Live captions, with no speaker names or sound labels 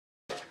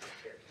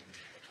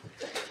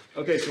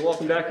Okay, so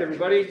welcome back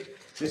everybody.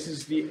 This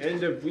is the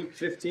end of week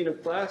 15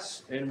 of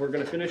class, and we're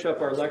going to finish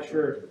up our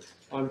lecture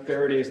on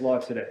Faraday's law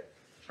today.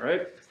 All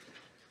right?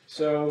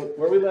 So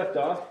where we left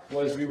off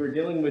was we were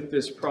dealing with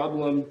this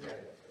problem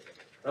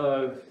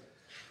of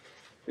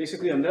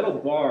basically a metal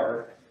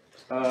bar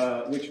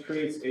which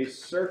creates a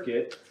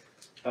circuit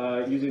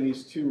using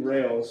these two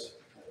rails,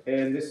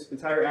 and this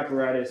entire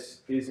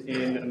apparatus is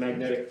in a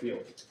magnetic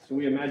field. So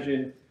we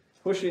imagine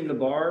pushing the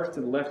bar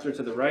to the left or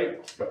to the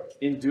right.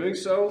 In doing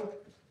so,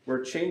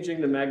 we're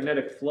changing the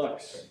magnetic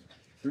flux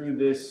through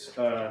this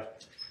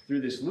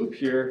loop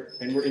here,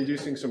 and we're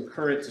inducing some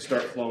current to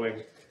start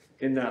flowing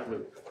in that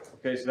loop.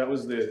 Okay, so that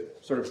was the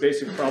sort of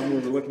basic problem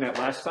we were looking at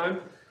last time.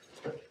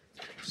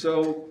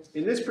 So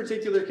in this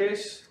particular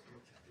case,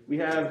 we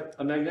have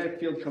a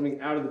magnetic field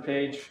coming out of the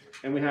page,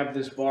 and we have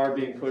this bar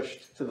being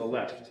pushed to the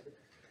left.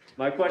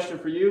 My question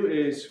for you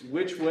is,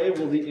 which way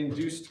will the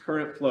induced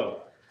current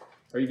flow?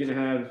 Are you going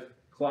to have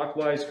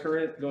clockwise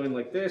current going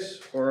like this,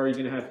 or are you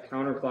going to have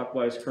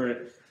counterclockwise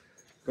current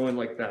going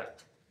like that?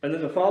 And then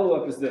the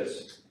follow-up is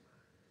this.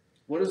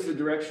 What is the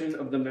direction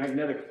of the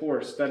magnetic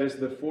force, that is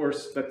the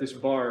force that this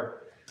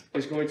bar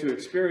is going to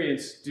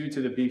experience due to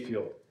the B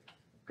field?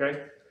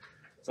 Okay?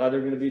 It's either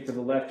going to be to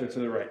the left or to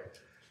the right.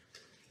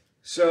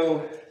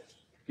 So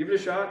give it a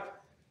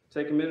shot.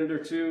 Take a minute or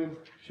two.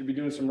 Should be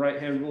doing some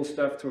right-hand rule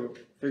stuff to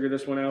figure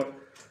this one out,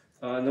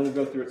 and then we'll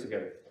go through it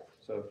together.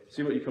 So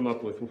see what you come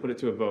up with. We'll put it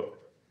to a vote.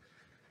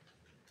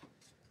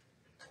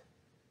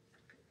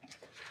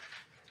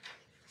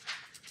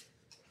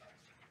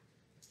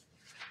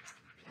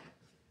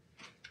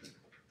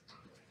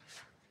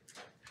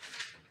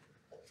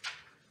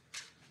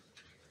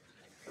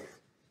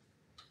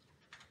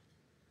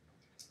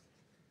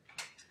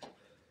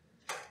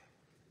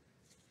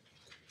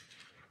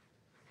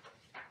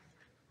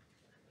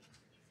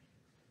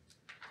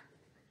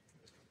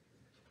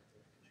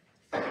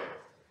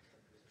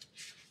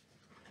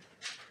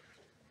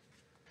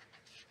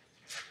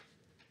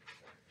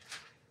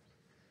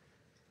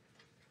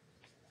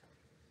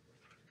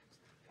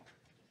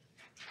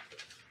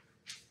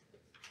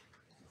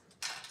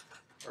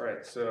 All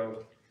right,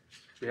 so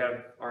we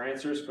have our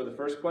answers for the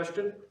first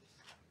question.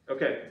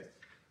 Okay,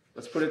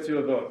 let's put it to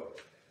a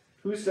vote.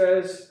 Who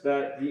says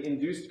that the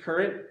induced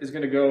current is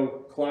going to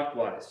go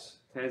clockwise?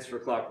 Hands for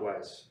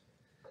clockwise.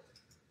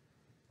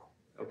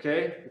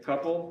 Okay, a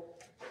couple.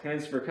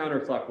 Hands for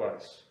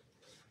counterclockwise.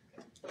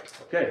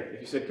 Okay,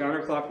 if you said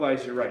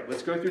counterclockwise, you're right.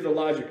 Let's go through the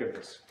logic of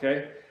this,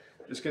 okay?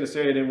 I'm just going to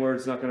say it in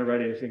words, not going to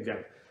write anything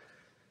down.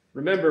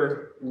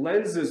 Remember,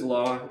 Lenz's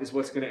law is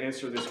what's going to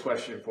answer this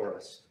question for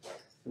us.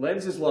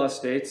 Lenz's law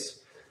states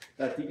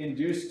that the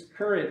induced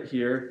current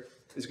here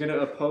is going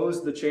to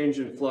oppose the change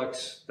in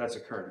flux that's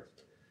occurring.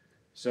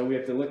 So we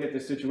have to look at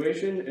this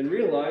situation and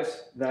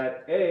realize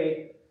that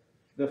A,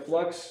 the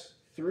flux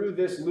through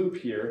this loop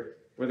here,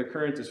 where the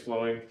current is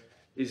flowing,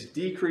 is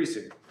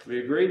decreasing. We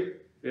agree?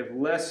 We have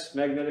less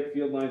magnetic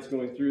field lines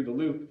going through the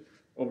loop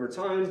over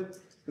time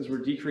because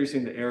we're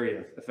decreasing the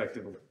area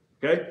effectively.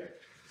 Okay?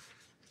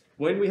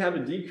 When we have a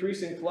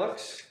decreasing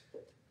flux,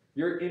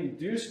 your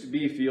induced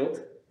B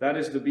field, that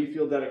is the B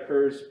field that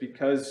occurs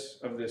because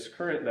of this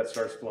current that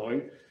starts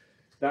flowing,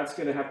 that's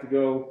going to have to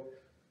go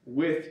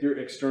with your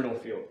external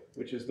field,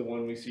 which is the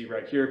one we see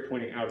right here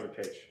pointing out of the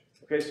page.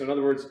 Okay, so in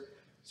other words,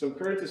 some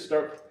current is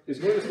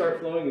going to start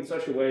flowing in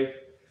such a way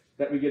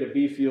that we get a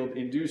B field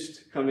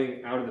induced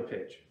coming out of the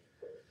page.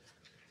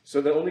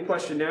 So the only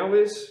question now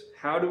is,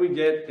 how do we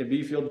get a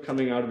B field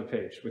coming out of the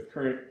page with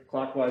current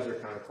clockwise or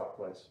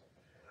counterclockwise?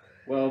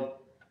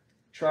 Well,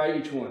 try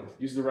each one.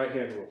 Use the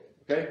right-hand rule,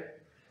 okay?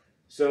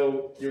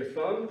 So your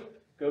thumb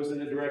goes in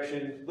the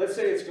direction, let's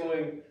say it's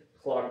going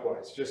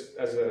clockwise, just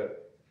as a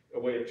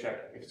way of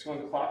checking. If it's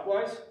going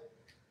clockwise,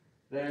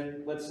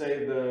 then let's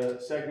say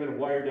the segment of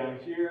wire down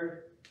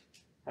here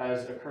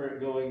has a current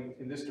going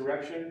in this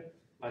direction.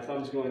 My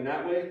thumb's going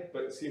that way,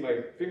 but see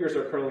my fingers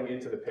are curling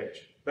into the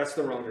page. That's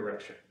the wrong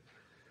direction.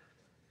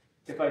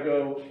 If I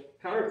go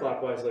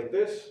counterclockwise like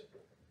this,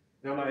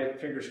 now my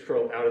fingers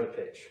curl out of the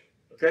page.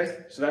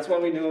 Okay, so that's why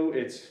we know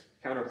it's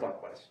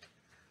counterclockwise.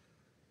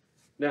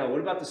 Now,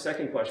 what about the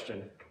second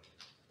question?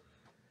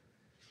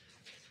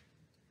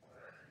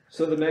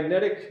 So the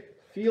magnetic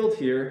field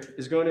here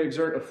is going to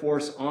exert a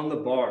force on the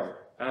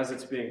bar as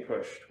it's being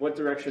pushed. What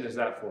direction is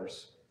that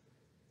force?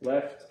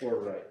 Left or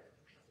right?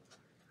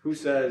 Who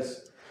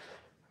says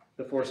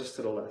the force is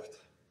to the left?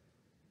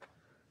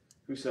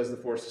 Who says the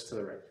force is to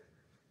the right?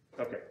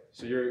 Okay,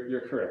 so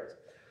you're correct.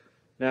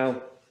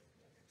 Now,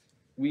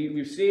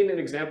 we've seen an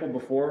example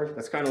before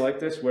that's kind of like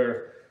this,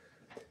 where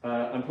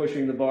I'm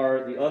pushing the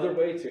bar the other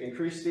way to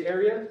increase the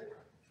area,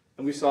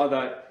 and we saw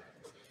that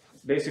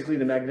basically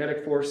the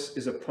magnetic force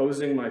is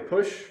opposing my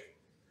push.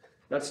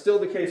 That's still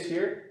the case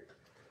here,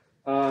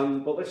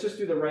 but let's just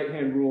do the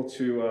right-hand rule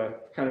to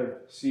kind of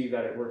see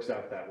that it works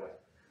out that way.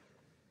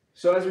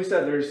 So as we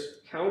said,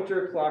 there's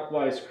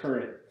counterclockwise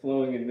current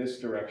flowing in this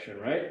direction,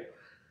 right?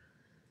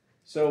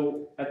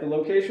 So at the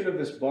location of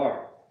this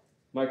bar,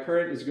 my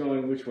current is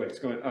going which way? It's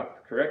going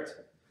up, correct?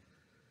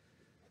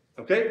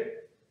 Okay,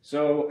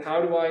 So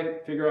how do I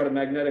figure out a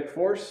magnetic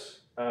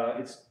force?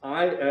 It's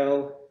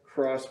IL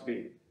cross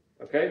B.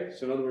 Okay,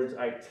 so in other words,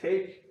 I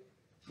take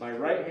my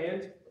right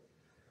hand,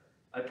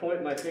 I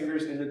point my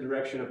fingers in the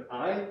direction of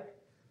I,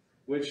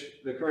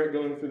 which the current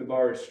going through the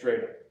bar is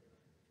straight up.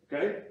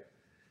 Okay?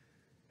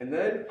 And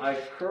then I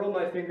curl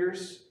my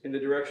fingers in the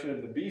direction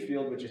of the B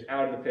field, which is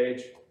out of the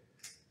page.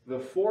 The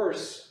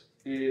force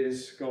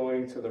is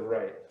going to the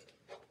right.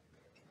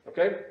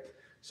 Okay?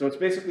 So it's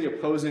basically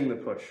opposing the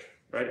push,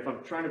 right? If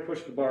I'm trying to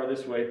push the bar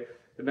this way,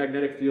 the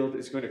magnetic field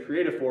is going to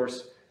create a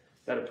force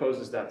that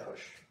opposes that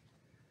push.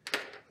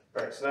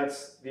 All right, so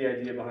that's the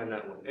idea behind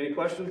that one. Any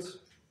questions?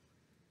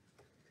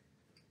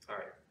 All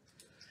right.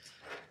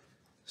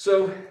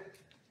 So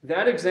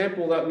that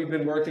example that we've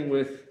been working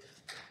with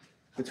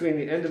between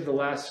the end of the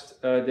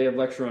last day of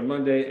lecture on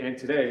Monday and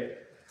today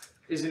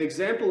is an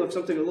example of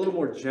something a little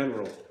more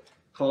general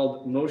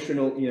called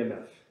motional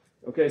EMF.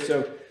 Okay,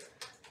 so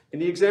in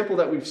the example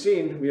that we've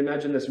seen, we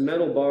imagine this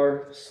metal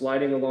bar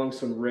sliding along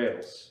some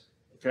rails.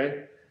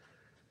 Okay?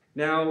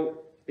 Now,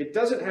 it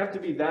doesn't have to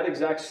be that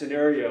exact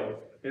scenario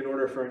in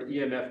order for an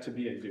EMF to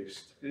be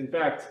induced. In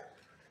fact,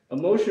 a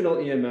motional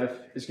EMF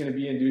is going to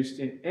be induced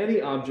in any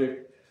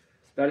object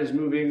that is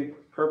moving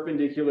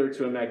perpendicular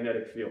to a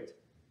magnetic field.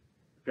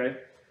 Okay?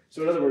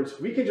 So in other words,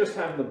 we can just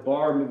have the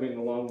bar moving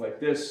along like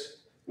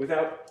this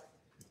without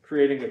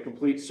creating a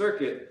complete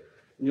circuit,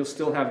 and you'll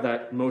still have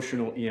that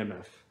motional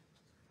EMF.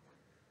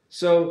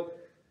 So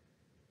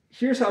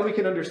here's how we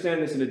can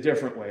understand this in a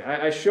different way.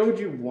 I showed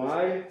you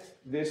why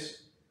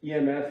this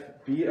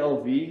EMF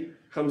BLV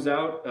comes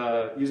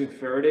out using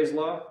Faraday's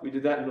law. We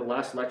did that in the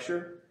last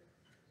lecture.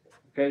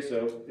 Okay,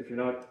 so if you're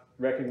not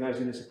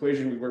recognizing this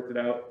equation, we worked it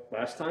out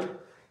last time.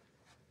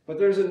 But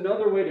there's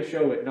another way to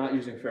show it not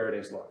using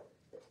Faraday's law.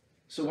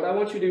 So what I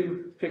want you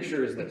to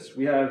picture is this.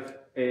 We have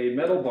a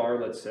metal bar,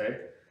 let's say,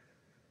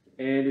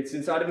 and it's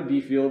inside of a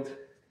B field.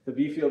 The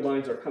B field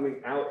lines are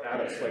coming out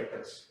at us like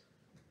this.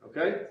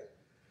 Okay?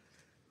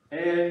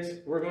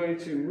 And we're going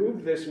to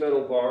move this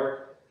metal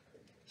bar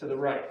to the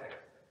right.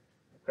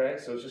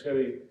 Okay, so it's just going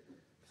to be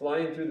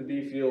flying through the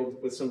B field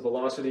with some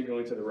velocity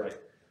going to the right.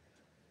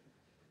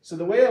 So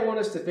the way I want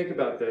us to think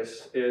about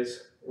this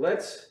is,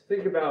 let's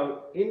think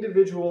about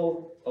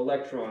individual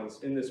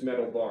electrons in this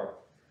metal bar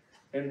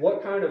and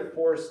what kind of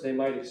force they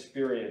might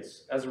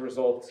experience as a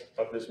result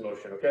of this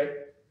motion, okay?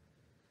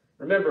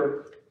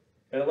 Remember,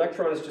 an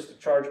electron is just a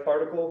charged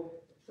particle.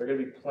 There are going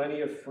to be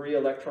plenty of free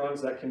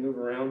electrons that can move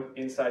around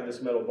inside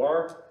this metal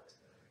bar,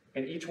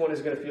 and each one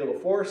is going to feel a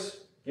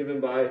force given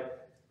by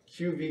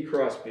QV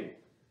cross B.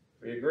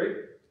 We agree?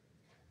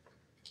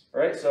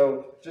 All right,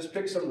 so just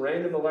pick some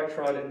random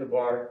electron in the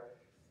bar,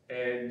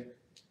 and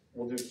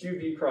we'll do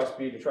QV cross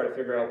B to try to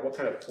figure out what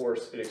kind of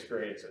force it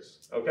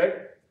experiences,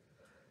 okay?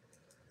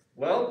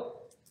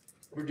 Well,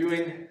 we're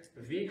doing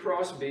V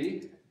cross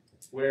B,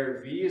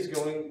 where V is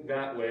going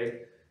that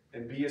way,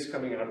 and B is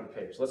coming out of the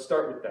page. Let's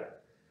start with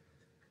that.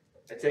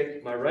 I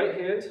take my right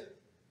hand,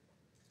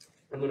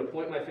 I'm going to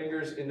point my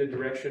fingers in the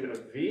direction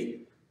of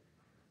V,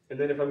 and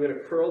then if I'm going to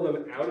curl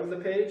them out of the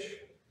page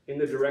in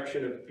the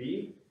direction of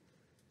B,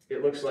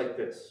 it looks like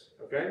this,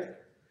 okay?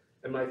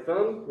 And my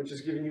thumb, which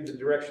is giving you the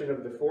direction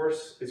of the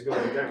force, is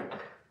going down.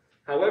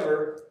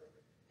 However,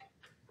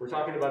 we're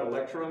talking about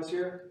electrons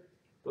here.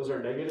 Those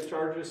are negative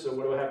charges, so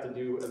what do I have to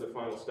do as a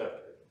final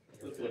step?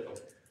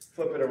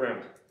 Flip it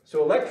around.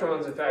 So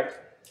electrons, in fact,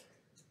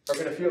 are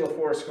going to feel a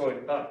force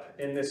going up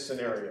in this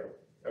scenario,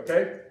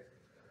 okay?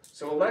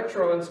 So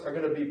electrons are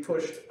going to be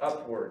pushed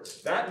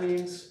upwards. That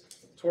means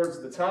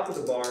towards the top of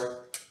the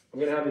bar, I'm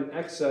going to have an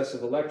excess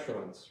of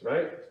electrons,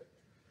 right?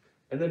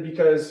 And then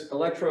because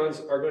electrons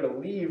are going to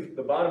leave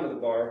the bottom of the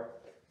bar,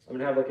 I'm going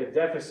to have like a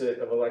deficit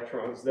of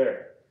electrons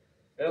there.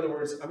 In other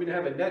words, I'm going to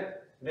have a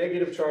net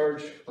negative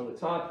charge on the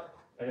top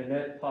and a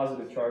net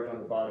positive charge on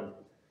the bottom,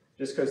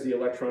 just because the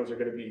electrons are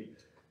going to be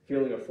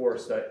feeling a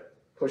force that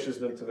pushes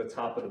them to the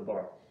top of the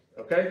bar.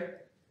 Okay?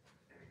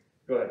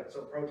 Go ahead.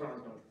 So protons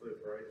don't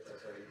flip, right?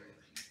 That's how you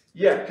mean.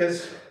 Yeah,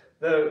 because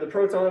the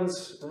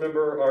protons,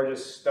 remember, are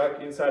just stuck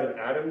inside of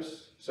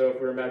atoms. So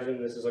if we're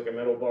imagining this is like a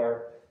metal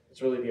bar,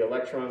 it's really the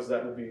electrons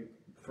that would be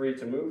free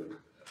to move.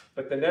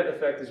 But the net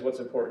effect is what's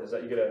important, is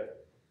that you get an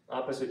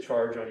opposite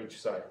charge on each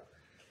side.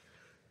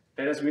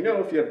 And as we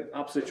know, if you have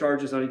opposite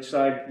charges on each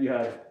side, you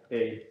have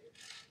a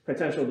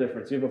potential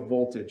difference. You have a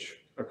voltage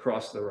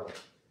across the rod.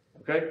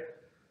 Okay?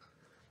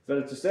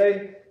 That is to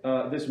say,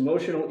 this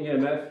motional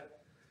EMF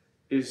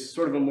is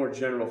sort of a more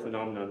general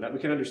phenomenon that we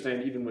can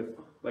understand even with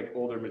like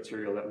older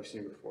material that we've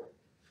seen before.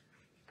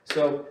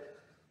 So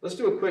let's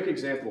do a quick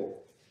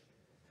example.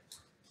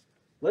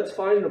 Let's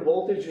find the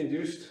voltage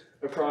induced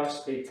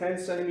across a 10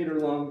 centimeter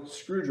long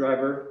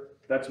screwdriver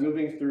that's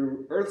moving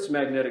through Earth's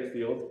magnetic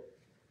field,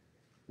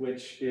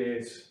 which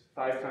is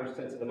 5 times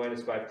 10 to the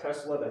minus 5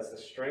 Tesla. That's the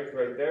strength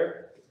right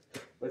there.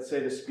 Let's say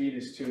the speed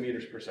is 2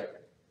 meters per second.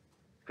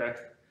 Okay?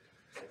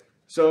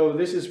 So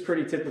this is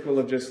pretty typical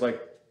of just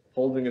like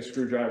holding a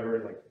screwdriver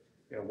and like,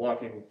 you know,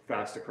 walking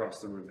fast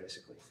across the room,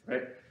 basically,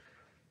 right?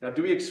 Now,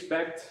 do we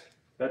expect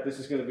that this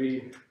is going to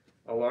be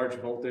a large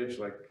voltage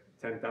like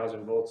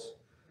 10,000 volts?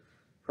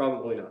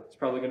 Probably not. It's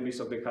probably going to be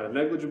something kind of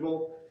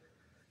negligible.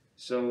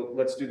 So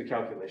let's do the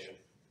calculation.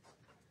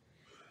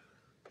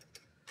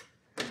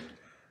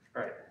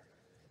 All right.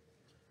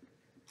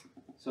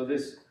 So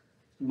this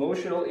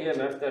motional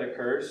EMF that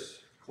occurs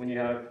when you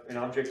have an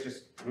object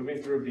just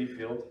moving through a B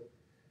field,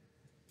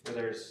 where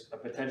there's a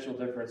potential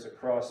difference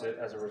across it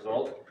as a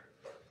result,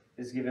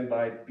 is given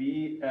by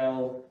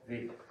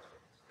BLV.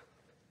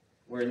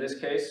 Where in this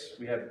case,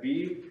 we have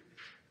B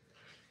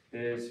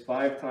is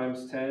 5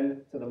 times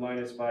 10 to the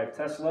minus 5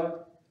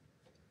 Tesla.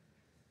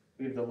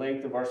 We have the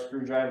length of our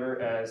screwdriver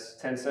as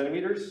 10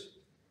 centimeters.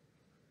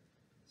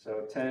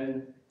 So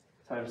 10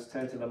 times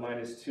 10 to the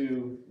minus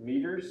 2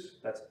 meters,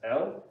 that's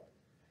L.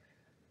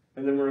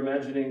 And then we're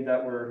imagining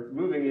that we're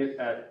moving it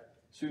at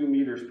 2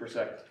 meters per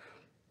second.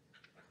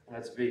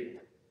 That's V.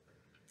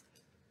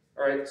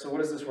 All right, so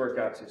what does this work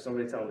out to?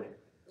 Somebody tell me.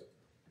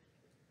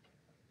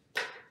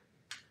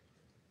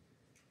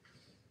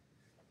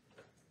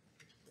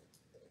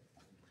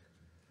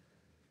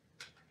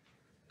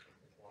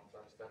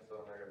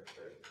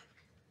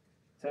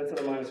 10 to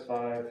the minus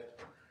 5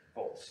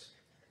 volts.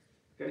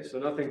 Okay, so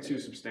nothing too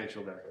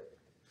substantial there.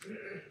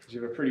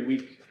 You have a pretty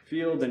weak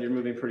field and you're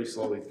moving pretty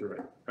slowly through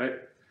it, right?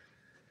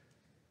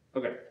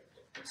 Okay,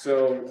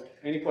 so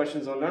any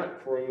questions on that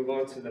before we move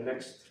on to the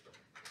next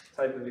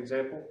type of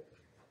example?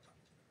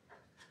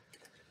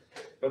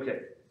 Okay,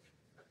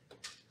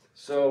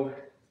 so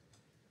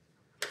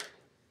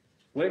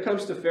when it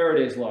comes to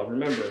Faraday's law,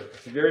 remember,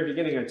 at the very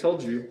beginning I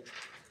told you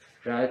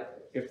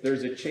that if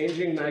there's a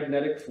changing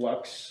magnetic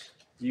flux,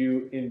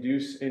 you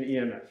induce an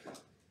EMF.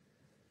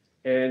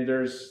 And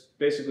there's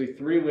basically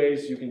 3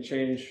 ways you can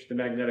change the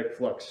magnetic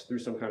flux through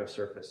some kind of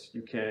surface.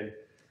 You can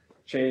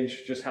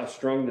change just how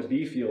strong the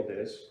B field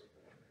is.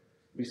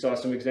 We saw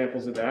some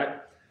examples of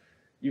that.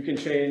 You can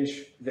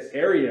change the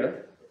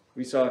area.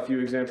 We saw a few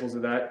examples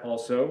of that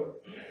also.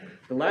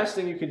 The last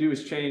thing you can do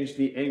is change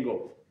the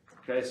angle.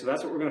 Okay, so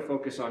that's what we're going to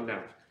focus on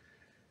now.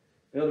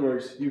 In other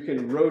words, you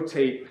can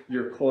rotate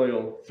your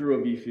coil through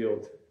a B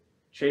field,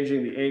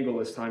 changing the angle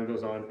as time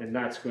goes on, and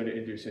that's going to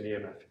induce an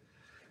EMF.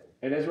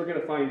 And as we're going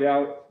to find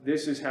out,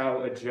 this is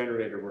how a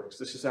generator works.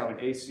 This is how an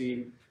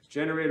AC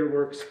generator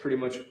works. Pretty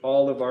much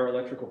all of our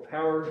electrical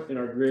power in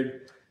our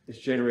grid is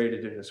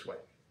generated in this way.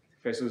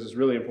 Okay, so this is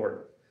really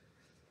important.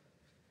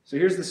 So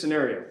here's the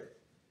scenario.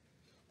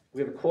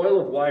 We have a coil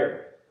of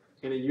wire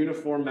in a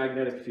uniform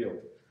magnetic field.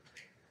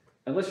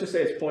 And let's just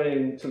say it's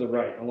pointing to the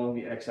right along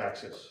the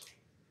x-axis.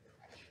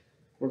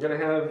 We're going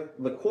to have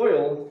the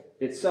coil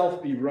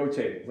itself be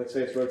rotating. Let's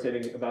say it's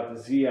rotating about the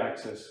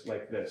z-axis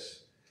like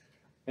this.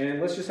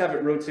 And let's just have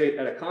it rotate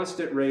at a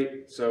constant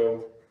rate,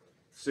 so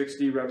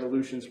 60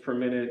 revolutions per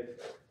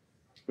minute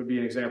would be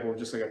an example of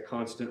just like a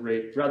constant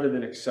rate rather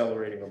than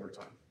accelerating over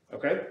time,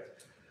 okay?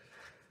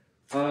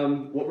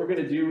 What we're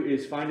going to do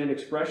is find an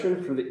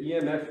expression for the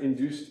EMF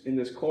induced in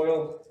this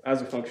coil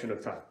as a function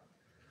of time.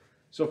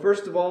 So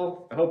first of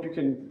all, I hope you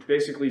can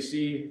basically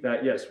see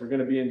that yes, we're going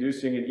to be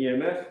inducing an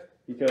EMF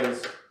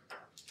because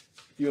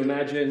if you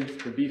imagine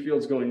the B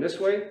field's going this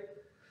way,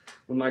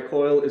 when my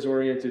coil is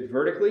oriented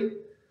vertically,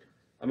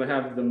 I'm going to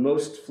have the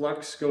most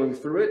flux going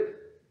through it.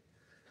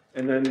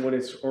 And then when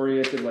it's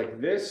oriented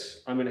like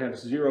this, I'm going to have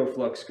 0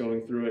 flux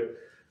going through it.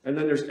 And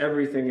then there's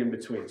everything in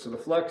between. So the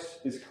flux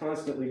is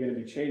constantly going to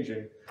be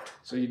changing.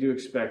 So you do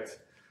expect,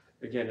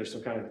 again, there's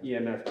some kind of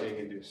EMF being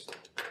induced.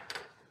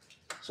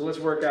 So let's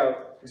work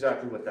out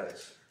exactly what that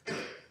is.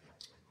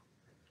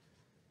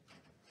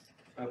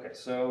 Okay,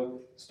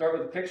 so start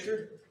with a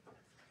picture.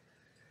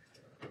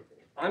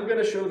 I'm going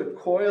to show the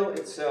coil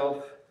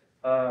itself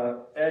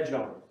edge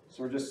on.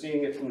 So we're just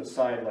seeing it from the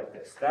side like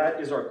this. That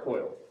is our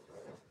coil.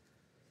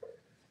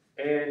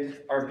 And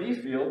our B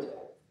field,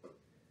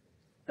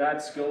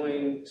 that's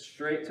going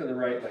straight to the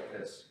right like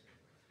this.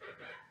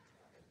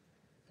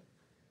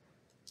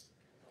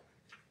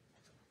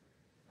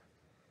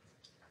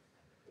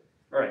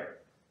 All right.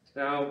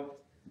 Now,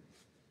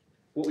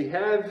 what we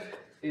have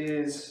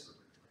is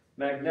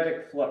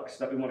magnetic flux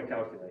that we want to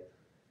calculate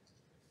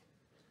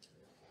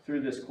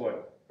through this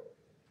coil.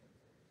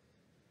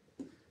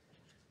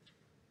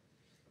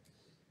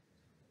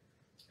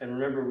 And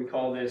remember, we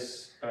call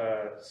this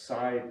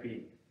psi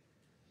B.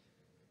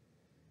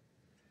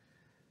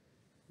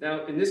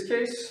 Now, in this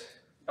case,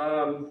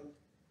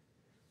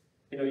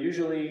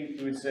 usually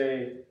you would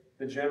say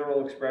the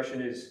general expression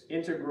is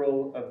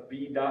integral of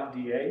B dot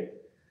dA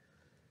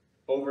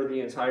over the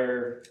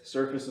entire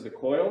surface of the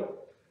coil.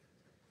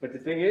 But the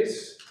thing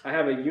is, I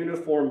have a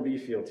uniform B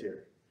field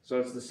here. So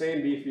it's the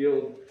same B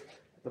field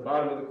at the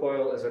bottom of the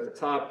coil as at the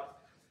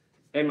top.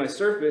 And my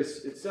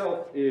surface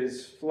itself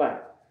is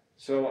flat.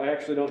 So I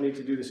actually don't need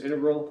to do this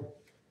integral.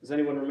 Does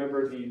anyone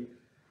remember the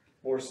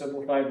more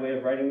simplified way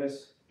of writing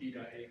this? B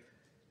dot A.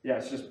 Yeah,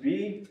 it's just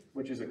B,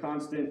 which is a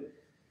constant,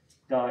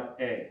 dot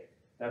A.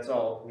 That's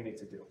all we need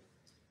to do.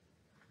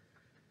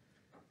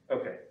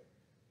 Okay.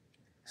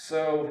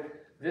 So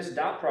this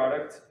dot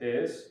product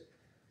is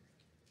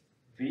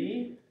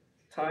V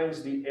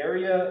times the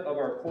area of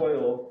our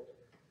coil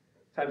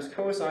times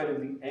cosine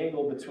of the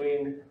angle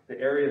between the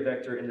area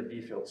vector and the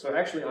B field. So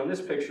actually on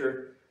this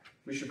picture,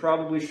 we should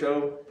probably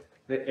show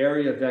the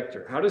area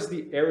vector. How does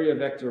the area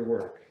vector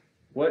work?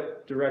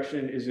 What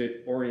direction is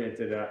it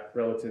oriented at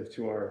relative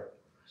to our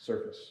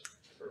surface?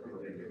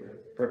 Perpendicular.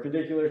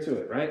 Perpendicular to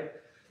it, right?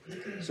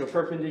 So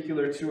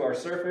perpendicular to our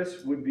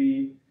surface would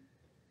be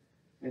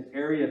an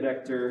area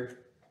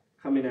vector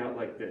coming out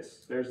like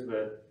this. There's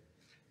the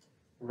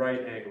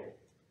right angle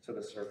to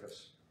the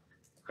surface.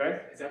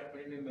 Okay? Is that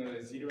pointing in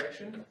the z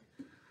direction?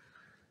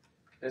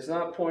 It's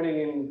not pointing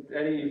in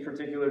any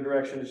particular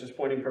direction, it's just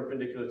pointing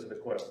perpendicular to the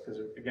coil.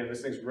 Because again,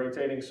 this thing's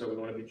rotating, so we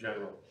want to be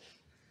general.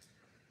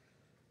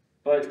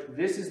 But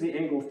this is the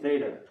angle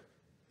theta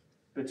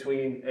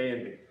between A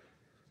and B.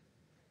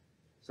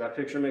 Does that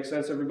picture make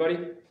sense, everybody?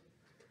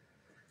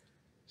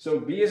 So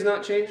B is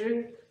not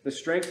changing, the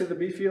strength of the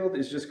B field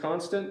is just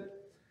constant.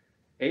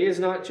 A is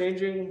not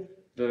changing,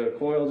 the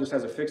coil just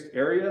has a fixed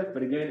area,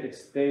 but again,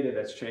 it's theta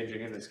that's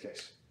changing in this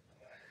case.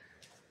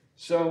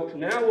 So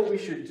now what we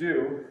should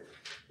do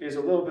is a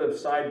little bit of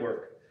side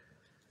work.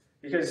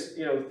 Because,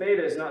 you know,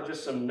 theta is not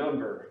just some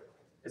number.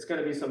 It's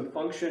going to be some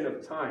function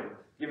of time,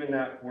 given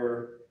that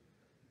we're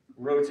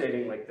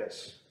rotating like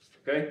this.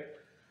 Okay?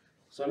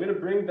 So I'm going to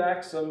bring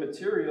back some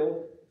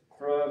material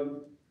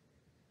from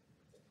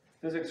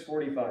Physics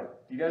 45.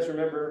 Do you guys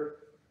remember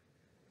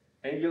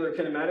angular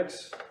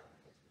kinematics?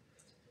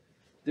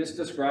 This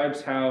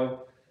describes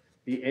how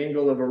the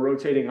angle of a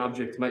rotating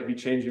object might be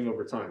changing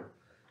over time.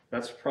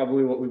 That's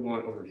probably what we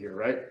want over here,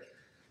 right?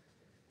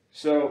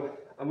 So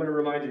I'm going to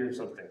remind you of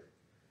something.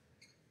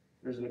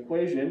 There's an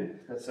equation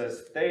that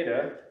says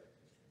theta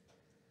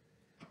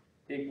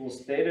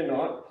equals theta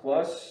naught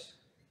plus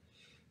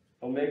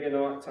omega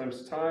naught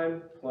times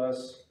time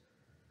plus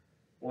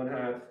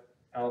 1/2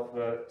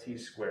 alpha t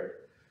squared.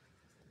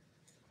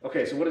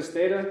 Okay, so what is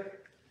theta?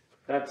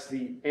 That's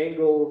the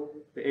angle,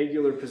 the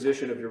angular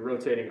position of your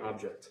rotating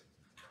object.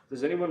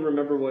 Does anyone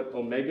remember what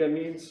omega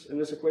means in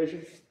this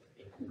equation?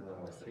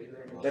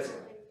 That's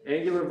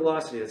angular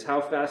velocity. That's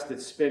how fast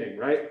it's spinning,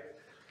 right?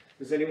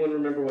 Does anyone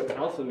remember what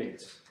alpha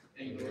means?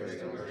 Angular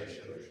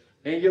acceleration.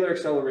 Angular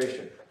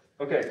acceleration.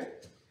 Okay.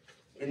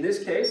 In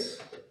this case,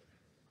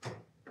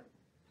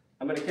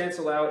 I'm going to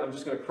cancel out. I'm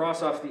just going to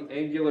cross off the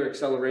angular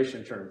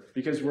acceleration term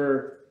because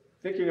we're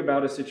thinking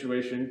about a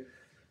situation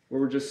where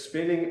we're just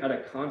spinning at a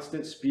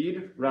constant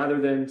speed rather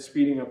than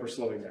speeding up or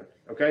slowing down.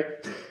 Okay?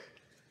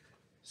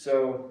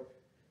 So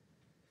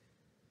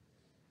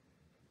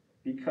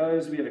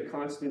because we have a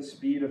constant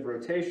speed of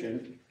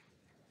rotation,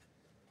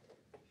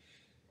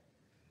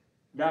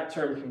 that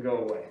term can go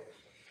away.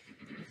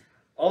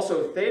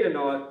 Also, theta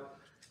naught,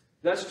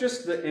 that's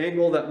just the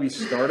angle that we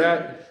start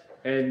at,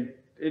 and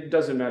it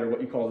doesn't matter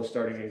what you call the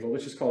starting angle.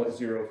 Let's just call it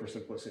 0 for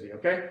simplicity,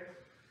 okay?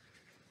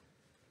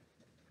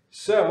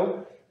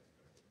 So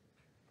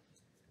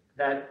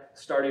that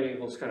starting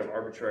angle is kind of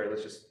arbitrary.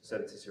 Let's just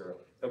set it to 0.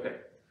 Okay.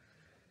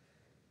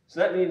 So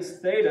that means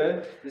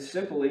theta is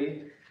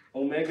simply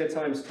omega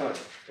times time.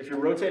 If you're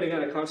rotating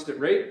at a constant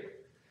rate,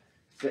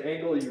 the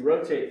angle you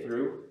rotate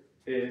through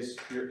is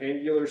your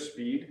angular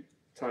speed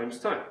times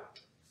time.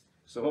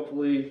 So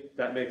hopefully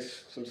that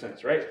makes some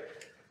sense, right?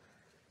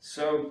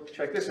 So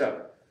check this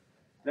out.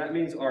 That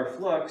means our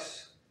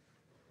flux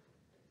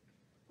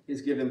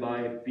is given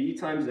by B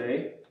times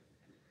A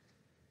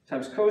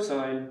times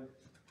cosine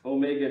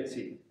omega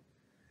t.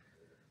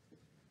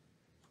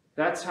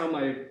 That's how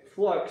my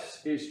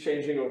flux is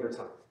changing over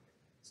time.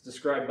 It's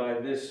described by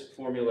this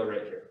formula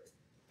right here.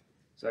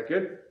 Is that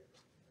good?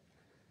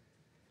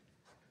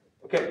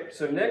 Okay,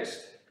 so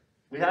next,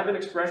 we have an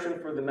expression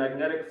for the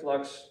magnetic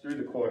flux through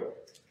the coil.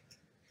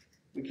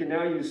 We can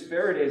now use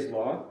Faraday's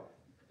law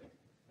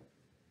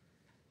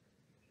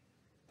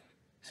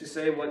to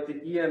say what the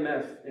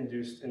EMF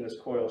induced in this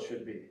coil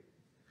should be.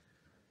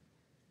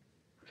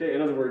 Okay,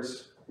 in other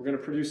words, we're going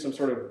to produce some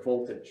sort of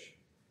voltage.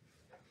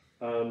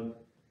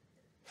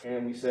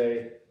 And we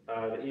say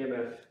the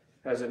EMF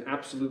has an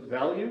absolute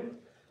value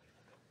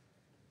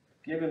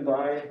given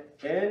by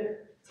N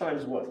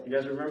times what? You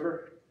guys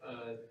remember?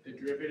 The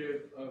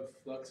derivative of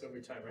flux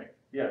over time, right?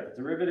 Yeah,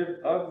 the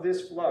derivative of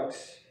this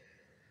flux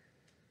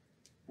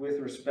with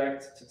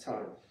respect to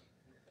time.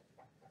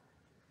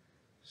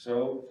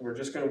 So we're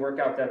just going to work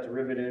out that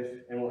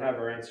derivative and we'll have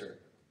our answer.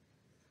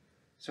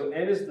 So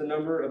N is the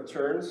number of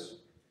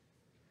turns,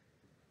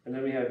 and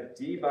then we have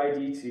d by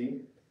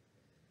dt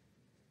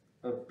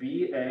of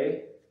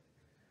BA,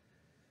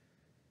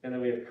 and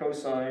then we have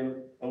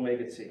cosine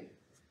omega t.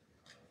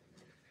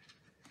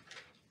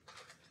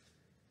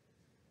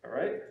 All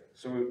right,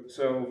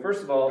 so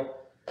first of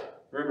all,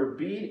 remember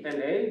B and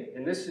A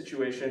in this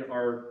situation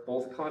are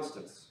both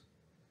constants.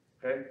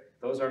 Okay,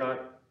 those are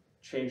not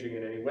changing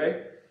in any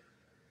way.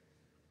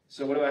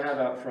 So what do I have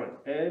out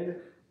front? NBA.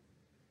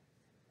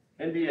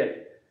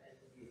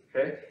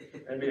 Okay,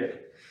 NBA.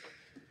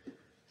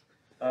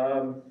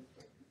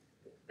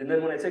 And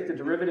then when I take the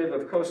derivative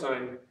of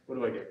cosine, what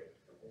do I get?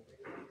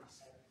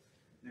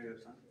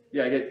 Negative sign.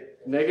 Yeah, I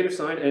get negative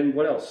sign, and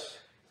what else?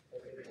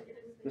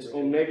 this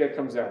omega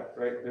comes out,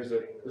 right? There's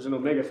an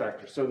omega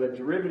factor. So the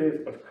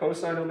derivative of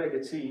cosine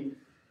omega t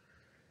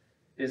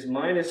is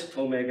minus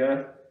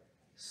omega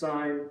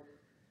sine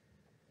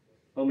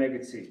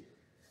omega t.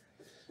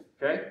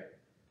 Okay?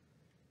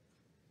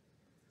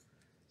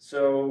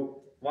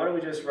 So why don't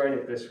we just write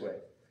it this way?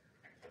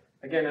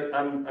 Again,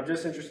 I'm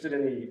just interested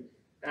in the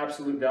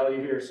absolute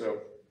value here,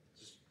 so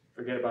just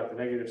forget about the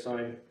negative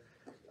sign.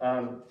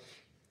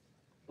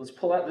 Let's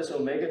pull out this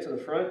omega to the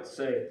front,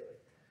 say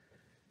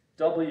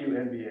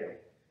WNBA.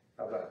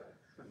 How about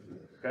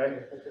it?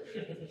 Okay?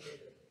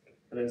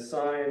 And then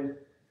sine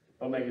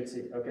omega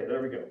t. Okay,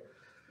 there we go.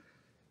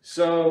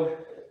 So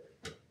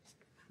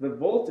the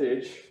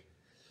voltage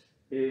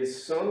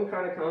is some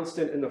kind of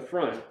constant in the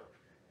front,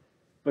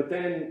 but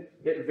then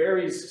it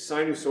varies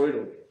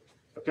sinusoidally.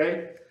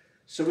 Okay?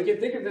 So we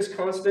can think of this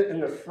constant in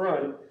the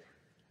front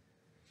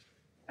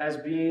as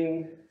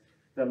being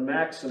the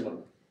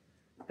maximum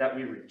that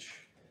we reach.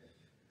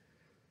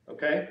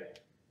 Okay?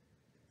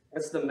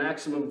 That's the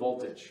maximum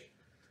voltage.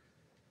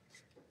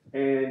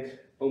 And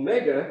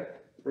omega,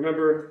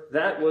 remember,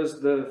 that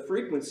was the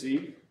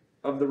frequency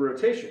of the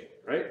rotation,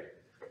 right?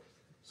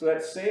 So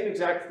that same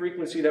exact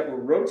frequency that we're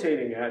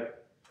rotating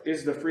at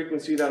is the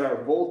frequency that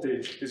our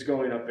voltage is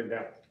going up and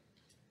down.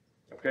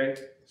 Okay?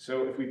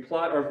 So if we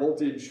plot our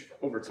voltage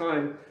over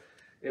time,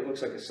 it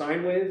looks like a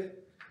sine wave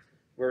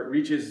where it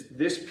reaches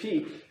this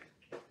peak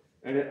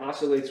and it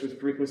oscillates with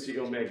frequency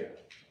omega.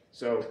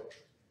 So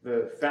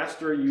the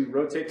faster you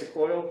rotate the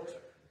coil,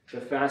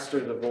 the faster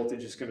the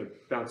voltage is going to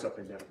bounce up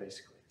and down,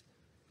 basically.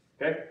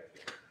 Okay?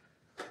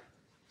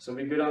 So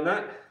we good on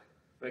that?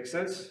 Makes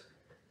sense?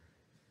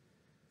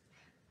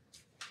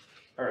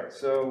 All right,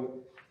 so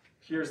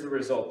here's the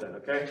result then,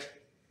 okay?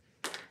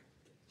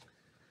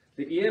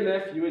 The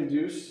EMF you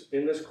induce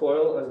in this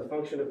coil as a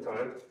function of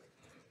time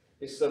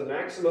is some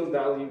maximum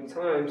value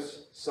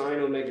times sine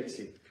omega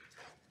t,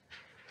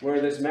 where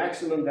this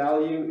maximum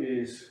value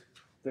is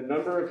the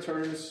number of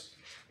turns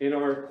in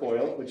our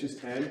coil, which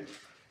is N,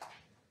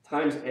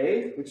 times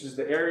A, which is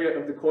the area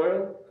of the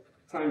coil,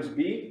 times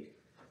B,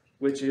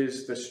 which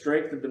is the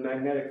strength of the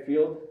magnetic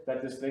field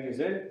that this thing is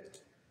in,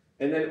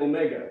 and then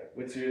omega,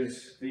 which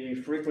is the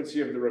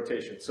frequency of the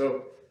rotation.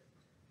 So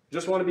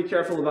just want to be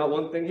careful about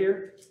one thing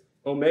here.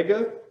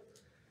 Omega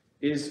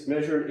is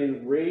measured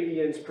in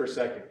radians per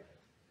second.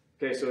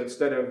 Okay, so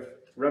instead of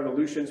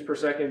revolutions per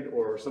second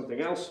or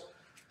something else,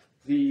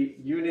 the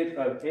unit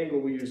of angle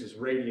we use is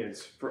radians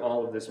for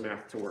all of this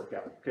math to work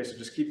out. Okay, so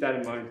just keep that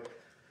in mind.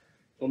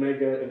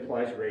 Omega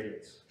implies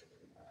radians.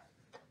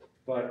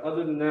 But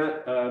other than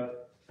that,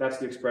 that's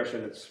the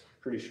expression. It's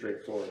pretty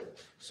straightforward.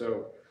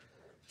 So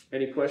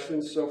any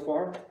questions so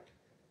far?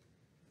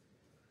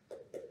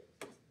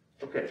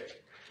 Okay,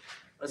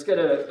 let's get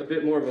a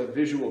bit more of a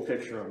visual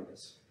picture on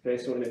this.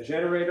 Okay, so in a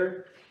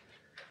generator,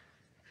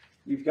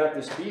 you've got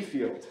this B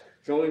field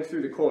going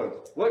through the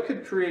coil. What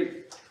could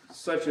create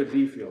such a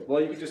B field?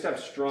 Well, you could just have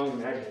strong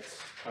magnets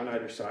on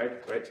either side,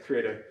 right, to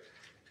create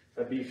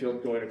a B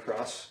field going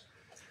across.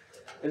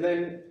 And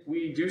then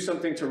we do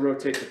something to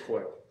rotate the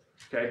coil,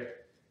 okay?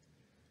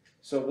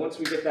 So once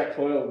we get that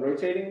coil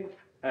rotating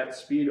at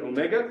speed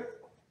omega,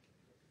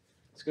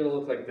 it's going to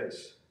look like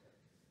this.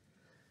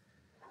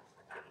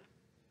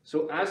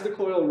 So as the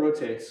coil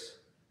rotates,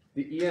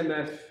 the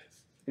EMF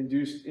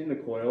induced in the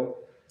coil,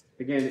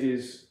 again,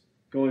 is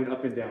going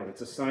up and down.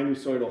 It's a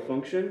sinusoidal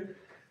function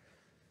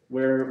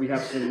where we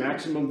have some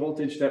maximum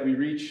voltage that we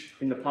reach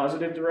in the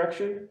positive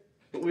direction,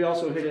 but we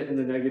also hit it in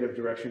the negative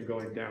direction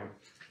going down.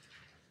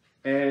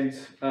 And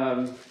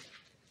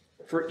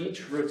for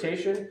each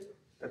rotation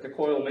that the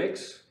coil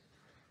makes,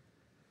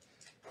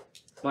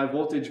 my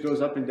voltage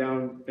goes up and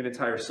down an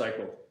entire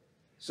cycle.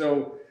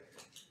 So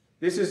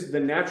this is the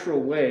natural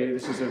way,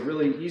 this is a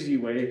really easy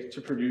way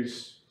to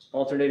produce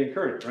alternating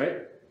current, right?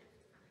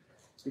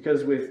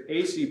 Because with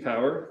AC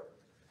power,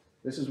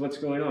 this is what's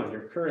going on.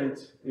 Your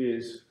current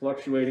is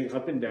fluctuating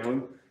up and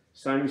down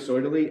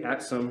sinusoidally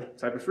at some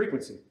type of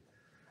frequency.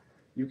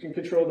 You can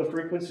control the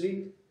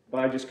frequency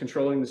by just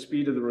controlling the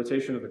speed of the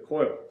rotation of the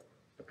coil,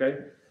 okay?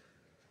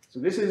 So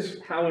this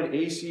is how an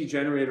AC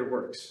generator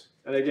works.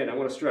 And again, I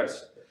want to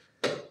stress,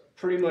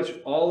 pretty much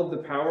all of the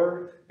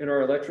power in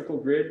our electrical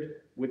grid,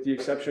 with the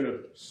exception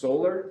of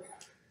solar,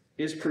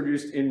 is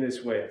produced in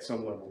this way at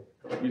some level,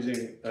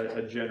 using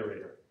a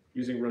generator,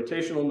 using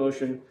rotational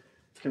motion,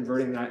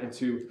 converting that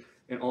into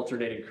an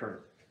alternating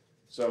current.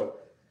 So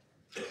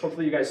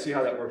hopefully you guys see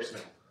how that works now.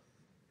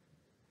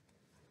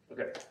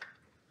 Okay,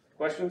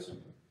 questions?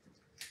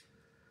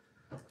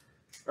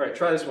 All right,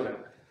 try this one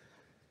out.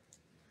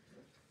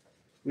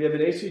 We have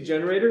an AC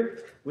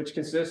generator, which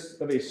consists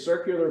of a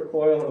circular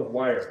coil of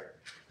wire,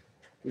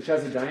 which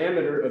has a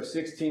diameter of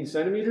 16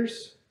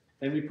 centimeters,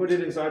 and we put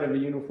it inside of a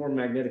uniform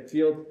magnetic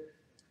field,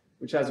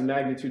 which has a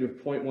magnitude of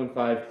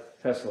 0.15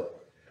 Tesla.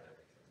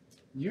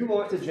 You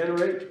want to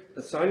generate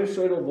a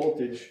sinusoidal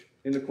voltage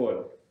in the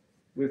coil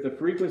with a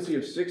frequency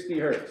of 60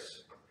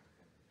 hertz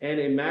and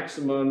a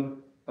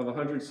maximum of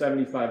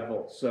 175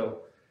 volts.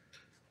 So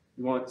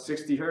You want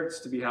 60 hertz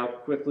to be how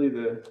quickly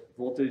the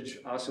voltage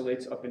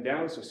oscillates up and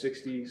down, so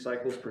 60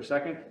 cycles per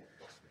second.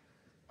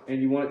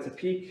 And you want it to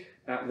peak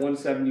at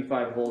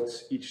 175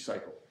 volts each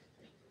cycle.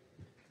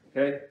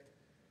 Okay?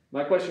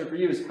 My question for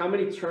you is, how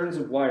many turns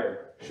of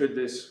wire should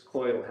this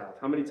coil have?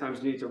 How many times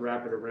do you need to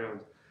wrap it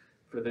around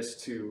for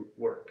this to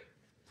work?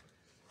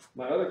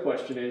 My other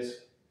question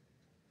is,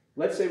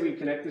 let's say we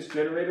connect this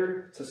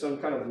generator to some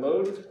kind of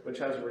load which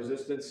has a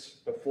resistance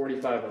of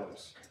 45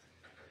 ohms.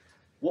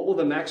 What will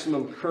the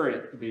maximum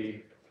current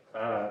be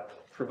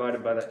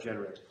provided by that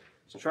generator?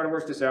 So try to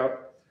work this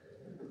out,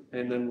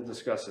 and then we'll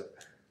discuss it.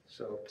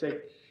 So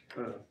take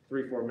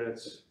 3-4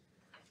 minutes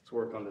to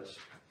work on this.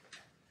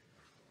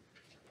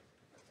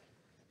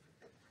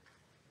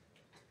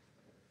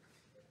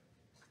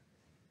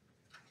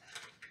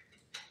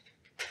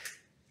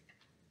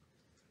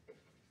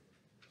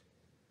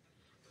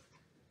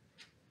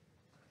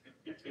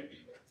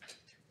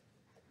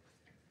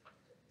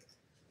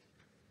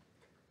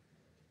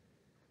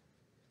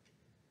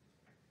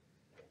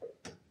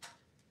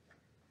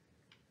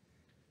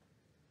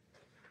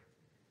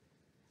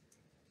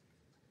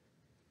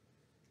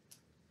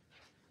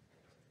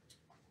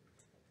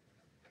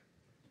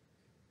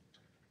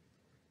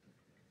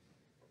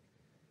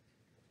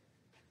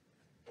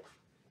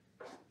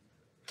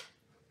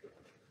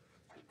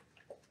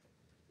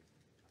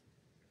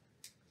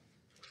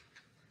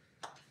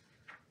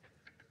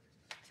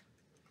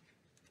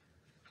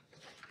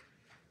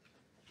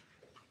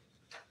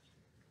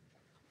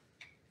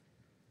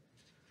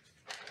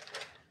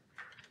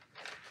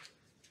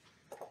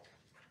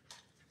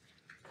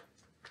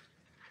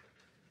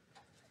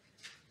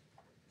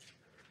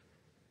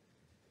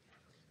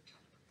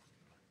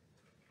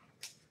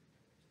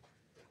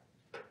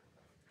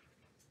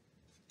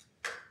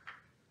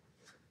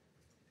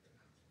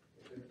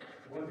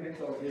 One hint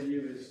I'll give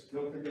you is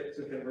don't forget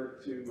to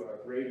convert to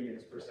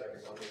radians per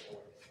second on this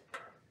one.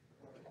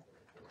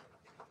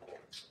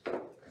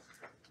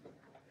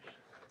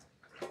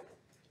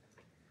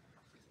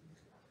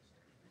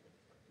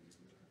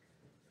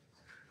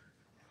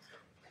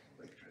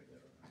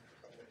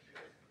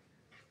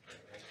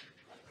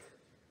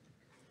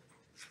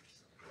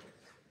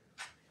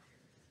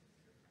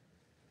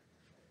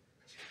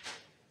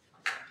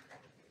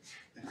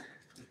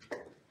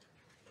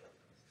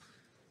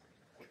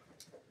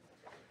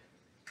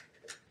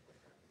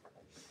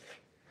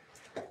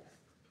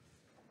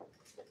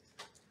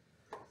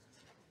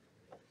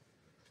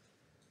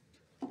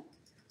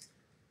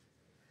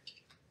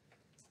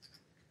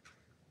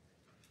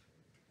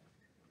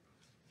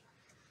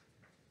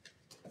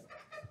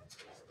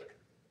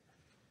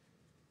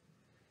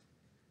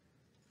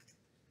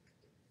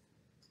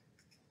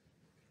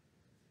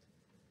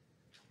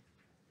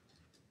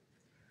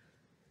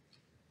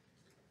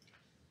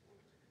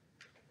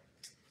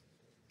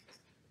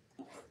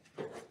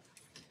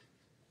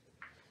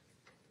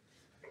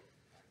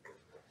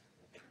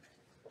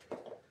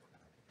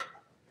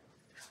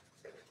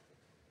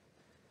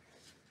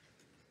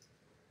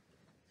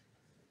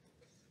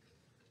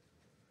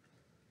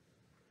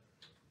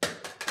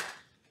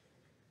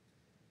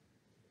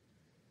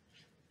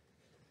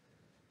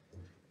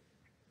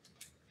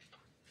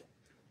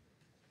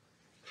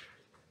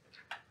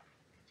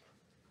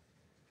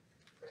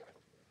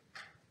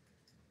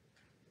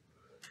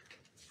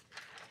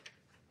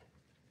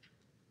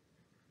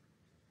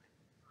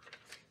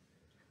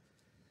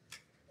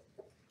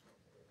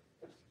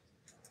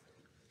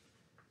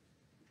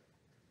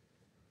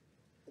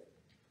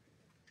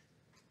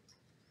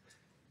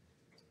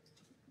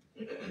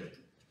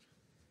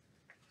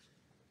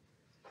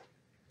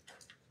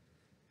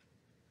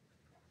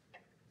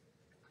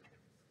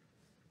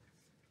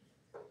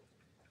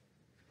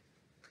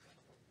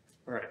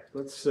 All right,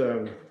 let's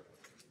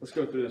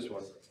go through this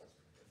one.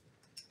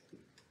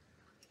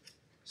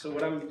 So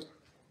what I'm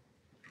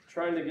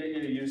trying to get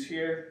you to use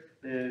here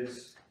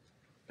is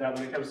that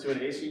when it comes to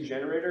an AC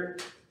generator,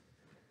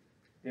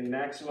 the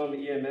maximum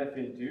EMF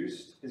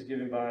induced is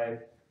given by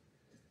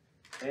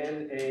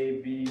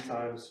NAB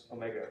times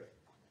omega.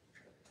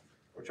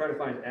 We're trying to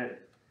find N.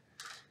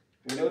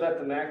 We know that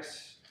the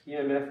max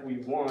EMF we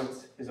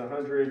want is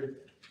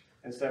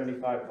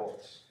 175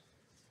 volts.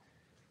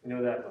 We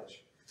know that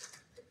much.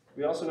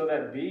 We also know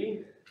that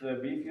B, the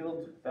B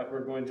field that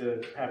we're going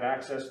to have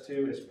access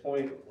to is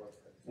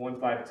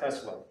 0.15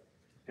 Tesla,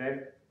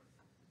 okay?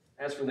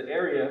 As for the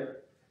area,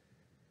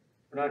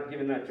 we're not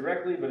given that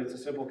directly, but it's a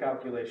simple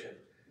calculation.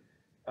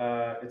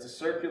 It's a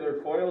circular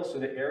coil, so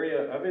the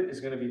area of it is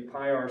going to be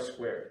pi r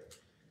squared.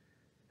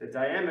 The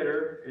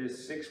diameter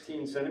is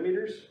 16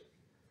 centimeters,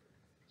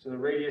 so the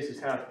radius is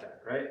half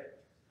that, right?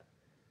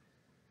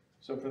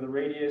 So for the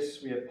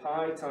radius, we have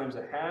pi times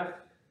a half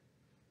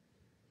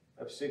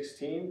of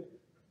 16,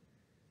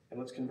 and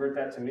let's convert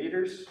that to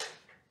meters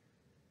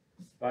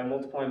by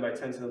multiplying by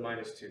 10 to the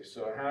minus 2.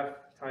 So a half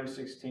times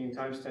 16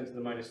 times 10 to the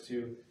minus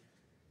 2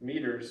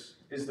 meters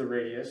is the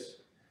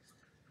radius,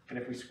 and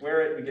if we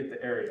square it, we get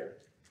the area.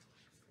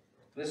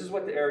 This is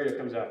what the area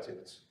comes out to.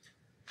 It's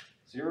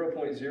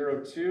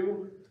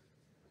 0.02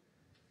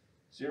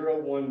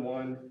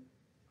 0.011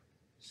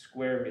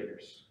 square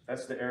meters.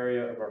 That's the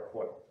area of our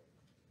coil.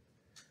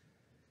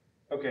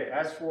 Okay,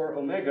 as for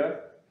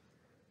omega,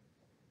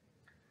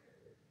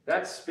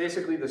 that's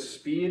basically the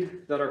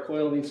speed that our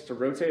coil needs to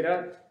rotate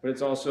at, but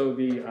it's also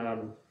the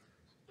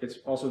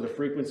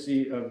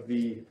frequency of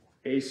the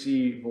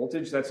AC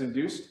voltage that's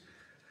induced.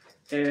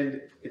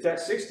 And it's at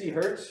 60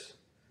 hertz.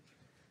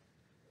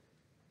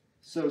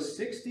 So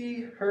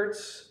 60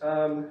 hertz,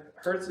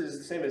 hertz is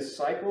the same as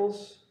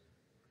cycles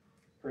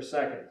per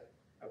second,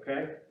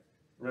 okay?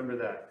 Remember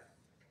that.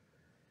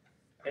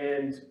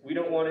 And we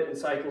don't want it in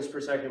cycles per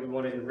second, we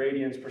want it in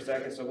radians per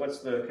second. So what's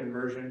the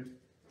conversion?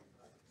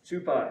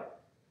 2 pi.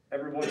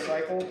 Every one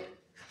cycle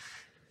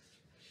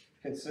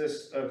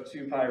consists of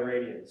 2 pi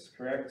radians,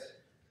 correct?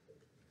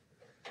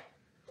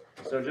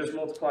 So just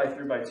multiply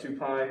through by 2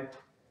 pi.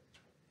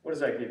 What does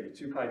that give you?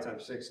 2 pi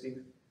times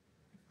 60.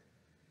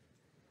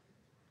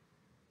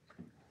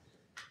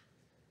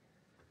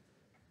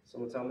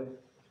 Someone tell me?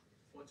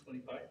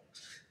 125.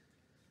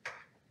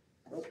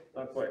 Nope,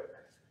 not quite.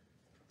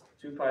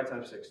 2 pi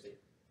times 60.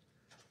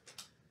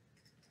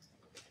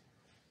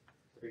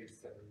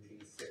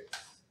 376.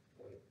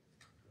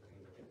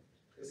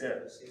 Yeah.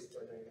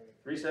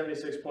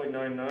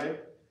 376.99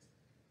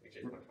 Which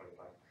is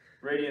 125.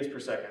 radians per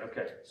second.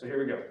 Okay, so here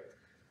we go. I'm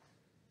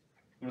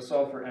going to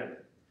solve for n.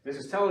 This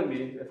is telling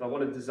me if I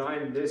want to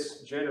design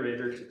this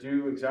generator to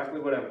do exactly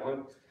what I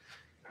want,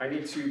 I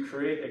need to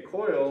create a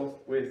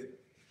coil with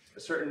a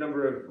certain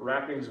number of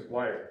wrappings of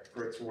wire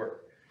for it to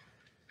work.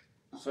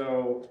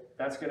 So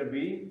that's going to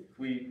be, if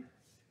we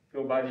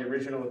go by the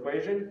original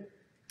equation,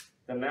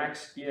 the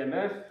max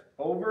EMF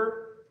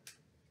over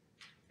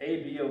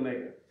AB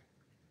omega.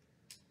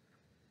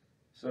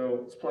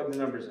 So let's plug the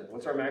numbers in.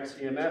 What's our max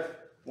EMF?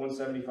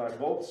 175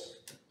 volts.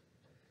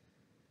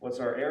 What's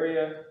our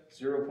area?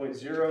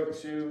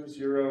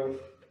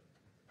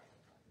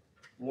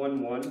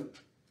 0.02011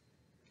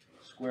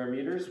 square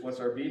meters. What's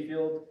our B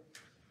field?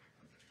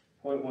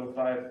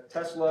 0.15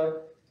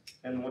 Tesla.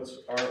 And what's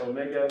our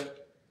omega?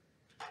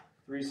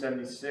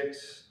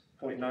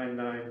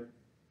 376.99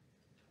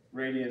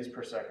 radians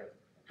per second.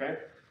 Okay?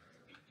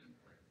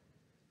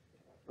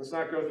 Let's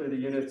not go through the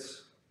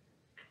units.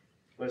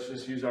 Let's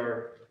just use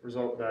our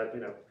result that,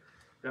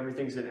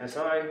 everything's in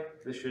SI.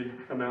 This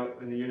should come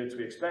out in the units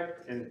we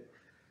expect, and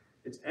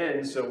it's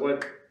N, so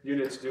what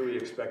units do we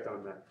expect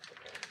on that?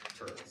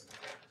 Turns.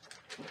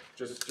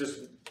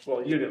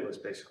 Well, unitless,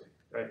 basically,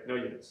 right? No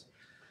units.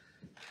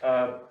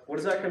 What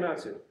does that come out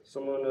to?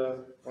 Someone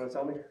want to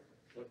tell me?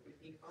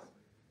 155?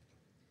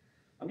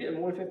 I'm getting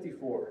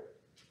 154.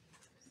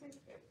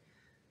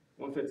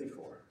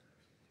 154.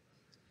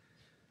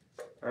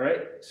 All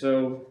right,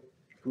 so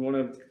if we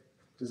want to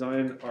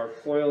design our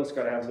coil, it's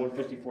got to have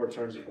 154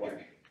 turns of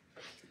wire.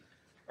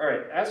 All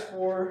right, as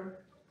for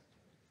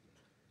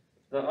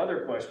the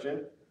other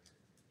question,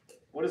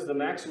 what is the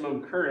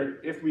maximum current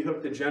if we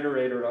hook the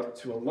generator up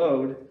to a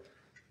load,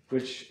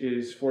 which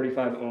is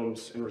 45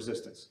 ohms in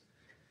resistance?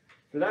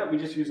 For that, we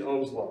just use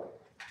Ohm's law.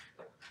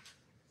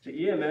 The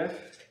EMF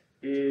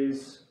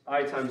is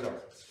I times R.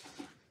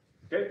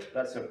 Okay,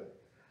 that's simple.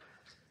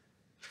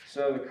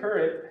 So the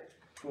current,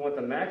 if we want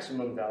the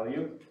maximum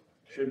value,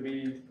 should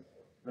be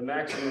the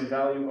maximum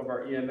value of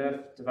our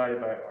EMF divided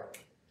by R.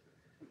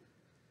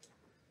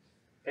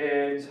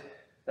 And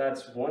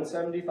that's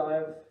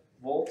 175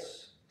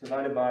 volts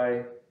divided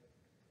by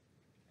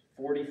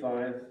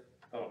 45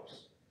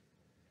 ohms.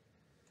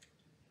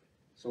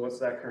 So what's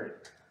that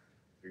current?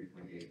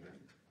 3.89.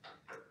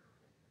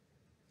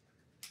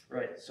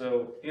 Right,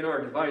 so in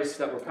our device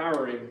that we're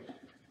powering,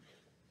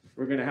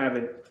 we're going to have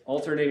an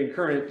alternating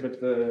current,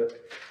 but the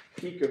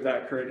peak of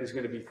that current is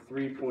going to be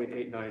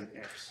 3.89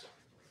 amps.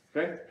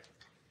 Okay?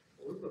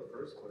 What was the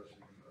first question?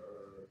 I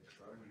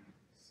didn't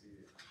see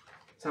it.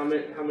 It's how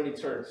many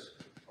turns?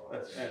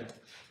 That's N.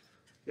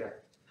 Yeah.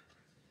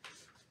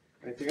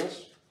 Anything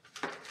else?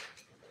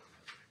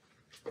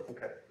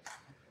 Okay.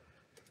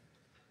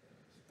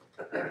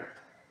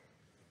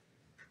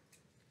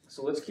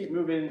 So let's keep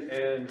moving,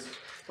 and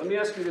let me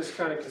ask you this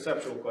kind of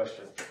conceptual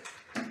question.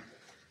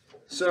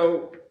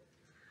 So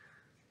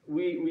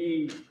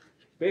we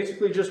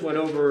basically just went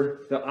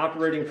over the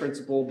operating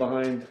principle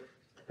behind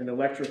an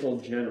electrical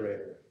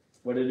generator.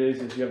 What it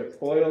is you have a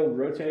coil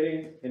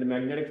rotating in a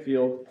magnetic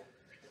field,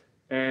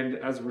 and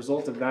as a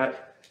result of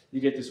that,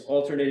 you get this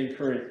alternating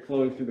current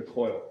flowing through the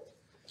coil.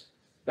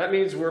 That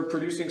means we're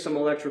producing some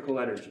electrical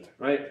energy,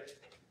 right?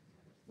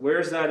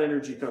 Where's that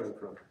energy coming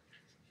from?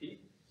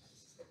 Heat.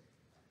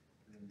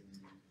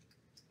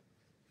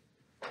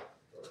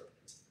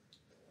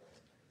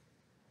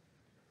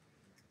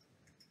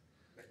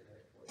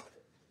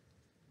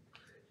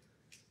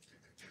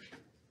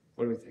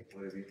 What do we think?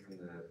 Would it be from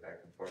the back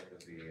and forth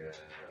of the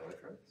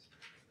electrons?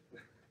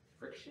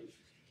 Friction.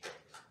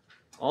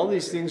 All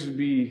these things would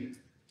be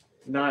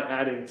not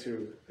adding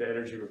to the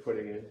energy we're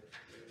putting in.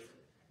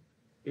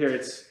 Here,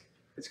 it's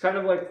kind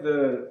of like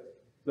the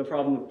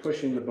problem of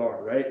pushing the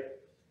bar, right?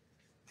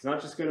 It's not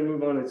just going to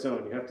move on its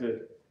own. You have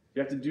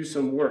to do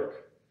some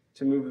work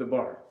to move the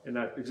bar in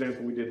that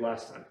example we did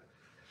last time.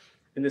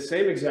 In the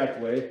same exact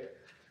way,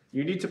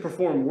 you need to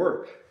perform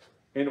work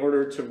in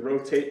order to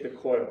rotate the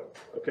coil,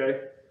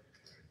 okay?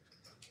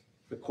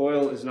 The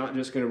coil is not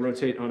just going to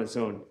rotate on its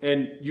own.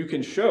 And you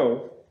can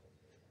show,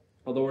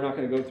 although we're not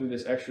going to go through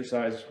this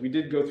exercise, we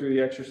did go through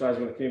the exercise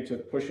when it came to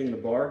pushing the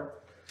bar,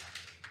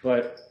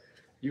 but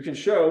you can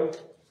show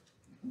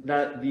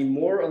that the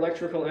more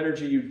electrical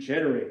energy you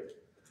generate,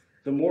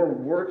 the more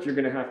work you're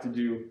going to have to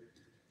do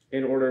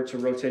in order to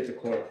rotate the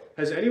coil.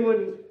 Has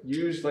anyone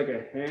used like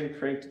a hand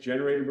cranked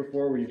generator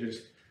before where you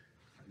just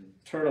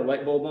turn a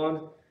light bulb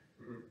on?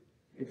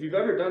 If you've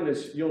ever done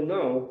this, you'll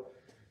know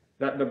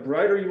that the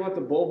brighter you want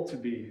the bulb to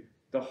be,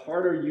 the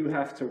harder you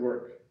have to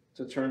work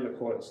to turn the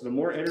coil. So the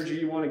more energy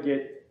you want to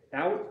get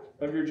out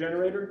of your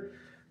generator,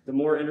 the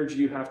more energy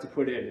you have to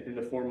put in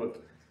the form of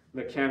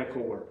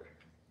mechanical work,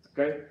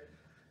 okay?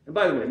 And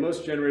by the way,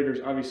 most generators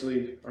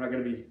obviously are not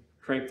going to be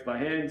cranked by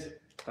hand.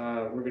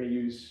 We're going to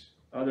use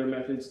other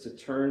methods to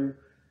turn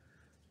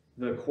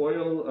the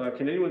coil.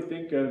 Can anyone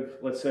think of,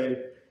 let's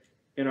say,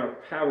 in our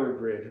power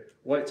grid,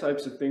 what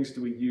types of things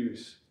do we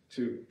use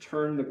to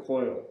turn the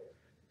coil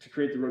to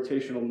create the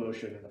rotational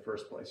motion in the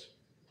first place?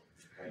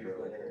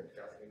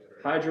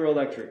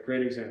 Hydroelectric,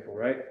 great example,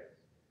 right?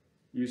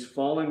 Use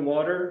falling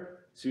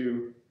water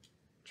to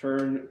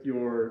turn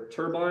your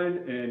turbine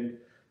and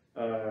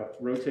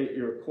rotate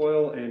your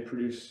coil and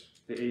produce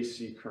the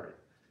AC current.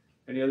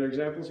 Any other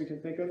examples you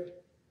can think of?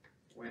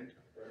 Wind.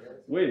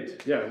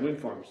 Wind, yeah, wind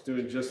farms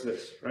doing just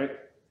this, right?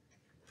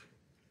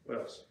 What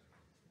else?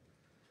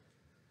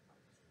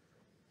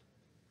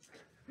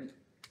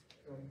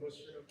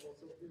 Combustion of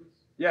fossil fuels?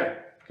 Yeah,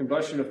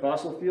 combustion of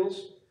fossil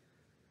fuels.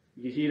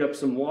 You heat up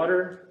some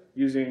water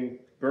using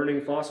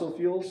burning fossil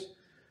fuels,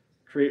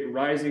 create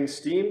rising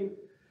steam.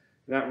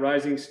 That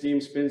rising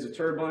steam spins a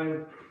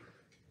turbine,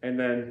 and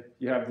then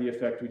you have the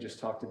effect we just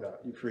talked about.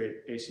 You create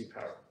AC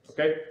power,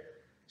 okay?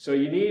 So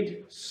you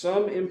need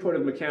some input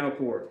of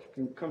mechanical work. It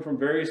can come from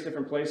various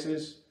different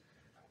places,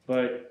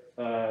 but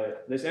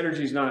this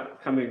energy is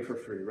not coming for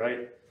free,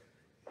 right?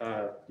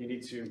 You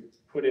need to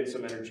put in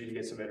some energy to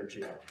get some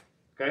energy out,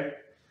 okay?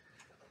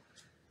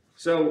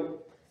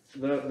 So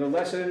the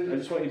lesson I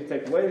just want you to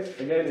take away,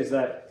 again, is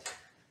that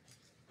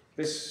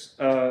this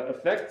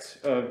effect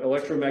of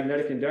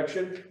electromagnetic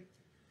induction,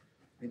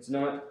 it's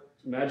not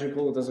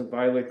magical, it doesn't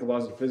violate the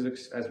laws of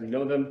physics as we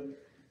know them.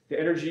 The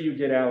energy you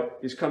get out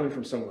is coming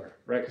from somewhere,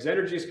 right? Because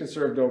energy is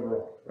conserved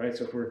overall, right?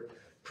 So if we're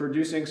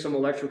producing some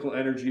electrical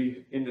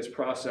energy in this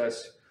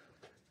process,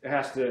 it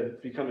has to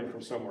be coming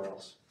from somewhere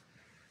else.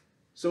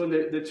 So in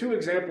the two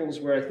examples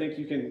where I think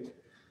you can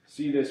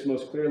see this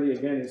most clearly,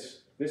 again,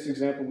 is this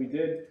example we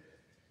did,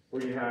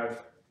 where you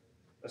have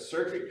a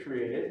circuit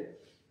created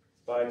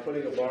by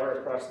putting a bar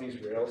across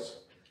these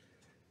rails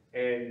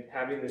and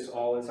having this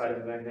all inside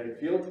of a magnetic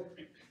field.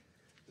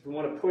 If we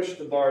want to push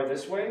the bar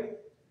this way,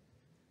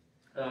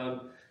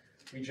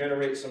 we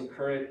generate some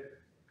current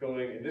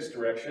going in this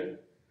direction,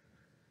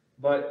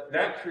 but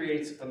that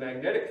creates a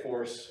magnetic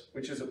force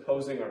which is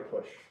opposing our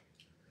push.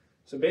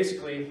 So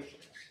basically,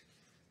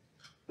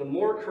 the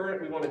more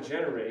current we want to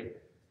generate,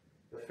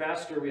 the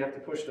faster we have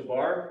to push the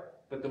bar,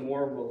 but the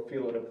more we'll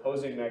feel an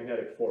opposing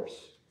magnetic force,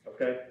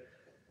 okay?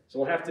 So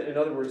we'll have to, in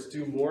other words,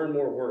 do more and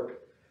more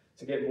work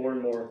to get more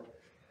and more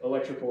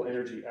electrical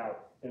energy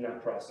out in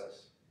that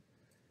process.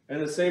 And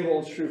the same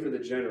holds true for the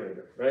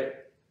generator, right?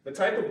 The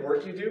type of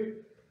work you do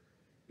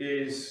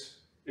is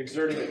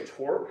exerting a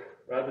torque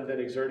rather than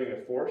exerting a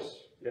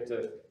force. You have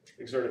to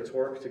exert a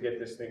torque to get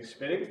this thing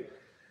spinning.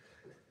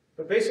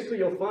 But basically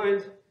you'll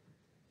find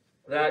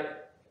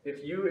that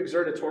if you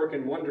exert a torque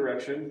in one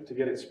direction to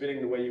get it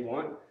spinning the way you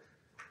want,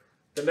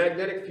 the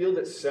magnetic field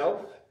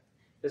itself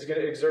is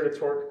going to exert a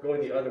torque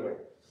going the other way.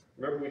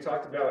 Remember we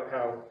talked about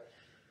how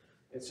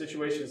in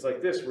situations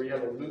like this where you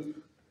have a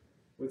loop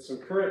with some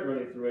current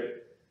running through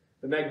it,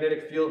 the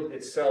magnetic field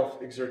itself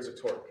exerts a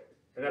torque.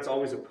 And that's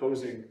always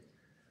opposing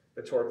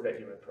the torque that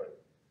you input,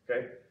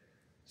 okay?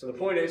 So the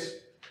point is,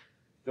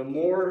 the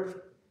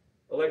more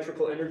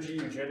electrical energy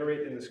you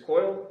generate in this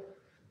coil,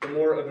 the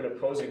more of an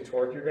opposing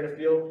torque you're going to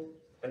feel,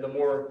 and the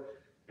more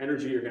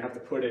energy you're going to have to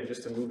put in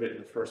just to move it in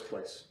the first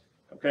place,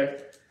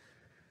 okay?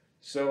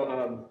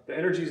 So the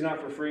energy is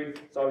not for free.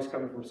 It's always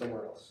coming from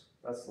somewhere else.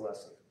 That's the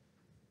lesson.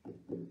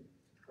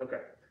 Okay.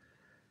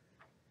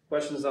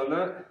 Questions on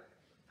that?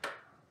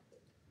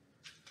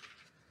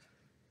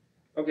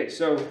 Okay,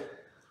 so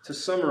to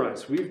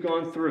summarize, we've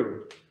gone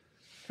through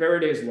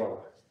Faraday's law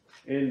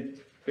in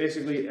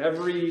basically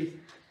every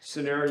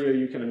scenario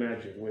you can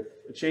imagine with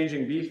a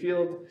changing B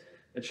field,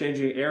 a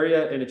changing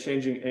area, and a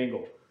changing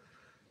angle.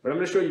 But I'm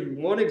going to show you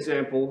one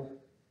example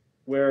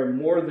where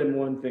more than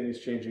one thing is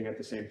changing at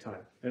the same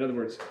time. In other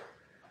words,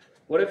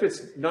 what if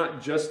it's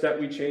not just that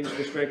we change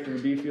the strength of the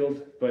B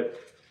field, but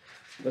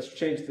let's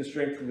change the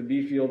strength of the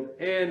B field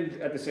and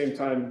at the same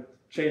time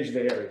change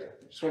the area.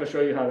 Just want to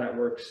show you how that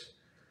works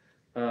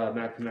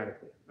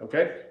mathematically,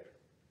 okay?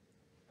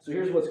 So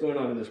here's what's going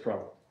on in this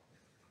problem.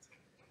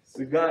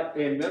 We've got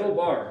a metal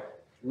bar,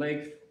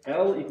 length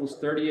L equals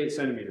 38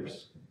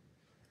 centimeters.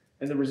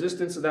 And the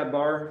resistance of that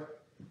bar,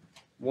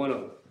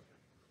 1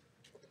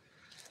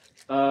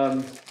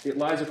 ohm. It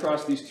lies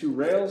across these two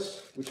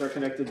rails, which are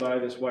connected by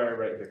this wire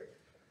right here.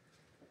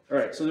 All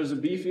right, so there's a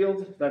B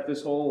field that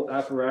this whole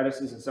apparatus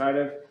is inside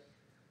of.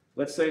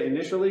 Let's say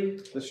initially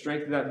the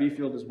strength of that B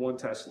field is 1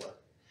 Tesla.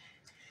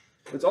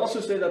 Let's also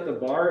say that the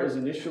bar is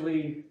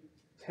initially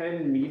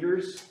 10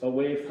 meters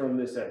away from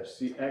this edge.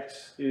 See,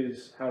 X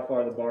is how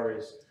far the bar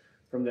is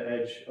from the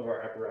edge of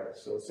our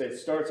apparatus. So let's say it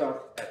starts off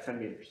at 10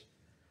 meters.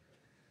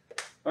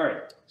 All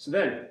right, so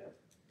then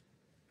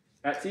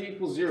at t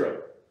equals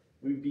 0,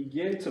 we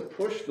begin to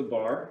push the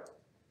bar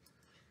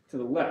to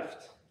the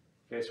left.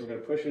 Okay, so we're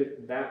going to push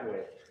it that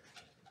way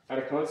at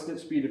a constant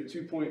speed of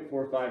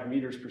 2.45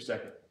 meters per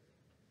second.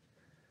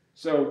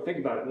 So think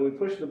about it. When we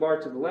push the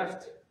bar to the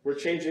left, we're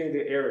changing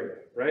the area,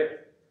 right?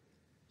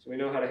 So we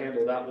know how to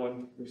handle that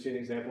one. We've seen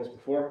examples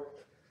before.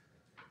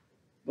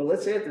 But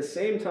let's say at the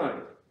same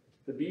time,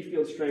 the B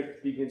field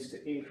strength begins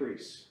to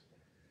increase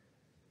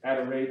at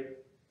a rate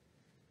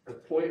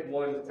of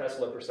 0.1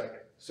 Tesla per second.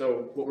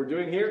 So what we're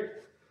doing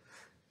here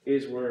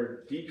is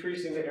we're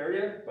decreasing the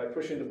area by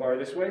pushing the bar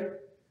this way,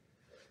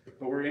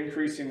 but we're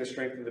increasing the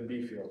strength of the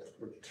B field.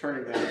 We're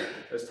turning that up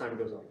as time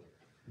goes on.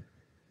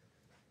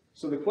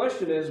 So the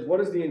question is,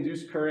 what is the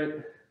induced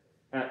current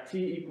at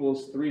t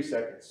equals 3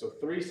 seconds? So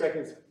 3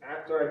 seconds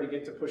after I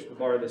begin to push the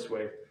bar this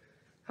way,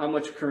 how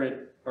much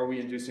current are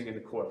we inducing in the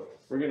coil?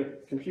 We're going to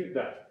compute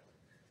that.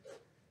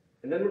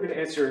 And then we're going to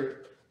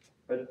answer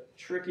a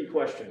tricky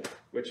question,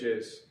 which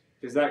is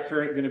that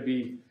current going to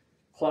be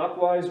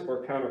clockwise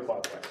or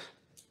counterclockwise?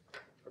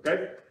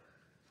 Okay?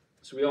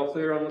 So we all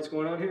clear on what's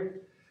going on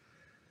here?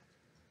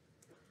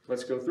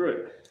 Let's go through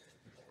it.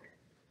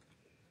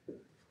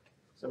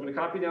 So I'm going to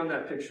copy down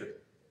that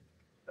picture.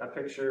 That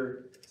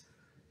picture,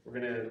 we're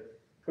going to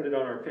put it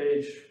on our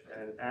page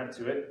and add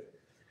to it.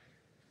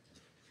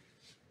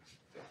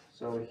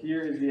 So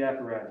here is the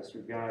apparatus.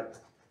 We've got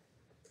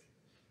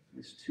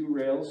these two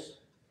rails,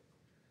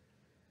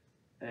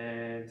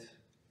 and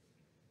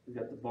we've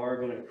got the bar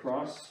going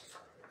across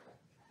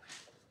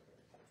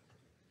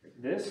like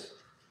this.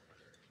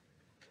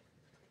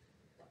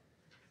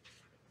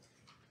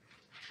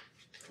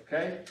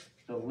 Okay,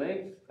 the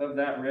length of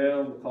that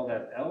rail, we'll call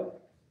that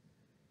L,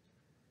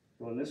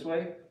 going this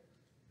way.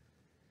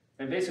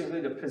 And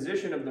basically the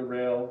position of the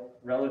rail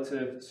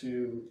relative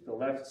to the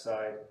left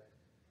side,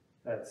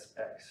 that's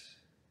X.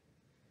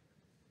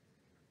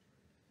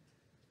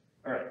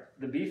 All right,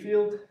 the B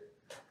field,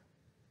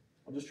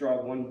 I'll just draw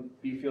one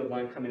B field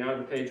line coming out of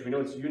the page. We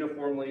know it's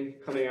uniformly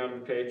coming out of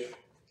the page,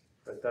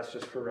 but that's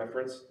just for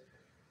reference.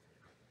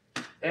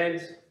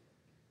 And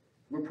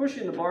we're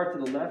pushing the bar to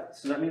the left,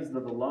 so that means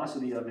the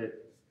velocity of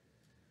it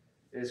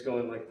is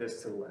going like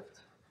this to the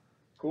left.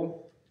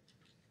 Cool?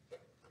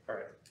 All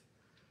right.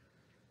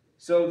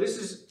 So this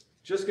is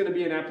just going to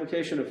be an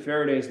application of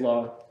Faraday's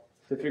law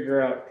to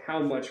figure out how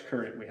much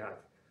current we have.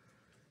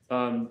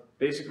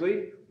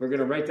 Basically, we're going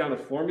to write down a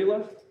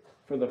formula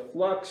for the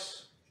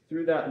flux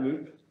through that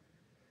loop,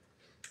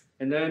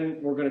 and then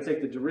we're going to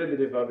take the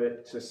derivative of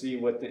it to see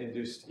what the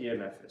induced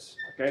EMF is.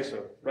 Okay,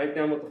 so write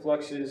down what the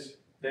flux is,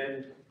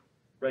 then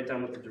write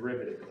down what the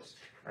derivative is.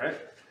 All right?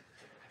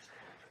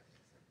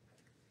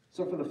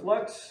 So for the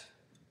flux,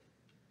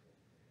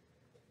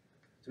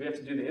 do we have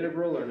to do the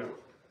integral or no?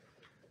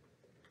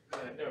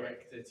 No, right,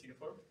 because it's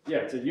uniform. Yeah,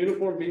 it's a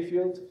uniform B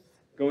field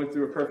going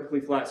through a perfectly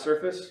flat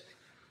surface.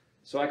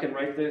 So I can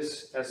write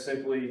this as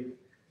simply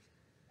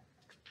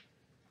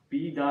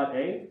B dot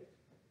A.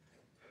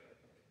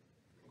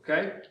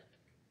 Okay?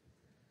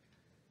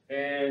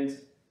 And,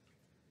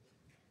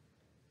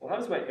 well, how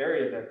does my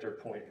area vector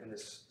point in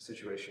this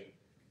situation?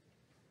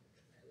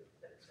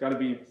 It's got to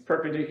be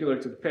perpendicular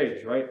to the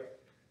page, right?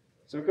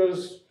 So it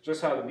goes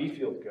just how the B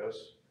field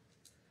goes.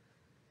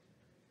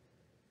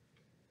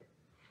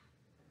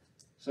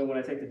 So when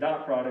I take the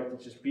dot product,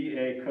 it's just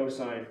BA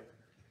cosine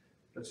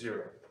of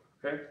 0,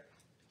 okay?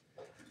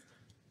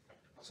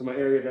 So my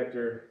area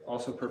vector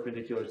also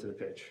perpendicular to the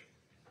page.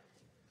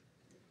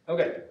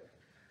 Okay,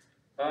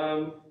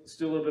 let's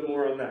do a little bit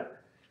more on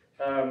that.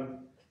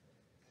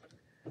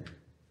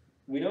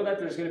 We know that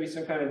there's going to be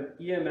some kind of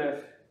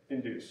EMF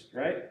induced,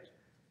 right?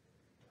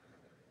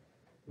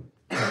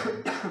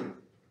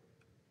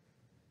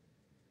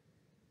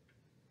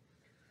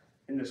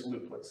 In this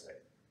loop, let's say.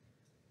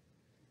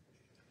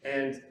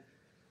 And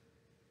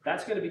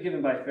that's going to be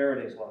given by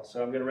Faraday's law.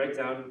 So I'm going to write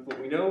down what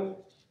we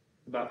know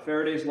about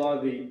Faraday's law,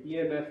 the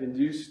EMF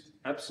induced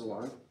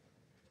epsilon.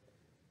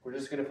 We're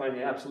just going to find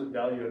the absolute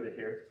value of it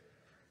here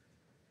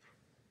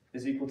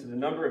is equal to the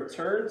number of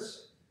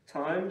turns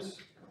times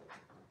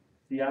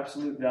the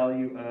absolute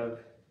value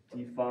of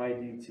d phi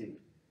dt.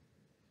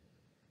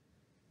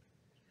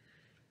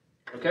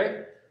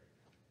 Okay?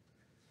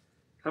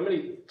 How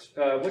many,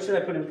 what should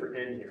I put in for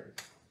n here?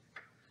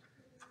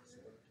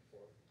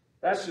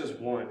 That's just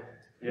 1,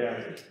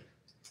 yeah.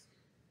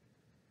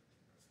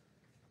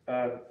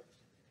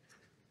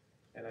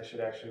 And I should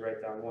actually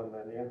write down 1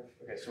 then, yeah?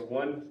 Okay, so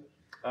 1.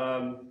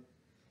 And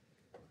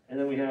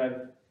then we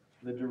have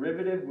the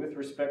derivative with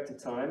respect to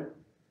time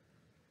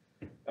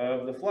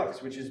of the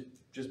flux, which is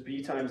just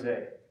B times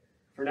A.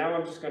 For now,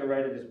 I'm just going to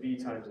write it as B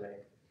times A.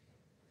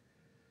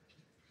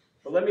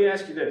 But let me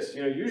ask you this.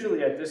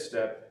 Usually at this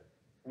step,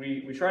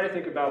 we try to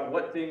think about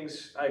what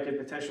things I could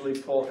potentially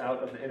pull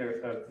out of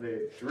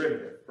the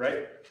derivative,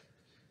 right?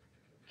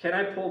 Can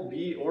I pull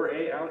B or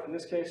A out in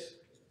this case?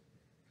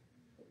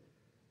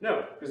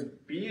 No, because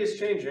B is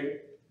changing,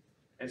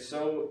 and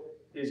so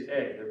is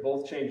A. They're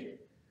both changing.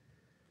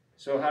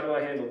 So how do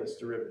I handle this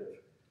derivative?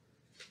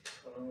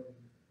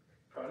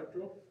 Product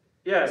rule?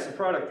 Yeah, it's the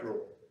product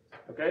rule.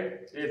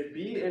 Okay? If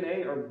B and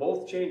A are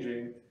both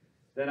changing,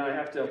 then I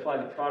have to apply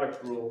the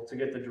product rule to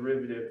get the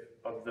derivative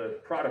of the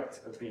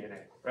product of B and A,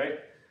 right?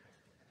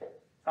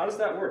 How does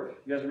that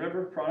work? You guys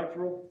remember product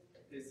rule?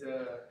 It's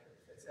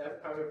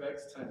f power of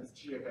x times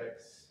g of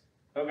x.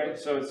 Okay,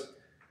 so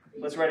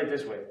let's write it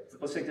this way.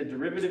 Let's take the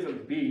derivative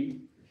of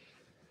B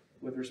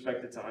with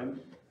respect to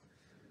time,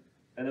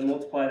 and then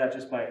multiply that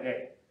just by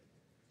A.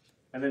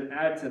 And then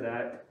add to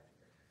that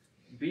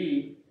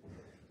B,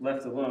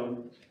 left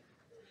alone,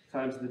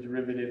 times the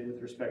derivative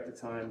with respect to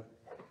time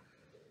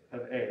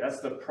of A.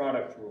 That's the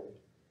product rule.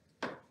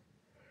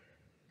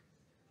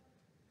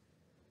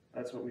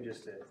 That's what we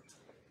just did.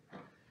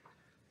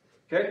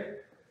 Okay?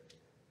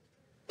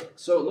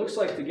 So it looks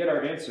like to get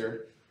our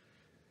answer,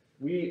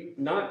 we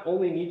not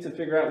only need to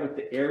figure out what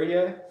the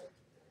area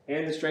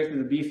and the strength of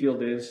the B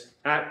field is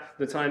at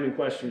the time in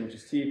question, which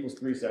is t equals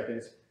 3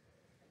 seconds,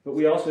 but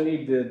we also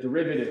need the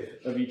derivative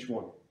of each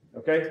one.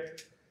 Okay?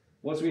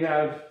 Once we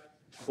have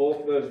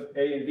both of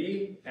A and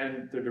B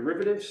and their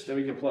derivatives, then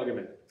we can plug them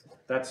in.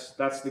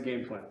 That's the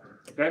game plan.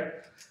 Okay?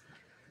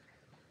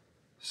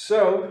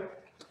 So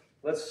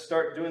let's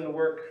start doing the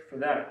work for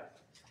that.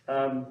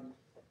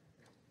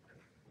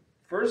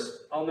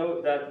 First, I'll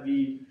note that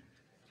the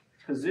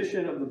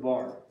position of the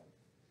bar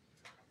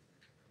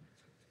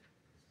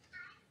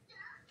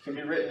can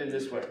be written in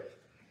this way.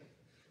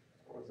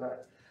 What was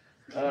that?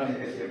 All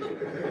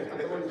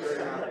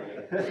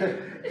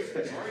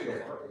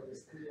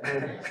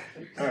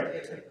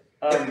right.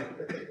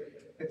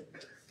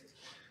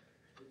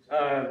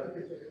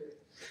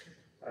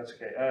 That's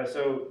okay.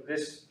 So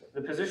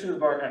the position of the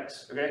bar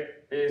x, okay,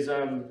 is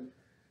the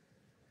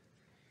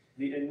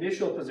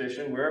initial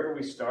position wherever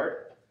we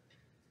start,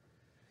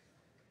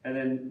 and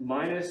then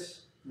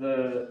minus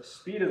the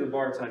speed of the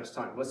bar times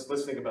time. Let's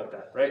think about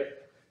that, right?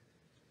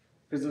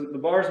 Because the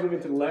bar is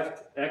moving to the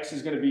left, x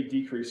is going to be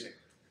decreasing.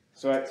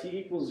 So at t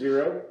equals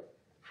 0,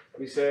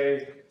 we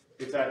say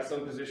it's at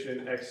some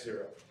position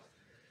x0.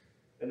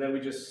 And then we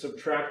just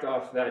subtract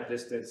off that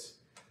distance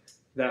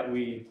that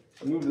we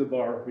move the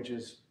bar, which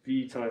is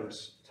v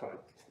times time.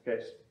 Okay,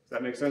 does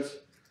that make sense?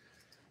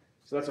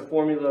 So that's a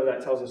formula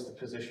that tells us the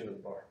position of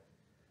the bar.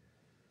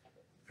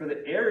 For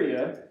the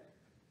area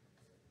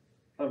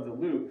of the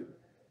loop,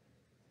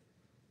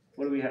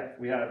 what do we have?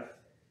 We have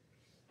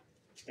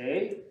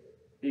A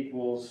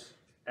equals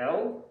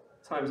L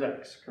times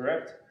X,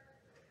 correct?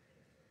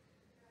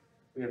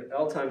 We have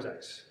L times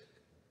X.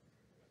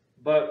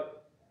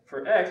 But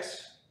for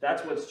X,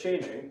 that's what's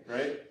changing,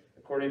 right?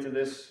 According to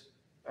this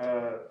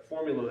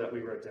formula that we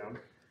wrote down.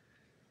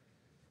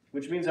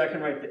 Which means I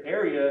can write the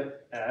area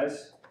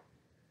as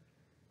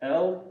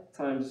L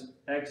times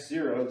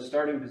X0, the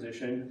starting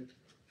position,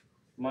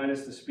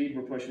 minus the speed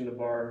we're pushing the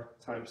bar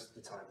times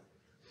the time.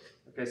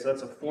 Okay, so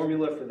that's a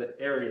formula for the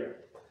area.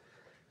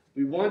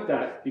 We want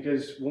that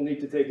because we'll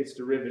need to take its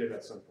derivative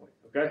at some point,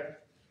 okay?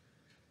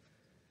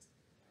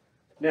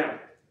 Now,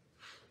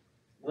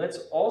 let's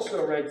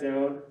also write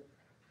down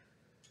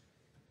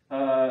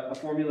a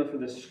formula for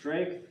the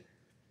strength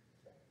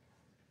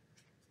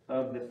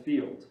of the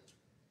field.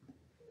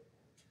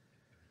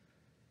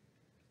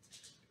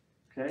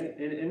 Okay,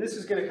 and this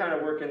is going to kind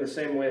of work in the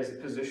same way as the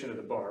position of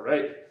the bar,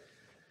 right?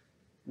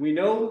 We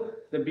know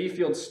the B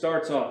field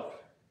starts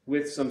off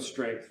with some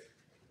strength,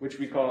 which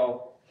we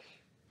call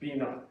B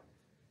naught.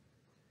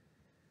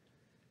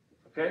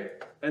 Okay,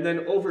 and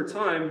then over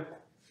time,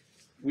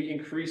 we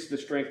increase the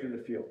strength of the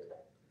field.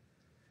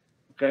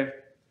 Okay,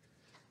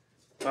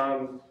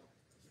 so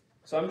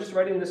I'm just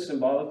writing this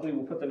symbolically.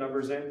 We'll put the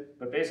numbers in,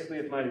 but basically,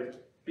 if my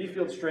B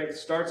field strength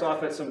starts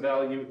off at some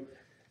value,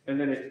 and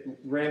then it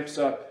ramps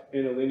up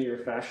in a linear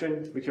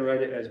fashion, we can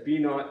write it as B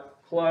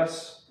naught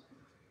plus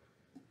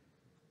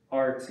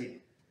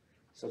RT.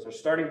 So it's our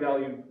starting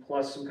value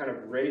plus some kind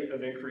of rate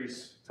of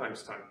increase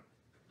times time.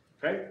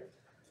 Okay?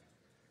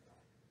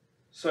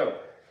 So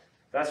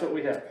that's what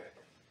we have.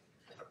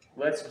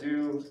 Let's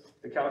do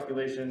the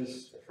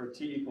calculations for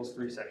t equals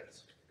 3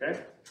 seconds.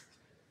 Okay?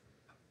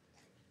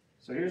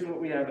 So here's what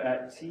we have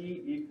at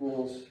t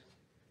equals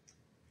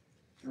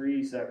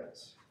 3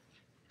 seconds.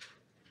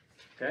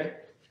 Okay?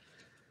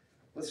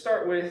 Let's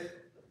start with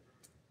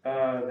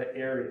the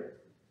area.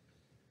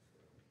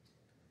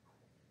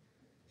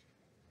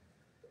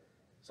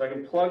 So I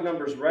can plug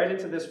numbers right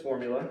into this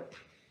formula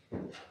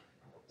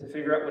to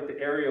figure out what the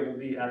area will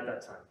be at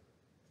that time.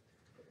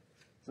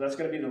 So that's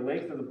going to be the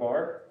length of the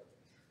bar.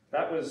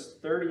 That was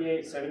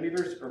 38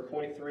 centimeters or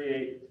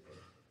 0.38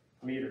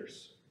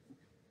 meters.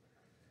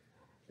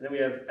 And then we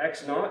have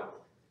x naught,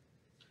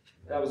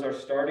 That was our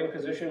starting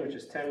position, which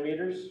is 10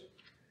 meters.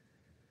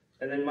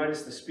 And then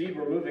minus the speed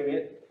we're moving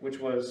it, which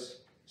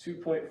was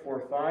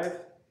 2.45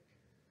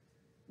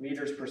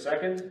 meters per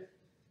second.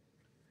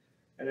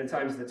 And then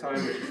times the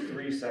time, which is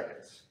 3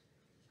 seconds.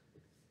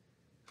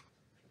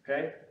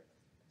 Okay?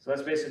 So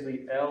that's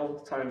basically L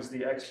times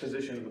the X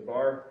position of the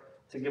bar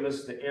to give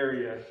us the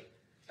area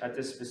at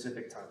this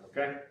specific time,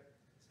 okay?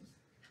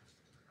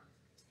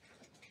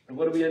 And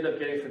what do we end up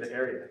getting for the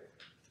area?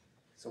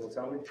 Someone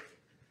tell me?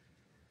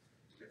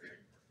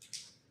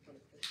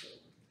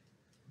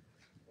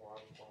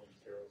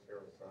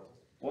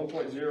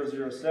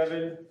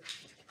 1.007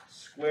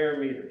 square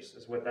meters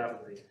is what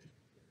that would be.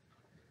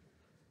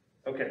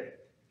 Okay.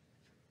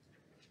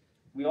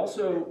 We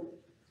also,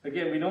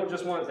 again, we don't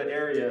just want the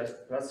area,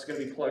 that's going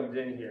to be plugged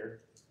in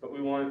here, but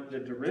we want the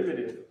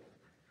derivative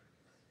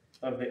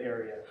of the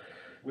area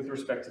with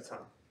respect to time,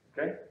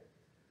 okay?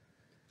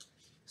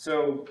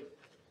 So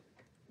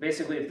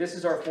basically, if this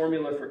is our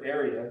formula for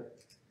area,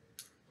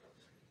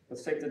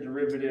 let's take the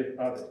derivative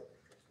of it.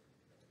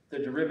 The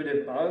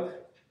derivative of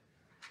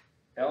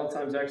L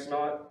times x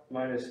naught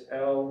minus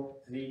L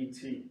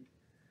VT.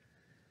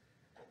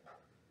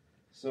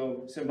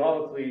 So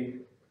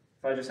symbolically,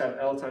 if I just have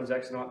L times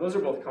x naught, those are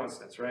both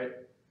constants, right?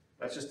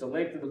 That's just the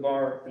length of the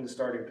bar in the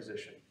starting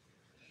position.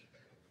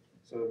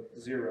 So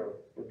 0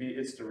 would be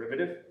its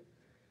derivative.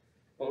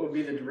 What would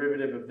be the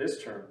derivative of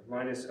this term,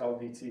 minus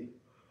LVT?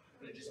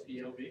 Would it just be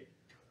LV?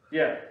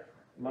 Yeah,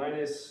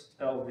 minus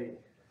LV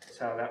is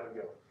how that would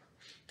go.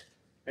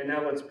 And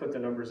now let's put the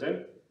numbers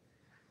in.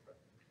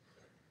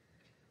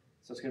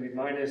 So it's going to be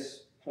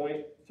minus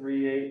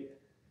 0.38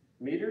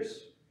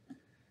 meters,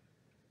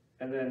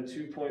 and then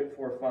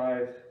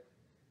 2.45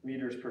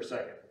 meters per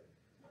second.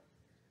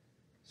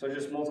 So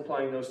just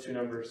multiplying those two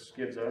numbers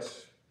gives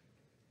us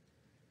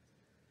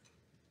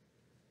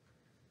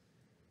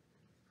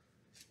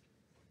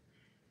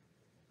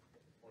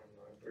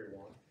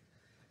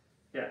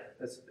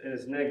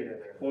it's negative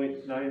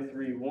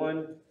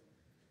 0.931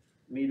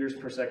 meters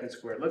per second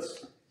squared.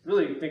 Let's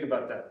really think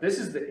about that. This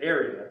is the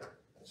area.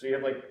 So you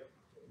have like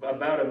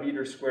about a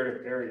meter squared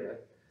of area.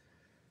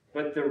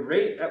 But the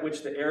rate at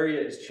which the area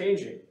is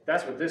changing,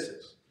 that's what this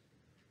is.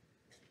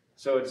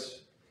 So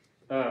it's,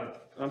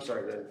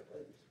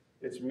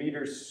 it's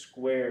meters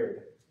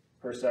squared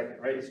per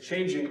second, right? It's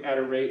changing at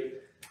a rate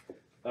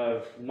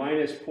of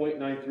minus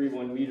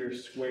 0.931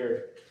 meters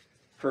squared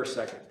per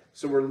second.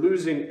 So we're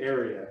losing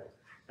area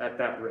at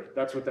that rate.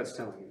 That's what that's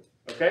telling you,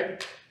 okay?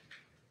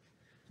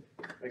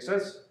 Make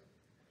sense?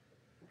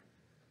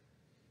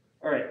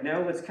 All right,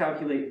 now let's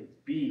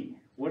calculate B.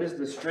 What is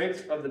the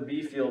strength of the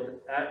B field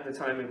at the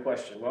time in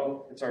question?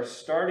 Well, it's our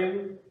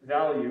starting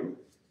value,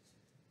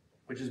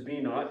 which is B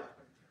naught.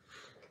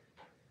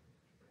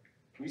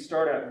 We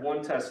start at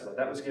 1 Tesla.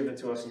 That was given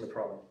to us in the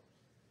problem.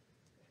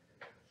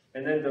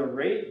 And then the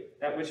rate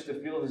at which the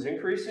field is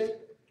increasing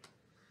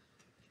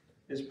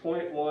is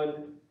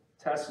 0.1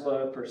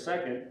 Tesla per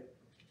second.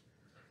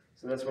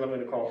 So that's what I'm going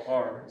to call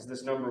R, is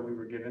this number we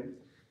were given,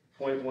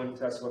 0.1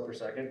 Tesla per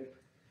second.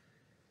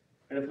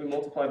 And if we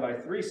multiply by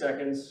 3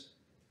 seconds,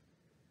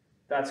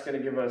 that's going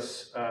to give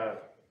us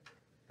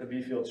the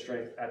B field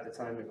strength at the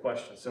time in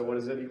question. So what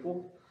does it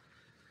equal?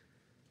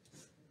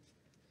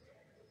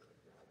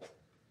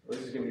 Well,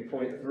 this is going to be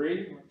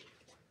 0.3,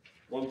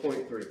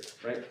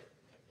 1.3, right?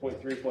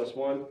 0.3 plus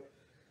 1,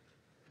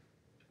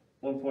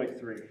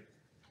 1.3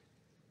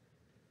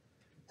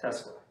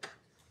 Tesla.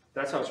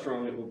 That's how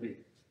strong it will be.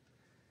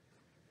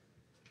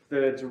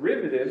 The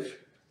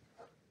derivative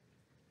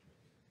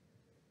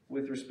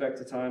with respect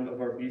to time of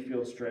our B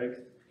field strength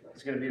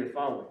is going to be the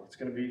following. It's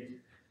going to be,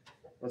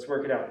 let's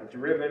work it out, the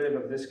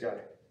derivative of this guy.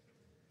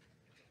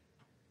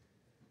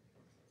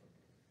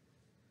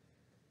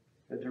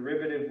 The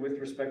derivative with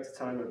respect to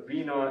time of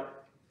B naught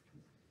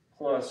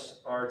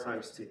plus R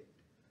times T.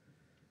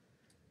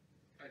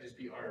 That'd just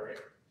be R, right?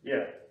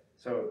 Yeah,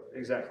 so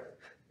exactly.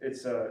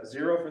 It's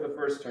 0 for the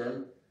first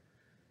term,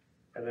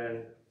 and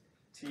then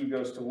T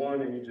goes to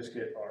 1, and you just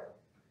get R.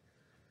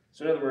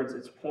 So in other words,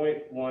 it's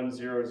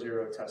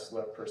 0.100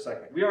 Tesla per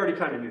second. We already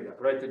kind of knew that,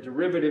 right? The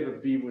derivative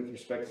of B with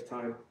respect to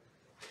time,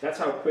 that's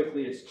how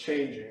quickly it's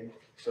changing.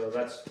 So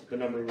that's the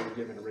number we were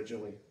given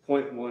originally,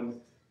 0.1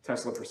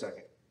 Tesla per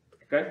second,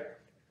 okay?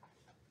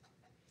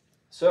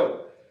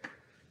 So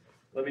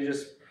let me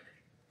just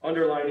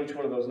underline each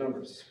one of those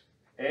numbers.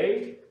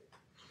 A,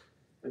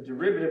 the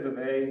derivative of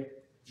A,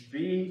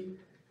 B,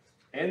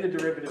 and the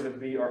derivative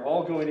of B are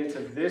all going into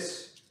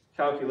this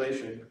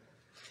calculation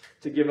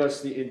to give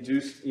us the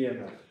induced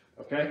EMF,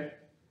 okay?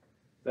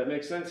 That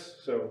makes sense?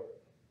 So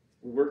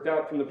we worked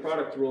out from the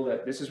product rule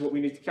that this is what we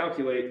need to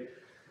calculate.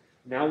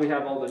 Now we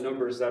have all the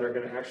numbers that are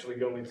going to actually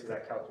go into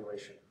that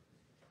calculation.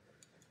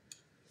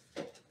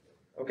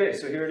 Okay,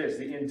 so here it is.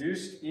 The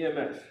induced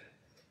EMF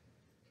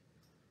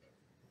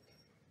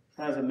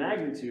has a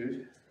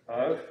magnitude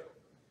of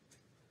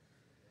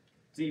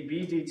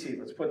dB dt.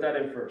 Let's put that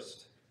in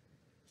first.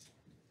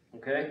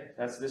 Okay,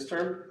 that's this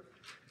term.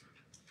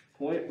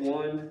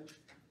 0.1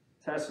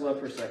 Tesla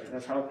per second.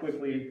 That's how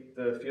quickly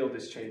the field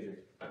is changing.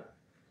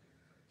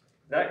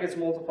 that gets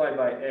multiplied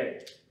by A.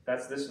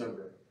 That's this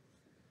number.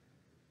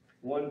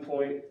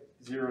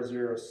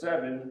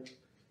 1.007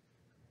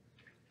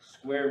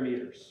 square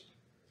meters.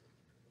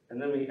 And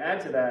then we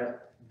add to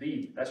that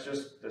B. That's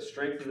just the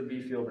strength of the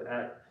B field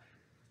at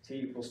t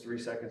equals 3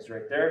 seconds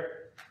right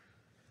there.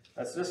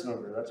 That's this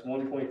number. That's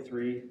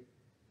 1.3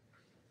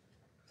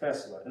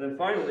 Tesla. And then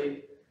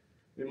finally,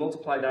 we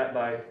multiply that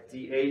by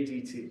dA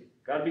dt.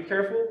 Got to be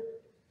careful.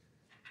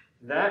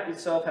 That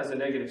itself has a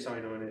negative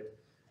sign on it.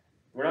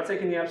 We're not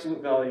taking the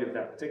absolute value of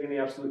that. We're taking the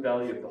absolute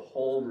value of the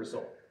whole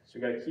result. So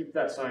we got to keep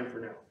that sign for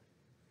now.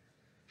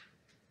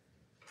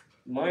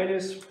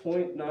 Minus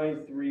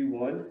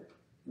 0.931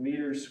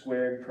 meters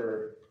squared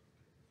per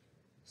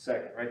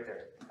second, right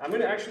there. I'm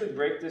going to actually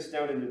break this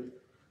down into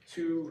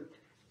two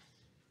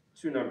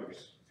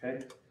numbers,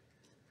 okay?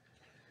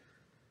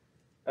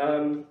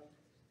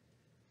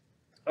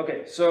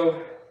 Okay,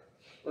 so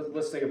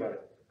let's think about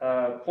it.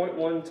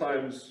 0.1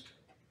 times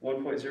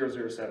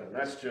 1.007,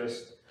 that's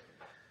just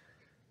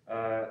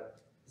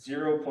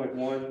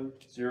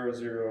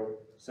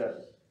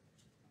 0.1007.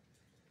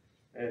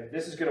 And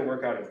this is going to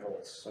work out in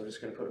volts, so I'm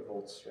just going to put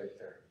volts right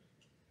there.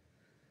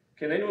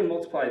 Can anyone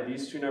multiply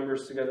these two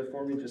numbers together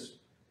for me, just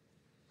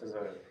as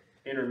an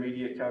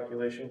intermediate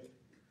calculation?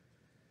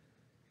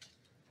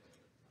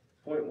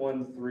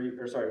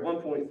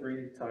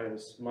 1.3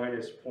 times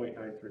minus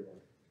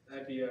 0.931.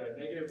 That'd be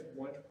negative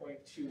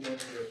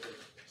 1.2103.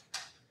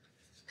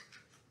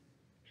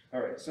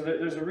 All right, so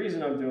there's a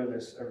reason I'm doing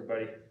this,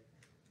 everybody.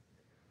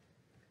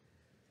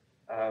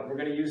 We're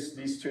going to use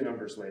these two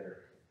numbers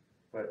later,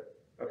 but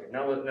okay,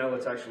 now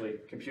let's actually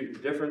compute the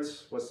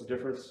difference. What's the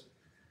difference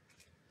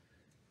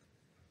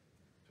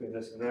between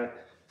this and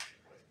that?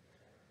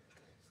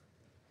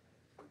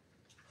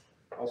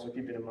 Also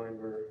keeping in mind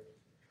we're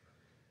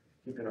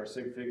keeping our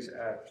sig figs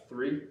at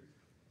 3.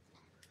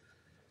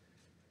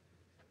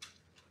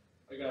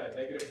 I got a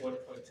negative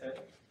 1.10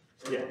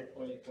 or Yeah.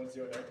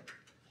 1.109.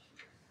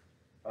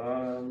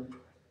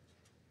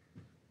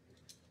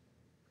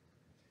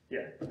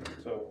 Yeah,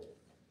 so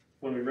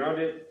when we round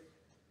it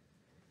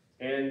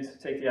and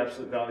take the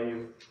absolute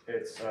value,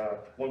 it's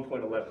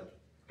 1.11,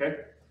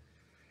 okay?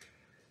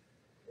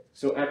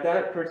 So at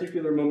that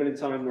particular moment in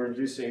time, we're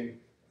inducing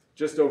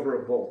just over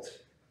a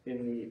volt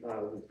in the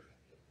loop.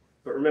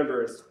 But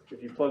remember,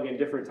 if you plug in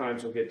different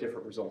times, you'll get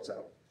different results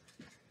out.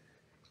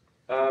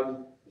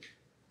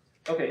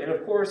 Okay, and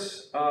of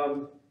course,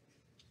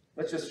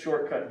 let's just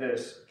shortcut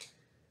this.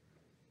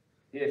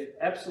 If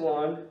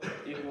epsilon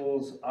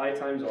equals I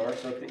times R,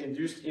 so if the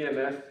induced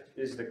EMF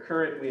is the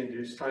current we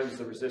induce times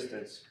the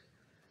resistance,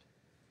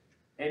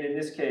 and in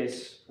this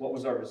case, what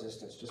was our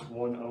resistance? Just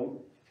 1 ohm?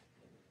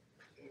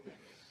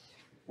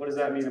 What does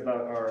that mean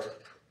about our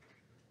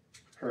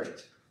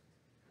current?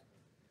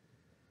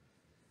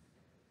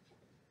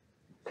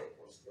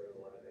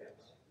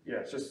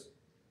 Yeah, it's just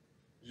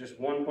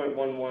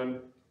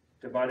 1.11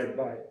 divided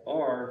by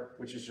R,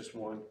 which is just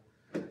 1.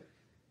 So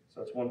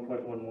it's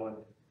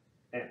 1.11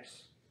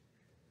 amps.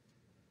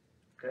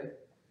 Okay?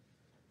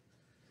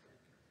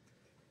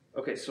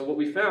 Okay, so what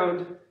we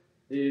found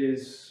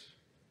is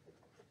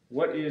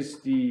what is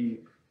the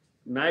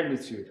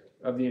magnitude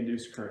of the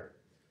induced current.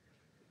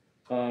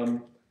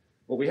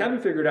 What we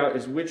haven't figured out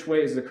is which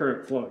way is the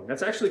current flowing.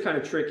 That's actually kind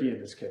of tricky in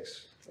this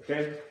case,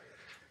 okay?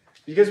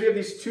 Because we have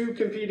these two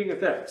competing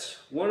effects.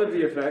 One of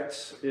the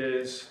effects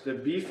is the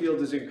B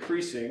field is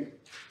increasing,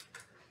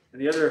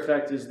 and the other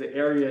effect is the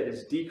area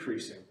is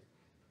decreasing,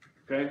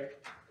 okay?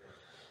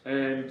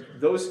 And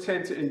those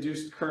tend to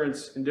induce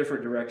currents in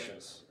different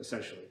directions,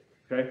 essentially,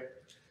 okay?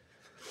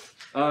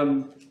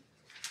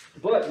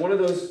 But one of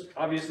those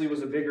obviously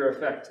was a bigger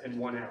effect and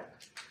won out.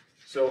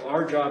 So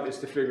our job is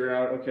to figure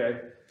out,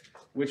 okay,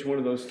 which one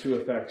of those two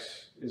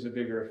effects is a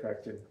bigger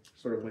effect and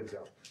sort of wins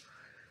out.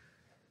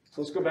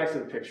 So let's go back to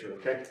the picture,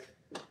 okay?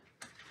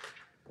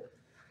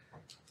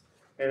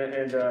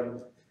 And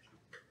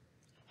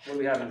what do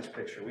we have in this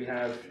picture? We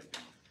have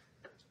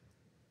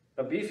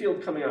a B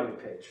field coming out of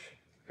the page,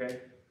 okay?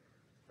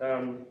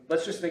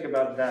 Let's just think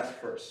about that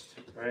first,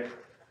 right?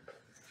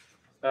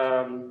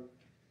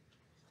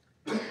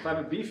 If I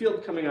have a B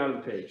field coming out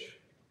of the page,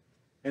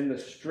 and the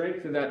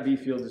strength of that B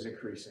field is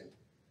increasing,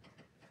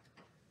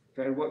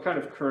 okay, what kind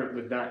of current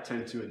would that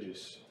tend to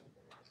induce?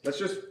 Let's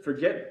just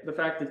forget the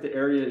fact that the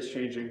area is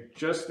changing.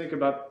 Just think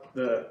about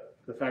the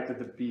fact that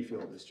the B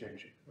field is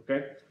changing,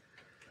 okay?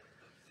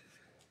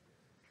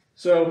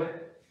 So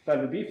if I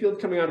have a B field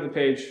coming out of the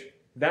page,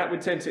 that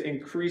would tend to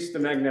increase the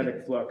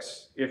magnetic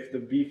flux if the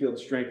B field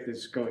strength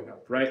is going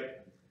up, right?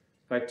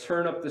 If I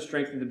turn up the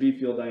strength of the B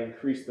field, I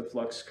increase the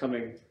flux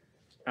coming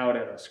out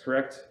at us,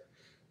 correct?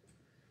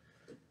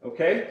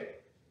 Okay?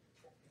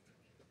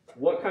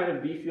 What kind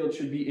of B field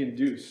should be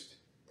induced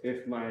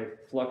if my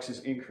flux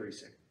is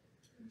increasing?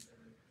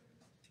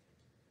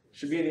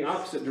 Should be in the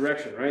opposite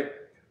direction, right?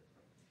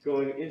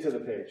 Going into the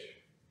page,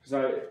 because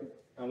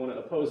I want to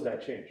oppose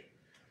that change.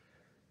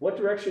 What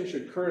direction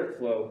should current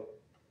flow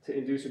to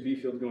induce a B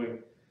field going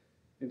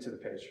into the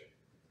page?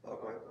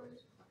 Clockwise.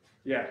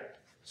 Yeah,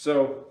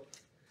 so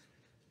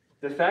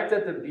the fact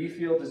that the B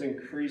field is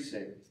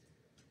increasing,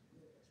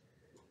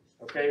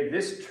 okay,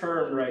 this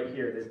term right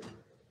here, the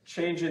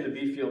change in the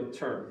B field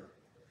term,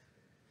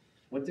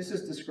 what this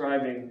is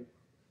describing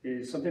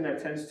is something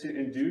that tends to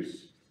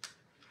induce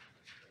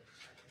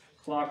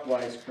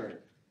clockwise current.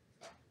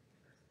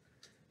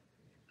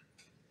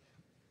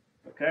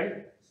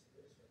 Okay?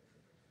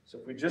 So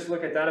if we just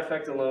look at that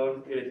effect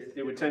alone,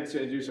 it would tend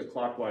to induce a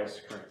clockwise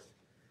current.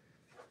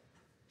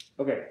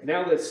 Okay,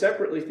 now let's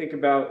separately think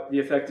about the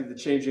effect of the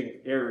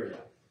changing area.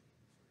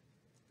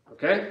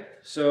 Okay,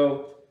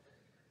 so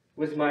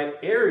with my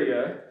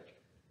area,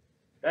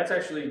 that's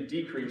actually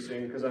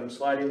decreasing because I'm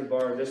sliding the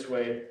bar this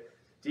way,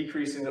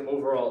 decreasing the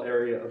overall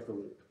area of the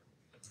loop.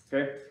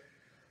 Okay,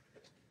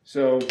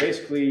 so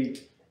basically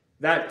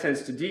that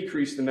tends to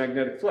decrease the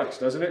magnetic flux,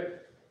 doesn't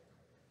it?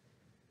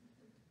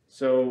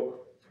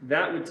 So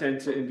that would tend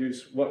to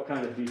induce what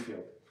kind of B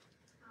field?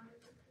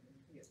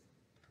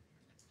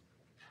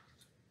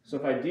 So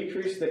if I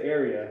decrease the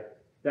area,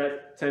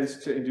 that tends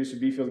to induce a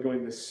B field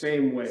going the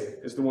same way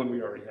as the one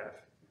we already have.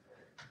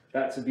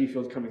 That's a B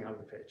field coming out of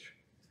the page.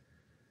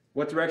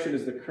 What direction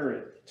is the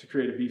current to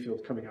create a B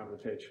field coming out of the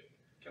page?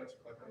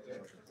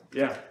 Counterclockwise.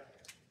 Yeah.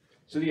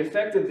 So the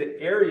effect of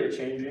the area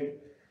changing,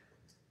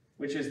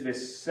 which is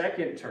this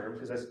second term,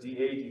 because that's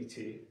dA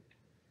dt,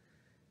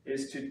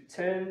 is to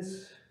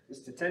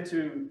tend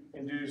to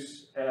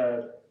induce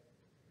a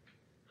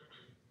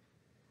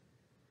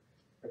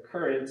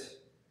current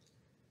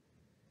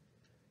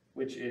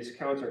which is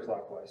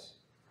counterclockwise.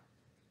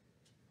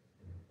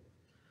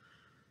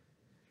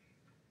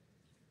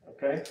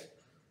 Okay?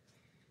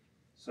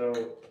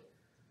 So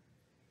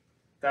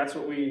that's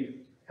what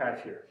we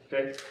have here.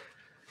 Okay?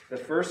 The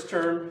first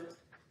term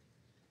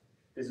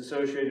is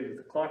associated with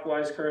the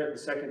clockwise current, the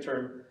second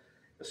term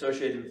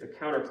associated with the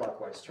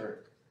counterclockwise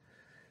current.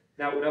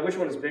 Now which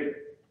one is bigger?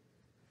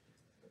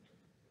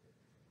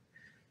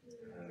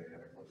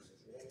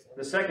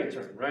 The second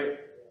term, right?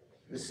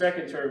 The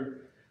second term,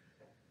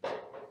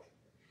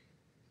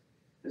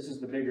 this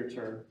is the bigger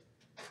term.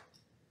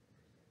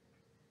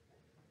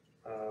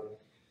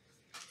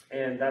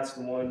 And that's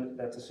the one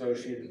that's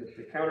associated with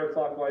the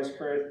counterclockwise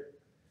current.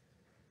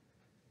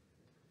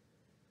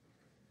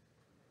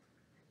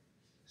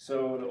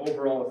 So the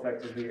overall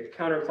effect would be a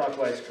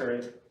counterclockwise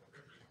current,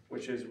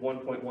 which is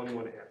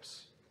 1.11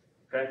 amps.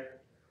 Okay?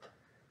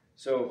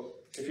 So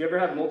if you ever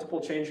have multiple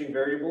changing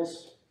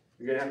variables,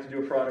 you're going to have to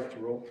do a product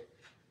rule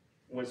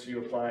once you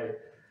apply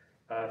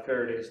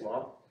Faraday's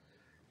law.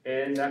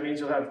 And that means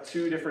you'll have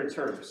two different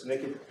terms. And they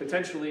could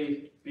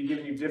potentially be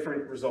giving you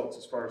different results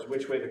as far as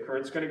which way the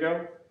current's going to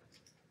go.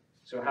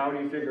 So how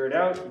do you figure it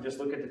out? You just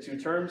look at the two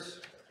terms,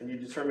 and you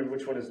determine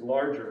which one is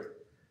larger.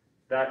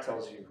 That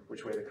tells you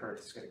which way the current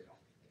is going to go.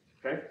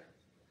 Okay?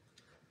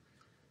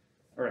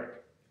 All right.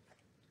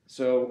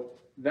 So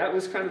that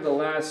was kind of the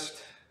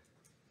last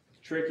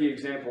tricky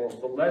example.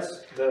 The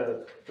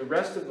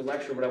rest of the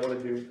lecture, what I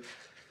want to do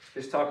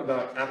is talk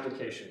about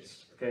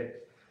applications. Okay?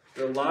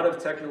 There are a lot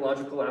of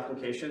technological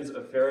applications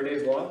of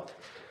Faraday's law.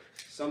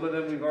 Some of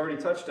them we've already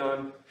touched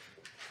on.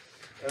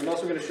 And I'm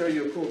also going to show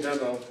you a cool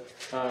demo,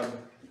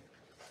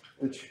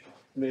 which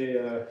may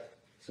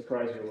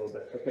surprise you a little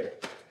bit. Okay.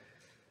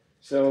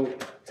 So,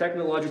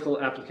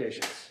 technological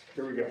applications.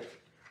 Here we go.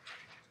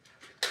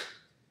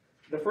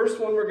 The first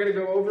one we're going to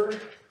go over,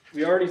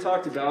 we already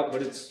talked about,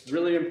 but it's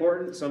really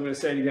important, so I'm going to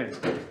say it again.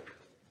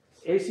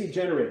 AC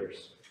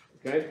generators.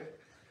 Okay?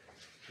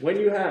 When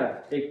you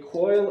have a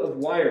coil of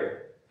wire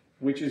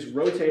which is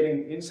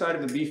rotating inside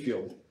of a B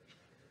field,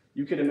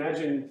 you can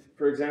imagine,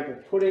 for example,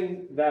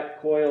 putting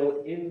that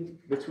coil in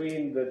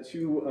between the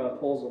two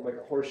poles of like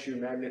a horseshoe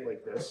magnet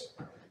like this,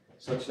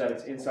 such that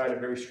it's inside a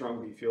very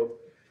strong B field.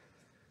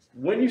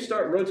 When you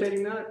start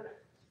rotating that,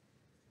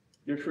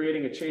 you're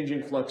creating a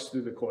changing flux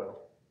through the coil.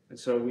 And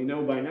so we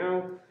know by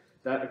now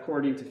that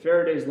according to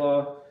Faraday's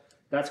law,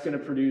 that's going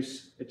to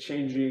produce a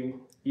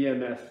changing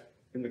EMF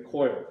in the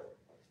coil.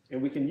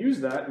 And we can use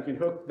that, we can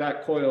hook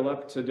that coil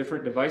up to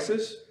different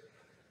devices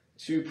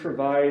to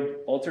provide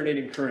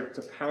alternating current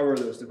to power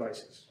those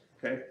devices,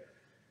 okay?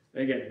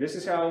 And again, this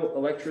is how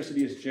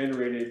electricity is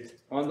generated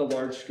on the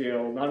large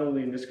scale, not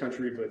only in this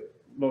country, but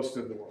most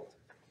of the world,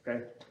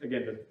 okay?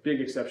 Again, the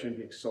big exception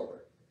being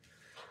solar.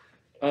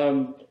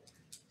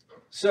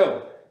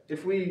 So,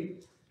 if we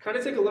kind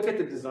of take a look at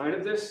the design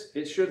of this,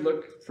 it should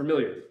look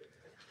familiar.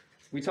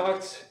 We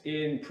talked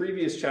in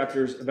previous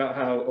chapters about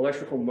how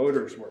electrical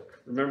motors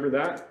work. Remember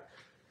that?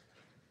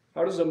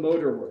 How does a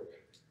motor work?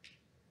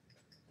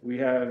 We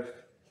have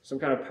some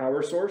kind of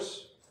power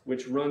source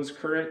which runs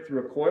current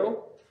through a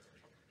coil.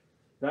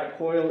 That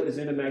coil is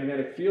in a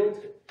magnetic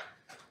field,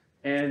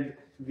 and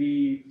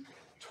the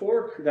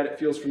torque that it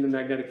feels from the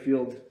magnetic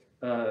field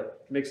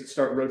makes it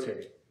start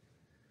rotating.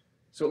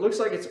 So it looks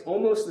like it's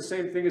almost the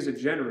same thing as a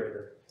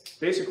generator.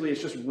 Basically,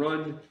 it's just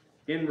run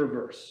in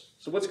reverse.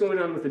 So what's going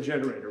on with the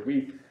generator?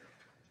 We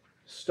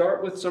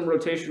start with some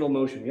rotational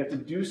motion. We have to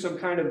do some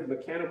kind of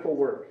mechanical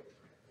work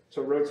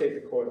to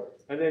rotate the coil.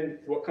 And then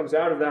what comes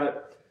out of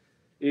that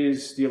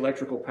is the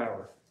electrical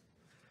power.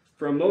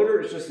 For a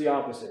motor, it's just the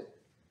opposite.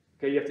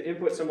 Okay, you have to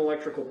input some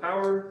electrical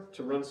power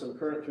to run some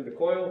current through the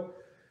coil,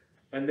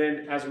 and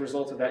then as a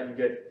result of that, you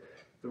get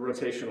the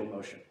rotational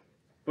motion.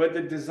 But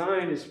the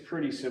design is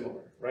pretty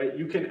similar, right?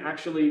 You can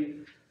actually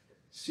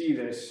see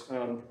this.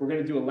 We're going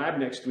to do a lab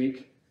next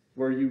week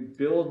where you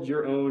build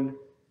your own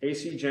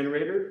AC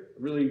generator,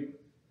 really,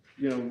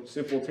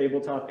 simple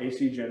tabletop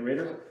AC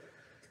generator,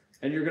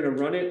 and you're going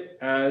to run it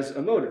as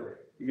a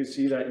motor. You can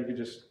see that you can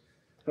just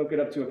hook it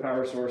up to a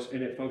power source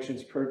and it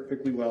functions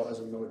perfectly well as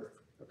a motor,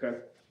 okay?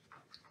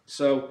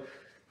 So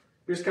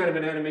here's kind of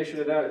an animation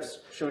of that. It's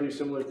shown you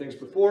similar things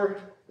before.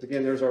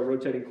 Again, there's our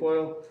rotating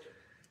coil,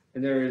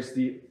 and there is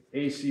the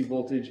AC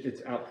voltage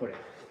it's outputting,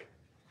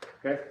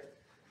 okay?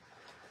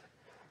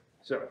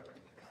 So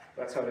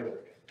that's how they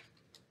work.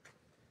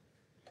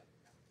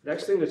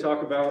 Next thing to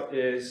talk about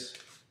is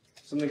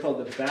something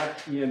called the back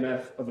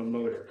EMF of a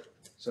motor.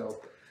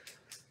 So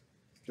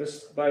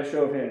just by a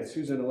show of hands,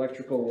 who's an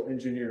electrical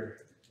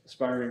engineer,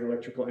 aspiring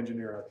electrical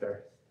engineer out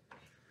there?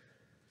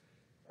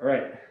 All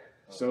right,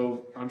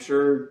 so I'm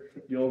sure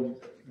you'll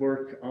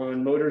work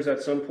on motors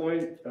at some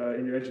point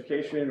in your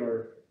education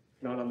or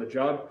not on the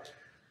job.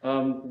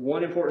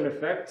 One important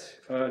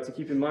effect to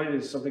keep in mind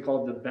is something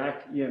called the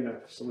back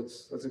EMF. So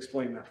let's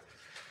explain that.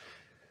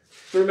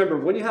 So remember,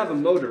 when you have a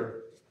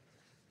motor,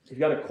 you've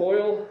got a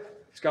coil,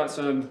 it's got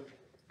some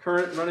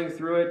current running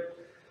through it,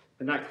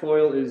 and that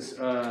coil is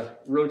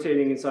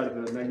rotating inside of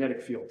a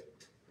magnetic field,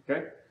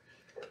 okay?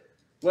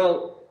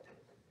 Well,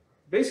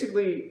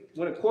 basically,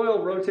 when a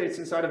coil rotates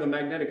inside of a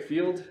magnetic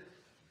field,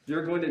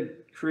 you're going to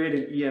create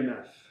an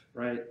EMF,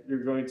 right?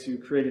 You're going to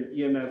create an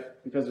EMF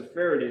because of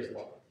Faraday's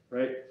law,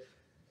 right?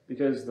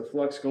 Because the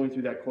flux going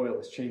through that coil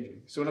is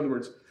changing. So in other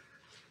words,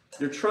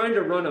 you're trying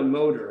to run a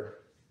motor,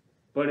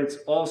 but it's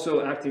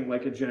also acting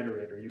like a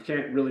generator. You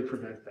can't really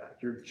prevent that.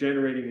 You're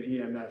generating an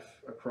EMF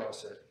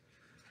across it.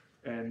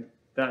 And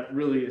that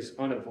really is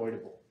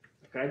unavoidable,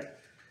 okay?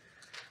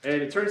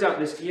 And it turns out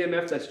this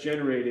EMF that's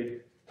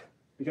generated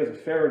because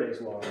of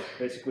Faraday's law,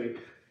 basically,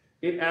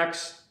 it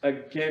acts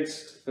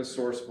against the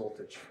source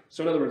voltage.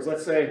 So in other words,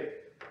 let's say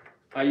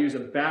I use a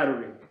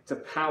battery to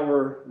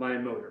power my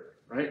motor,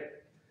 right?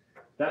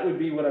 That would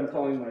be what I'm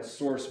calling my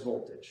source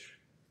voltage.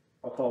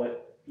 I'll call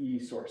it E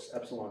source,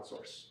 epsilon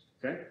source,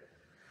 okay?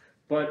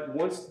 But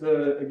once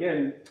the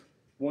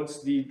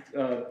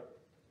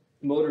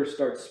motor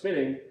starts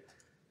spinning,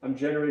 I'm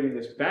generating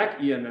this back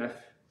EMF,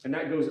 and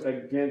that goes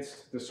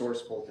against the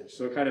source voltage.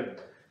 So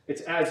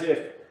it's as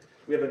if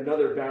we have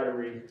another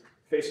battery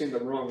facing the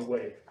wrong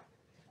way,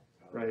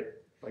 right?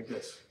 Like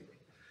this.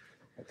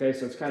 Okay,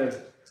 so it's kind of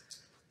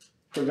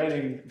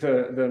preventing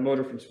the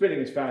motor from spinning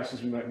as fast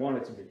as we might want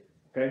it to be,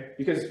 okay?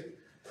 Because if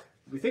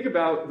we think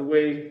about the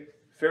way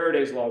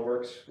Faraday's law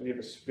works, when you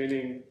have a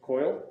spinning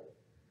coil,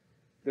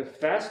 the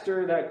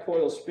faster that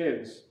coil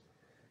spins,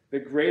 the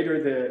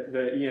greater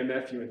the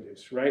EMF you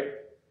induce, right?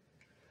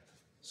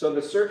 So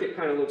the circuit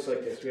kind of looks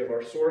like this. We have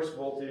our source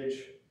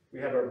voltage, we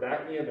have our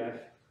back EMF,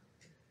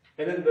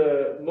 and then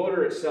the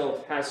motor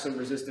itself has some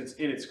resistance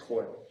in its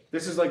coil.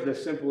 This is like the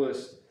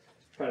simplest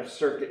kind of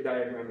circuit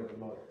diagram of a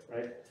motor,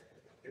 right?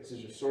 This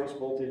is your source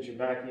voltage, your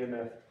back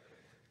EMF,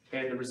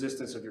 and the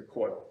resistance of your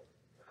coil,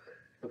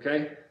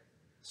 okay?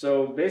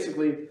 So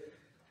basically,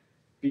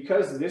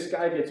 because this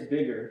guy gets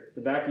bigger,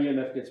 the back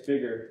EMF gets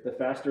bigger, the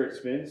faster it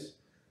spins,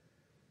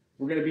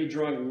 we're going to be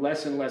drawing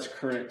less and less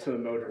current to the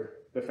motor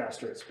the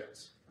faster it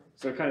spins.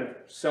 So it kind of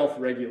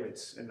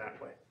self-regulates in that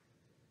way.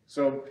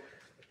 So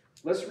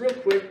let's real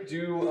quick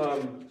do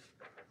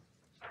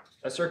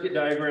a circuit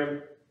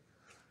diagram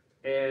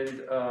and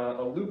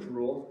a loop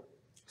rule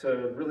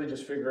to really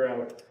just figure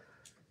out,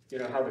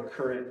 how the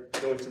current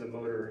going to the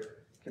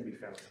motor can be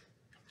found.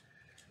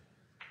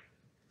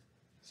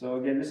 So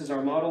again, this is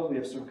our model. We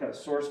have some kind of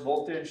source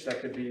voltage. That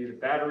could be the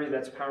battery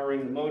that's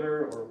powering the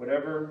motor or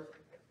whatever.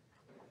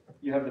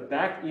 You have the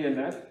back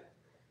EMF,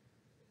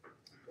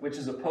 which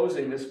is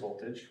opposing this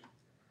voltage.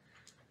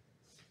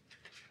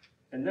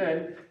 And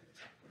then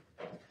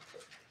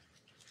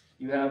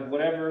you have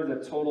whatever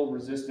the total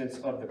resistance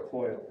of the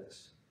coil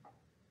is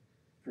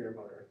for your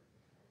motor.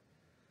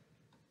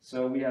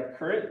 So we have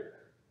current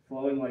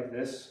flowing like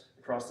this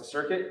across the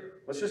circuit.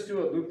 Let's just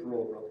do a loop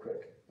rule real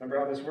quick. Remember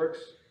how this works?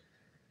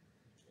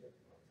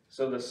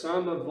 So the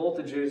sum of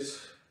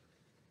voltages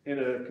in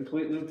a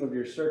complete loop of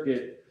your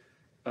circuit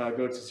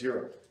go to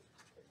 0.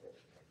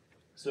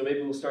 So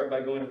maybe we'll start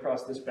by going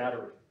across this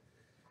battery.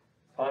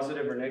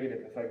 Positive or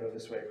negative if I go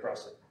this way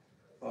across it?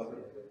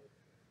 Positive.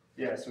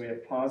 Yeah, so we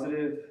have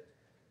positive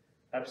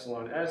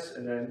epsilon S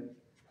and then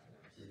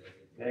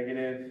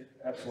negative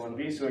epsilon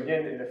V. So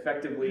again, it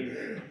effectively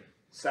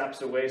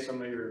saps away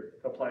some of your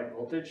applied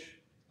voltage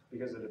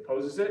because it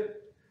opposes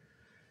it.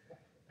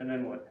 And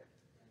then what?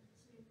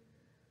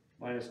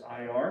 Minus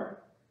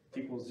IR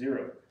equals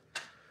 0.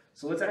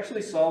 So let's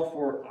actually solve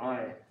for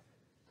I.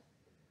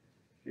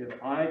 You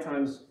have I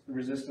times the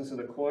resistance of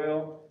the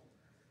coil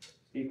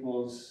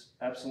equals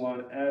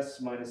epsilon S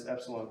minus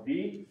epsilon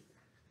V.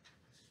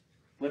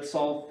 Let's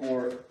solve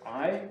for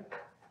I.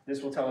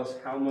 This will tell us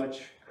how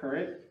much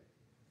current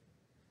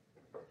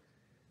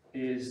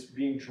is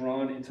being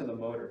drawn into the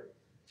motor.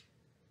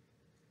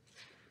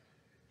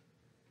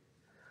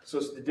 So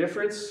it's the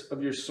difference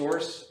of your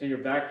source and your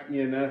back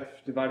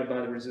EMF divided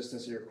by the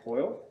resistance of your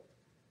coil.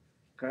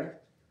 Okay?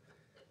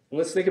 And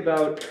let's think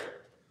about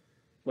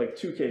like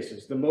two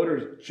cases. The motor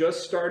is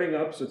just starting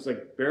up, so it's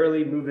like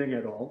barely moving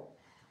at all.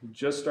 You're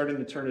just starting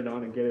to turn it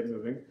on and get it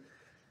moving.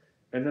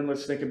 And then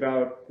let's think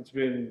about it's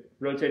been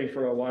rotating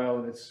for a while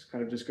and it's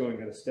kind of just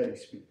going at a steady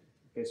speed.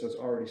 Okay, so it's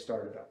already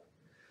started up.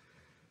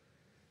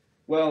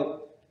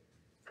 Well,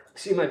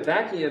 see, my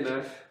back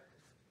EMF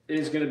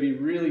is going to be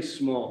really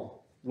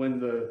small when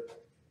the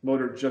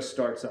motor just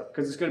starts up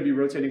because it's going to be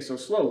rotating so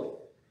slowly,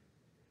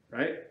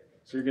 right?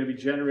 So you're going to be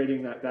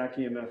generating that back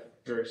EMF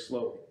very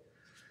slowly.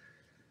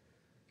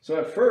 So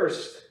at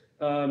first,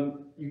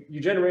 you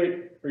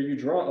generate or you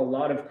draw a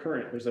lot of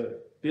current. There's a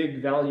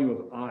big value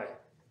of I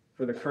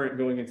for the current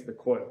going into the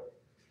coil.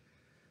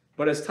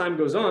 But as time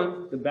goes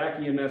on, the back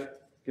EMF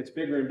gets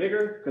bigger and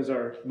bigger because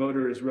our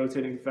motor is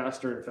rotating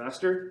faster and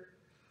faster.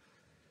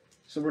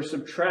 So we're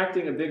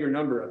subtracting a bigger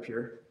number up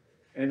here,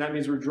 and that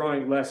means we're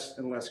drawing less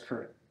and less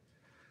current.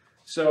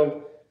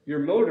 So your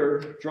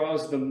motor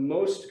draws the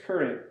most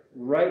current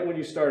right when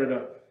you start it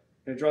up,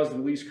 and it draws the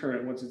least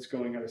current once it's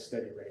going at a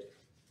steady rate.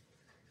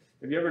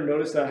 Have you ever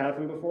noticed that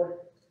happen before?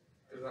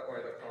 Is that why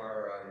the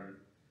car,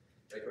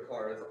 like the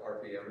car's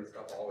RPM and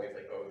stuff always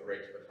like goes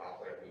right to the top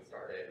when we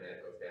start it and then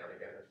it goes down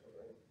again or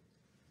something?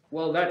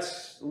 Well,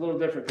 that's a little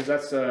different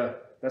because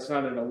that's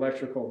not an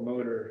electrical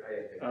motor. I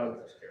didn't think I was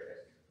just curious.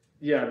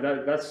 Yeah,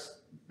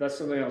 that's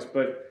something else.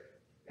 But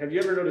have you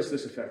ever noticed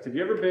this effect? Have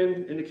you ever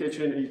been in the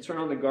kitchen and you turn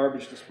on the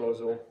garbage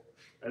disposal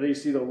and then you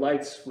see the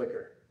lights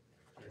flicker?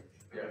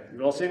 Yeah.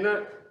 You've all seen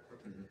that?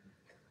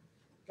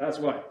 That's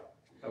why,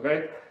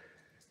 okay?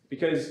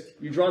 Because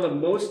you draw the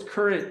most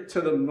current to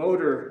the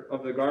motor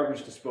of the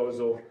garbage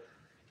disposal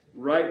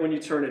right when you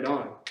turn it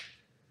on.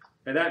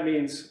 And that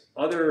means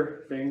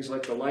other things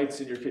like the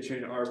lights in your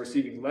kitchen are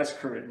receiving less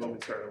current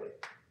momentarily.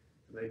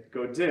 They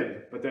go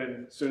dim, but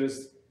then as soon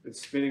as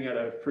it's spinning at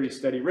a pretty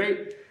steady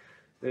rate,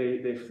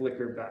 they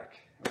flicker back,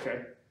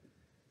 okay?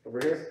 Over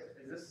here?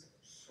 Is this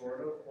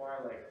sort of why,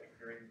 like, if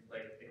you're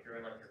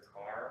in like your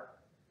car,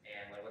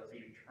 and like let's say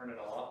you turn it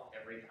off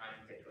every time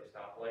you get to a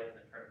stoplight and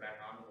then turn it back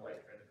on when the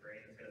light turns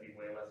green, it's going to be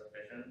way less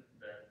efficient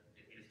than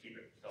if you just keep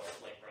it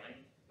like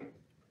running.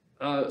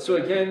 So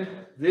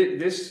again,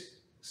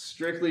 this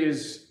strictly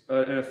is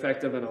an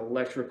effect of an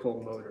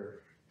electrical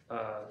motor.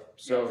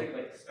 So think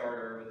like the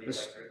starter with the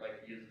electric,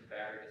 like use the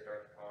battery to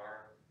start the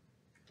car.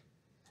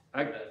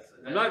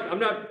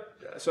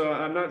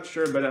 I'm not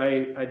sure, but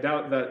I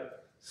doubt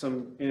that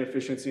some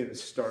inefficiency in the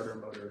starter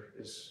motor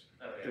is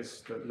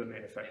the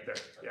main effect there.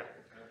 Yeah.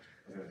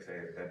 I was going to say,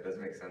 that does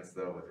make sense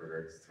though with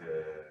regards to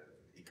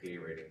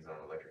EPA ratings on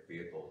electric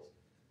vehicles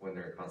when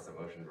they're in constant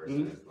motion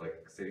versus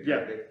like city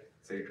traffic.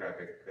 City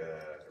traffic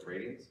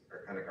ratings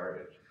are kind of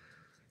garbage,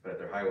 but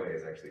their highway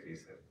is actually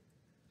decent.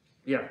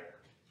 Yeah,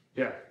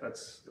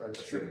 that's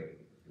true. Assuming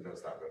no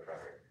stop, no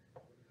traffic.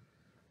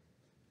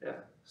 Yeah.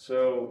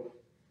 So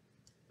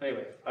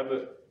anyway,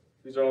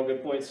 these are all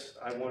good points.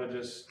 I want to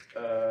just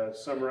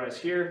summarize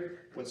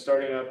here. When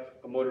starting up,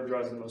 a motor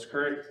draws the most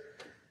current,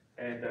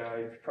 and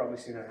you've probably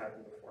seen that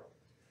happen before.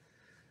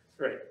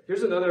 Right.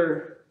 Here's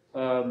another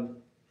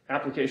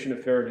application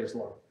of Faraday's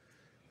law.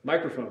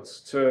 Microphones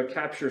to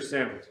capture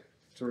sound,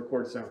 to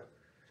record sound.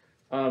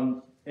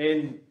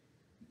 And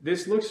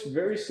this looks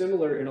very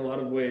similar in a lot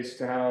of ways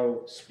to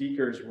how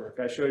speakers work.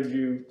 I showed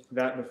you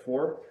that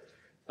before.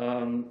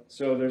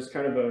 So there's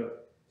kind of a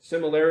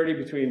similarity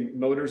between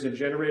motors and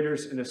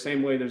generators in the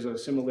same way there's a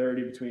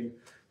similarity between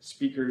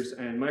speakers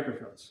and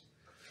microphones.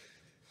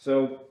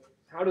 So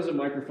how does a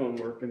microphone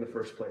work in the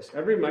first place?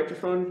 Every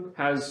microphone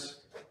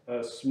has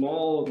a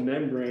small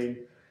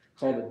membrane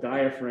called a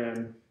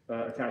diaphragm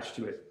attached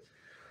to it.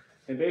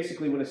 And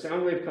basically when a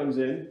sound wave comes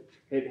in,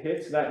 it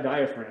hits that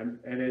diaphragm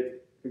and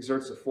it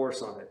exerts a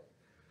force on it.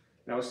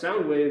 Now a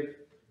sound wave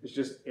is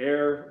just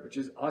air which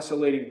is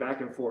oscillating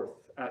back and forth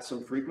at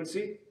some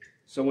frequency.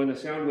 So when the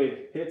sound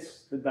wave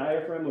hits the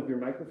diaphragm of your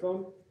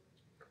microphone,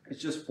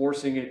 it's just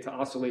forcing it to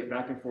oscillate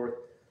back and forth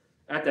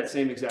at that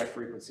same exact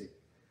frequency.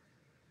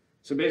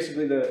 So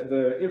basically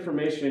the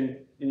information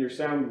in your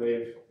sound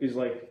wave is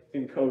like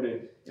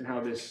encoded in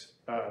how this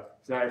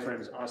diaphragm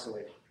is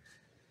oscillating.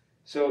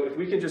 So if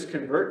we can just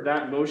convert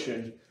that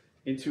motion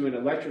into an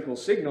electrical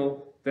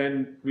signal,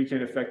 then we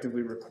can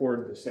effectively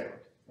record the sound,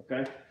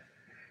 okay?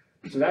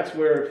 So that's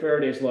where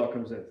Faraday's law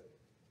comes in.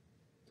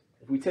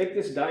 If we take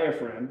this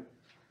diaphragm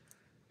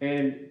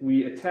and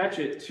we attach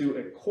it to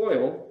a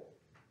coil,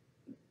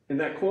 and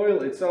that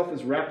coil itself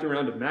is wrapped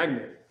around a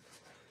magnet,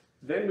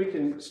 then we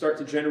can start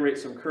to generate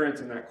some current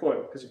in that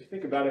coil. Because if you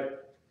think about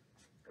it,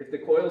 if the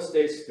coil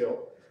stays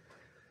still,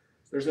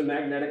 there's a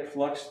magnetic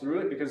flux through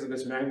it because of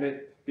this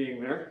magnet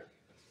being there,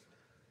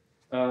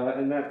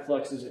 and that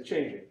flux isn't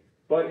changing.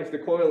 But if the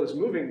coil is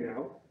moving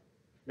now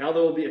there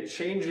will be a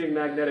changing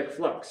magnetic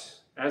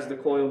flux as the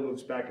coil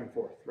moves back and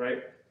forth,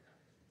 right?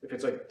 If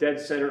it's like dead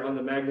center on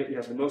the magnet, you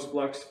have the most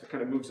flux. If it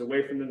kind of moves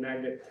away from the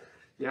magnet,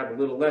 you have a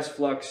little less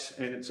flux,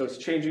 and so it's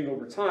changing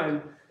over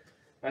time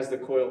as the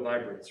coil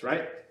vibrates,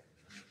 right?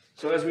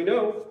 So as we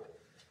know,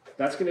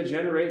 that's going to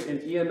generate an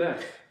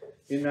EMF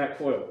in that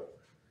coil,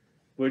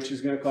 which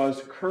is going to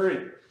cause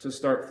current to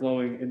start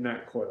flowing in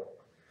that coil.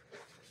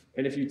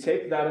 And if you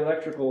take that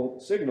electrical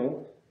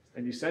signal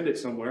and you send it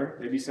somewhere,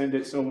 maybe send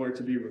it somewhere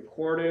to be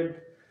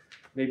recorded,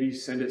 maybe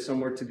send it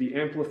somewhere to be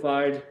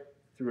amplified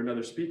through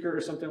another speaker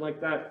or something like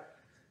that,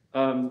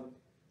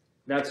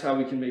 that's how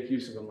we can make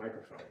use of a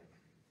microphone,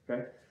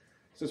 okay?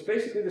 So it's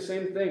basically the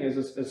same thing as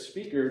a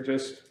speaker,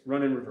 just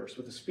run in reverse.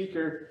 With a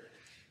speaker,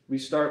 we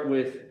start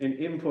with an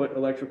input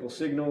electrical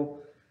signal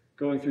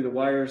going through the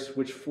wires,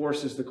 which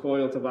forces the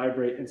coil to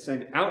vibrate and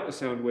send out a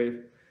sound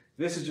wave.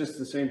 This is just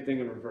the same thing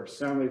in reverse.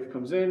 Sound wave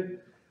comes in,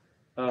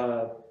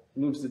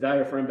 moves the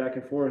diaphragm back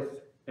and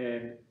forth,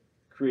 and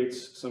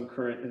creates some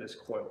current in this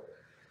coil.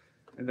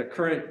 And the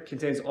current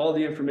contains all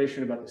the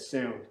information about the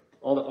sound,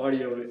 all the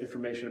audio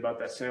information about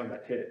that sound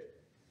that hit it.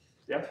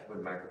 Yeah?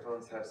 Would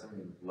microphones have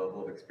some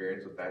level of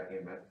experience with back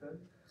EMF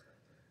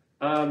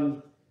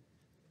then?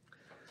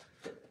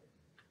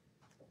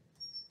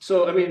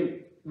 So, I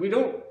mean, we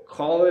don't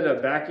call it a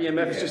back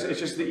EMF. It's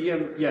just the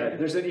EM. Yeah,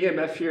 there's an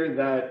EMF here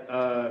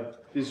that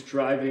is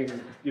driving,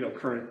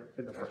 current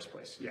in the first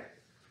place. Yeah.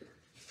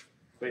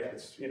 But yeah,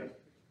 it's,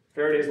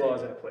 Faraday's law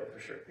is at play for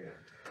sure. Yeah.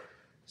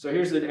 So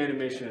here's an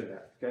animation of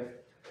that, okay?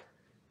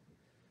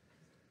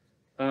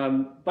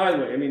 By the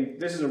way, I mean,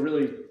 this is a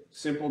really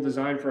simple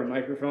design for a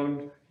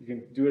microphone. You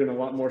can do it in a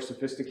lot more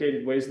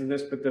sophisticated ways than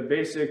this, but the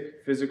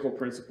basic physical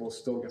principle is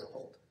still gonna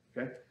hold,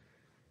 okay?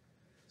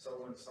 So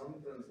when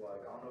something's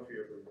like, I don't know if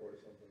you ever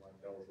recorded something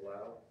like that was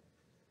loud,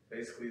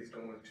 basically it's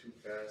going too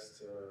fast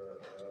to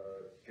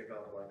give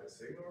out like a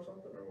signal or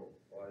something, or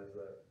why is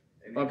that?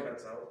 And it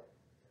cuts out?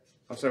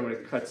 I'm sorry, when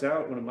it cuts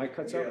out, when a mic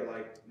cuts out? Yeah,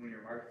 like when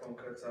your microphone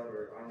cuts out,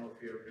 or I don't know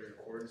if you ever been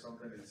recording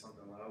something and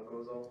something loud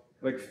goes off.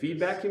 Like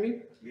feedback, you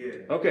mean?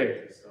 Yeah.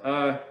 Okay.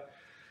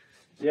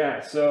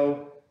 Yeah,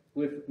 so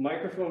with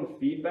microphone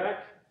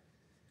feedback,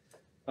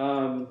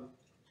 like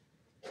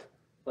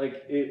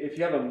if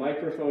you have a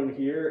microphone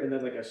here and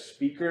then like a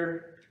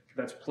speaker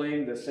that's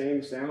playing the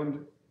same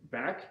sound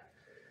back,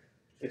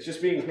 it's just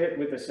being hit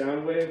with a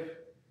sound wave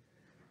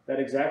that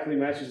exactly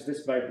matches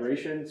this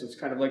vibration. So it's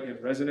kind of like in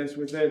resonance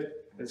with it.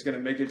 It's going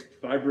to make it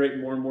vibrate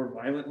more and more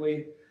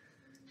violently.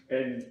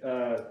 And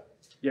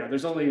yeah,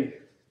 there's only,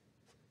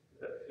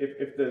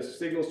 if the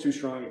signal's too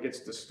strong, it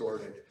gets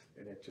distorted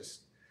and it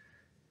just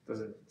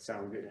doesn't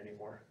sound good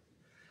anymore.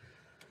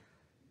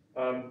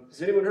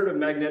 Has anyone heard of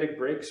magnetic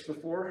brakes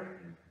before?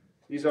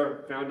 These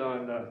are found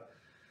on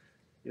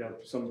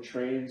some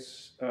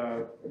trains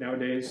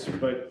nowadays,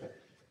 but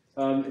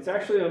it's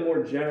actually a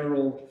more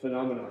general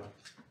phenomenon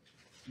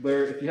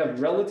where if you have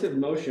relative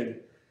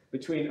motion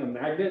between a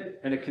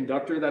magnet and a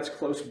conductor that's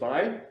close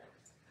by,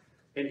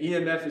 an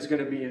EMF is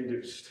going to be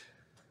induced,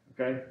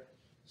 okay?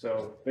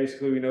 So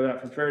basically we know that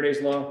from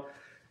Faraday's law.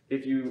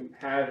 If you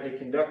have a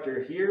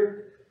conductor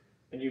here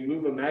and you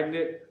move a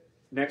magnet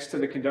next to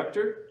the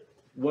conductor,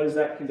 what is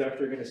that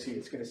conductor going to see?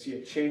 It's going to see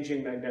a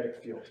changing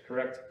magnetic field,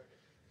 correct?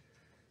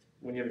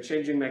 When you have a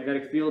changing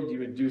magnetic field,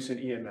 you induce an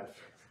EMF.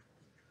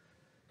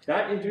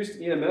 That induced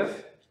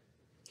EMF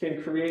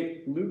can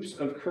create loops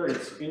of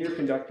currents in your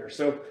conductor.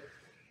 So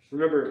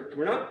remember,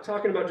 we're not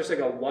talking about just like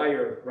a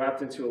wire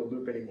wrapped into a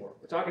loop anymore.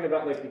 We're talking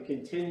about like a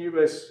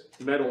continuous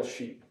metal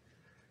sheet.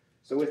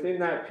 So within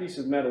that piece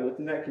of metal,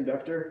 within that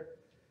conductor,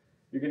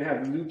 you're going to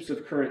have loops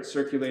of current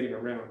circulating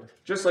around,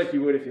 just like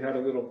you would if you had a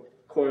little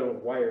coil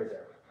of wire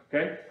there,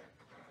 okay?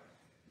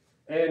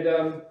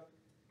 And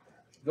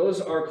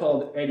those are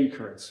called eddy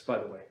currents, by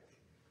the way.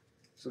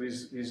 So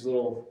these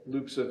little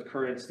loops of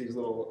currents, these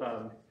little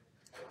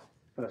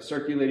kind of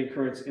circulating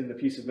currents in the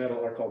piece of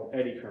metal are called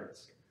eddy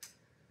currents.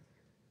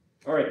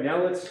 All right,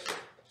 now let's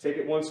take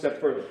it one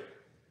step further.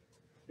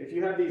 If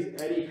you have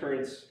these eddy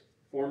currents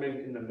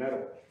forming in the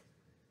metal,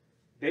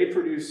 they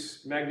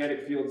produce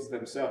magnetic fields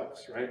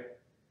themselves, right?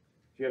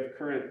 If you have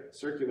current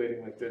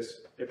circulating like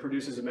this, it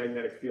produces a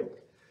magnetic field.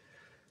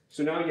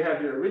 So now you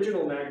have your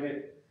original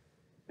magnet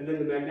and then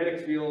the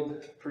magnetic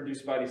field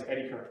produced by these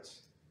eddy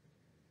currents.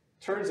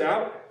 Turns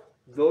out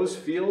those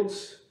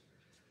fields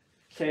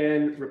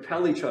can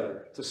repel each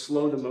other to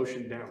slow the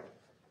motion down,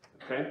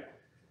 okay?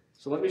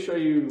 So let me show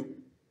you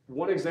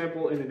one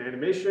example in an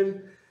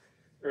animation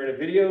or in a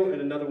video,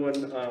 and another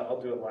one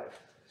I'll do it live.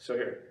 So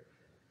here,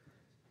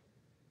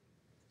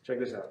 check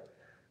this out.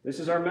 This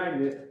is our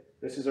magnet,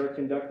 this is our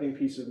conducting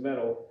piece of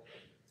metal,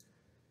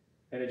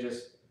 and it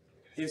just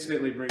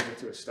instantly brings it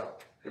to a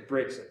stop. It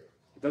breaks it.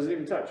 It doesn't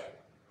even touch,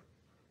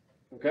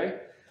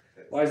 okay?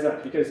 Why is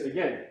that? Because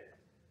again,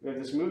 we have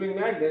this moving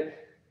magnet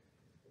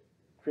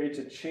creates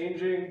a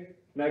changing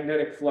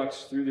magnetic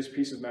flux through this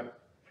piece of metal.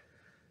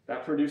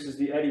 That produces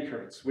the eddy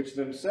currents, which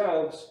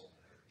themselves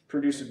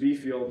produce a B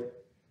field,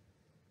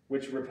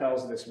 which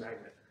repels this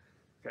magnet.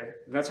 Okay,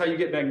 and that's how you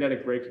get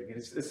magnetic braking. And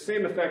it's the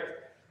same effect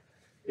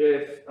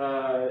if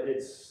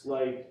it's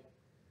like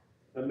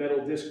a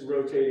metal disc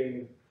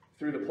rotating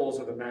through the poles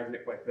of a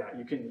magnet like that.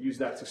 You can use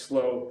that to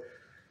slow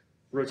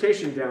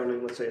rotation down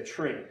in, let's say, a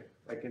train,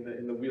 like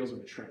in the wheels of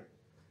a train.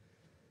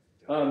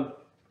 All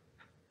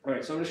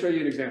right, so I'm going to show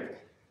you an example.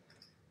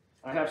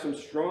 I have some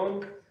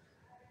strong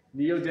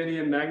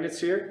neodymium magnets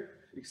here.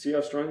 You can see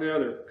how strong they are.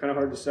 They're kind of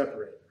hard to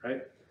separate,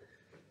 right?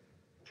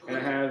 And I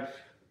have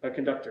a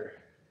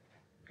conductor,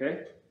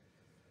 okay?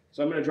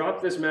 So I'm going to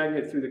drop this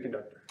magnet through the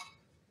conductor.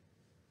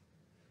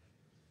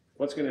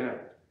 What's going to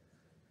happen?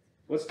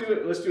 Let's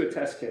do a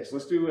test case.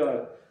 Let's do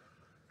a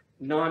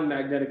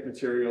non-magnetic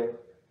material,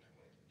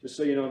 just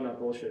so you know I'm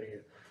not bullshitting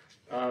you.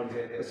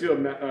 Let's do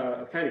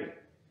a penny,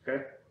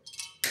 okay?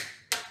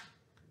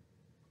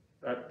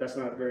 That's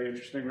not very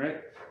interesting,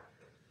 right?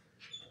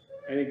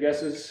 Any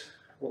guesses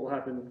what will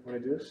happen when I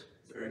do this?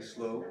 Very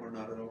slow or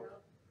not at all?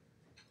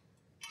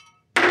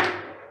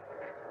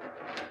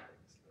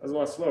 That's a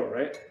lot slower,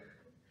 right?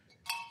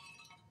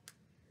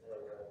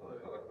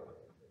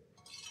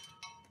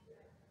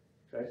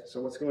 Okay,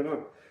 so what's going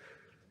on?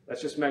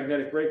 That's just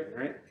magnetic braking,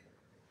 right?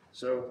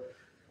 So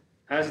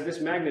as this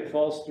magnet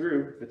falls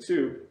through the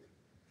tube,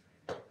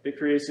 it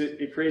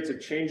creates a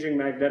changing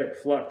magnetic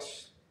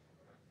flux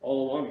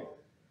all along it.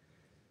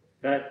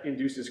 That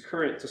induces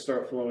current to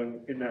start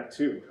flowing in that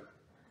tube.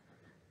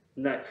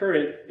 And that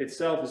current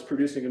itself is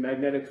producing a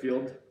magnetic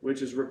field,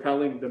 which is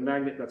repelling the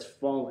magnet that's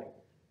falling.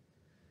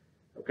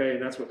 Okay,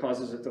 and that's what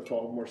causes it to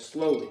fall more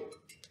slowly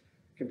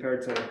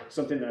compared to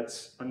something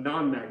that's a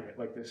non-magnet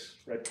like this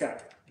red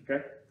cap,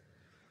 okay?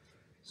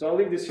 So I'll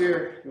leave this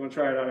here. You want to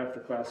try it out after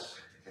class?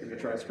 Give it a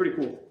try. It's pretty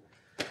cool.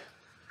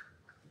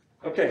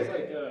 Okay. It's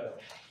like a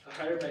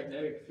higher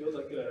magnetic field,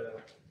 like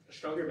a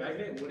stronger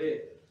magnet. Would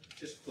it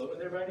just float in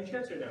there by any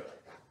chance or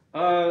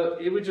no?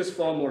 It would just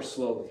fall more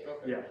slowly.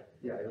 Okay.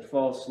 Yeah, it would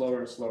fall slower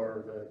and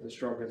slower the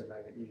stronger the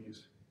magnet you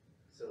use.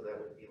 So that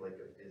would be like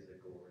a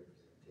physical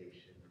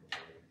representation of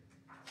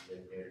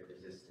magnetic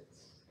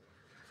resistance.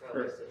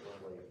 Kind of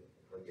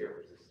like air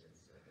resistance.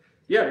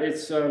 Yeah,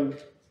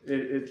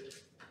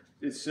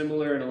 it's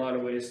similar in a lot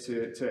of ways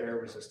to air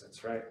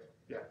resistance, right?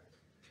 Yeah.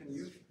 Can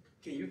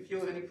you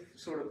feel any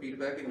sort of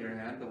feedback in your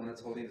hand, the one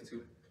that's holding the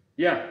tube?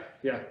 Yeah,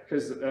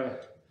 because the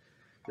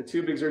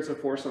tube exerts a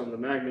force on the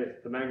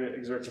magnet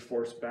exerts a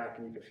force back,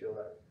 and you can feel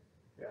that.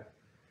 Yeah.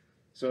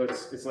 So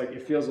it's like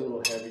it feels a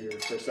little heavier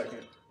for a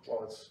second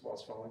while it's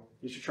falling.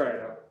 You should try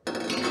it out.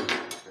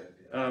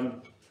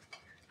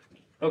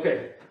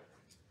 Okay.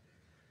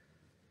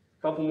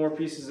 A couple more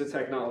pieces of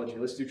technology.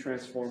 Let's do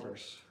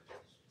transformers.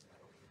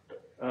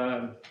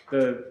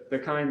 The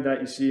kind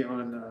that you see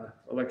on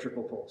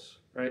electrical poles,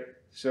 right?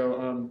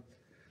 So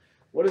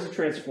what is a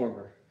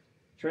transformer?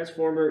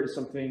 Transformer is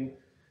something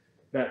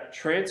that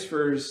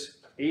transfers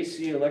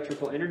AC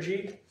electrical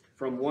energy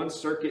from one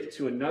circuit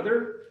to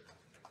another,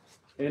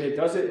 and it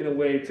does it in a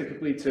way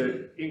typically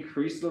to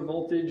increase the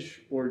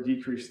voltage or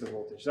decrease the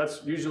voltage.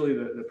 That's usually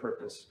the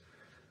purpose.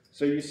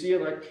 So you see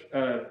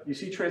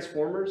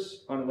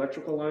transformers on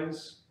electrical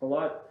lines a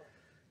lot,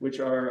 which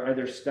are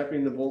either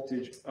stepping the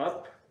voltage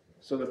up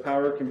so the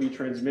power can be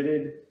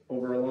transmitted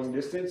over a long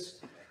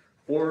distance,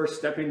 or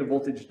stepping the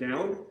voltage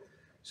down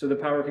so the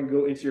power can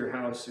go into your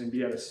house and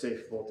be at a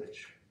safe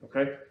voltage,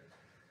 okay?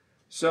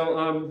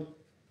 So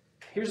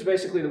here's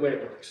basically the way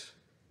it works.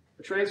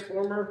 A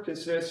transformer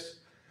consists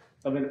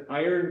of an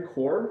iron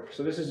core.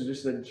 So this is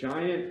just a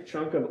giant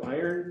chunk of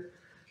iron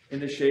in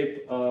the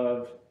shape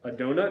of a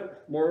donut,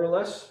 more or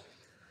less.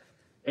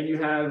 And you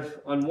have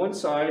on one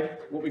side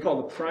what we call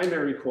the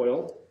primary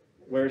coil,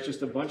 where it's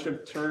just a bunch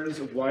of turns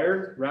of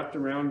wire wrapped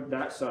around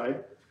that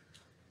side.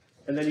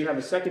 And then you have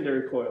a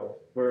secondary coil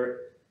where,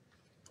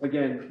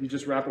 again, you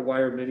just wrap a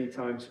wire many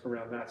times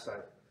around that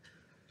side.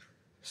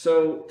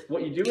 So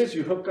what you do is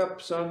you hook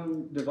up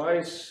some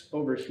device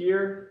over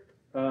here,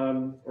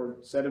 or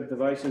set of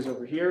devices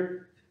over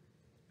here,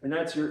 and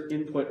that's your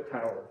input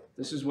power.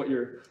 This is what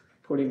you're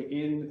putting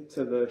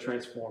into the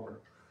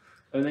transformer.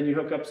 And then you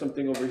hook up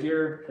something over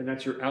here, and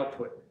that's your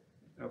output,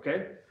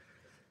 okay?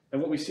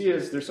 And what we see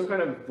is there's some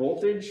kind of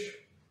voltage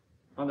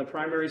on the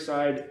primary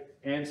side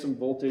and some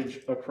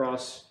voltage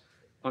across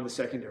on the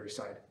secondary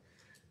side.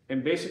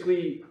 And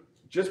basically,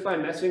 just by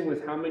messing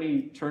with how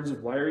many turns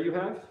of wire you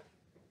have,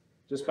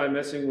 just by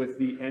messing with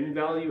the N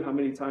value, how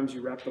many times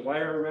you wrap the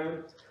wire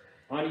around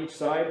on each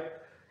side,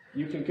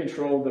 you can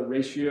control the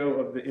ratio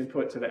of the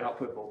input to the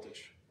output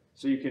voltage.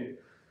 So you can,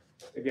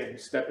 again,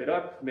 step it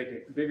up, make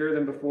it bigger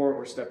than before,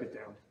 or step it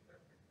down,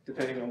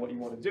 depending on what you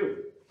want to do.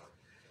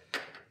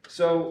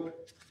 So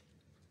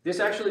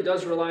this actually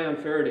does rely on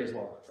Faraday's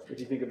law, if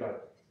you think about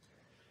it.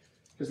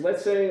 Because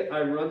let's say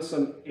I run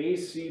some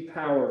AC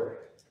power,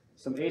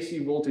 some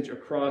AC voltage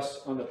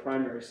across on the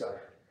primary side.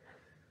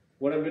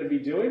 What I'm going to be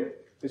doing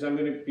is I'm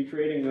going to be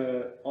creating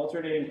an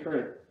alternating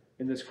current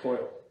in this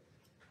coil.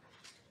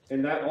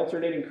 And that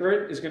alternating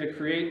current is going to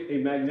create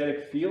a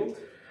magnetic field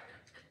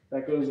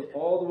that goes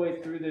all the way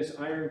through this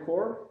iron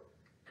core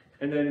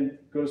and then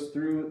goes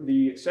through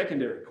the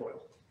secondary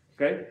coil,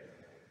 okay?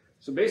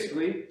 So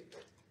basically,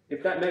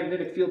 if that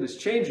magnetic field is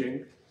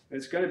changing,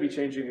 it's going to be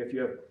changing if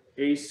you have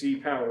AC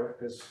power,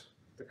 because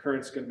the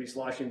current's going to be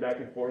sloshing back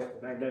and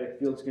forth, the magnetic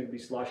field's going to be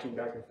sloshing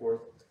back and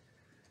forth.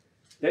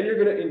 then you're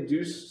going to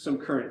induce some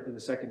current in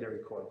the secondary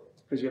coil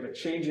because you have a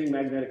changing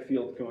magnetic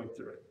field going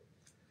through it.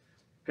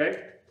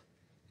 Okay?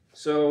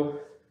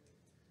 So,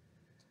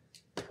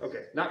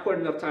 okay, not quite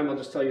enough time, I'll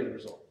just tell you the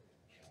result.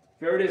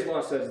 Faraday's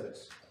law says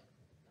this.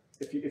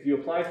 If you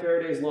apply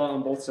Faraday's law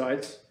on both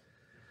sides,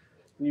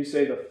 and you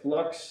say the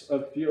flux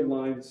of field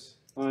lines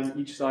on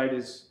each side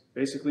is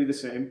basically the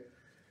same,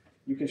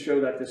 you can show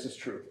that this is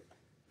true.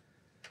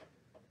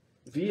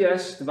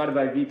 Vs divided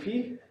by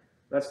Vp,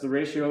 that's the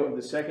ratio of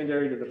the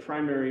secondary to the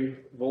primary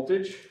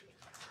voltage,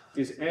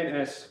 is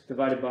Ns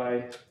divided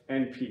by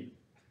Np.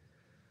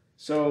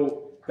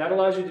 So that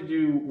allows you to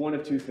do one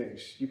of two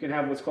things. You can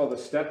have what's called a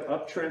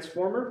step-up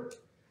transformer,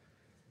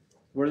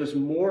 where there's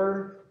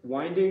more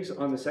windings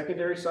on the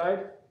secondary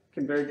side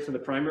compared to the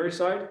primary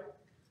side.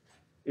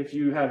 If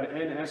you have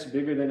Ns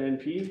bigger than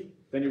Np,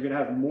 then you're going to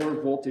have more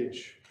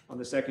voltage on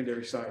the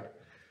secondary side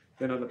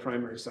than on the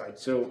primary side.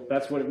 So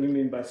that's what we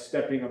mean by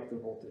stepping up the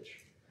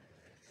voltage.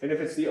 And if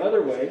it's the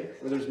other way,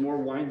 where there's more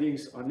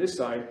windings on this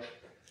side,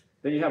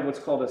 then you have what's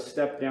called a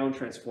step-down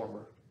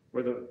transformer,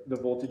 where the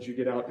voltage you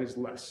get out is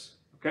less.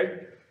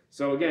 Okay?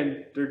 So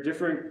again, there are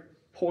different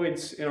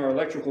points in our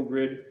electrical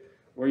grid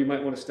where you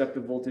might want to step the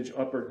voltage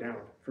up or down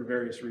for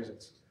various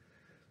reasons.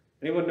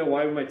 Anyone know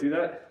why we might do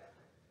that?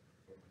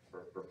 For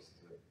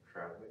purposes of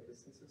traveling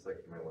distances, like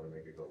you might want to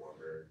make it go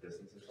longer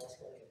distances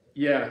also.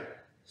 Yeah,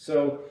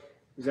 so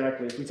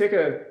exactly. If we take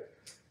a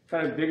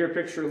kind of bigger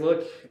picture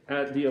look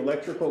at the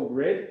electrical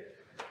grid,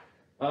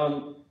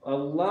 a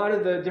lot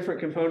of the different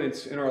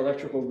components in our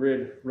electrical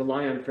grid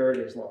rely on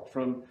Faraday's law,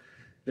 from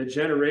the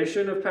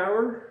generation of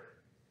power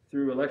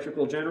through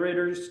electrical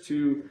generators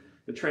to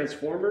the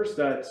transformers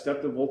that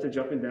step the voltage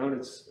up and down.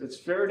 It's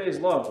Faraday's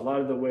law a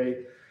lot of the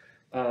way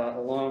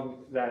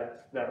along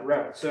that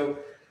route. So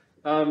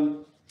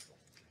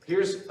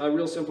here's a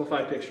real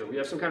simplified picture. We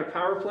have some kind of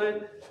power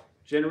plant,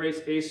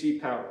 generates AC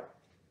power.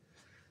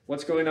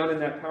 What's going on in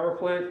that power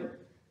plant?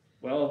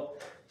 Well,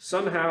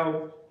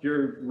 somehow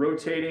you're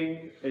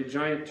rotating a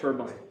giant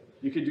turbine.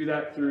 You could do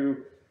that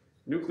through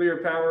nuclear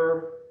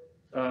power,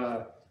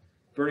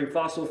 burning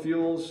fossil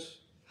fuels,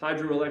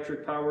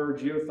 hydroelectric power,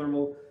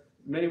 geothermal,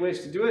 many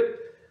ways to do it.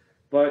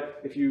 But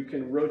if you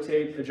can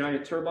rotate a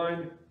giant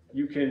turbine,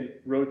 you can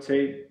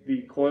rotate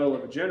the coil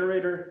of a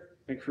generator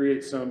and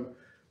create some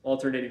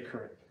alternating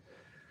current.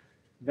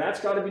 That's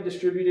got to be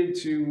distributed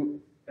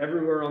to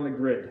everywhere on the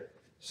grid.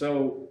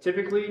 So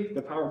typically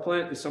the power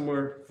plant is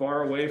somewhere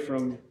far away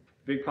from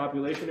big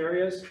population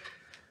areas.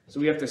 So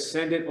we have to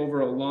send it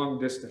over a long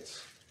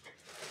distance.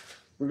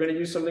 We're going to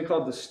use something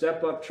called the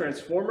step-up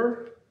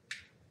transformer.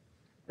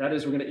 That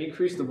is, we're going to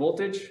increase the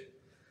voltage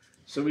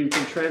so we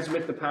can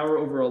transmit the power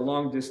over a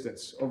long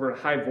distance, over a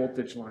high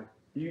voltage line.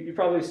 You've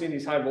probably seen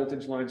these high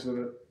voltage lines, they're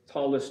the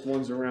tallest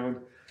ones around,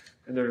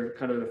 and they're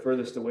kind of the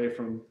furthest away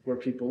from where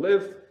people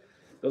live.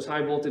 Those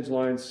high voltage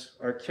lines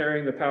are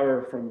carrying the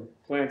power from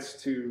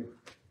plants to,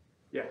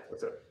 yeah,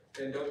 what's up?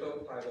 And don't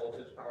those high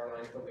voltage power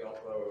lines probably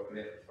also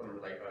emit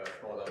from like a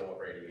small level of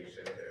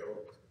radiation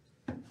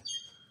too?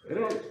 They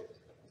don't,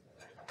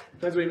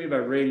 depends what you mean by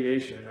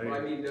radiation. Well, I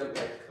mean, like,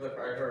 'cause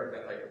I heard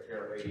that like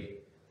apparently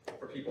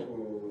for people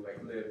who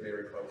like live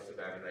very close to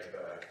them, like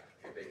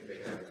they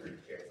can have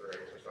breast cancer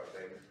rates or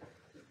something.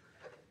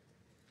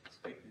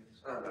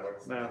 I don't know.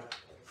 It's, No.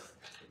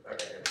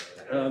 Okay.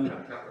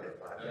 Not for the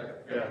flash.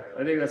 Yeah,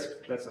 I think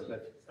that's something.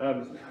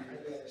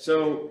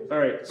 So, all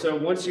right, so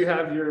once you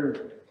have your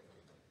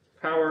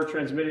power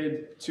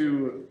transmitted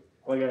to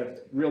like a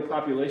real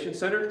population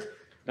center,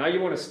 now you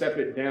want to step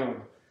it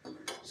down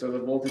so the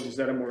voltage is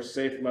at a more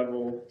safe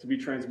level to be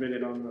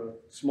transmitted on the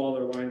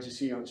smaller lines you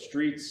see on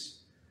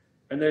streets,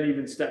 and then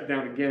even step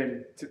down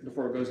again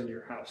before it goes into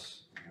your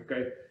house,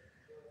 okay?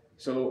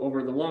 So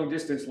over the long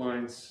distance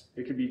lines,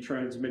 it can be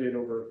transmitted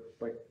over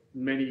like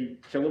many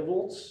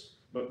kilovolts,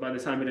 but by the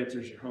time it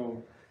enters your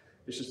home,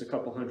 it's just a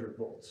couple hundred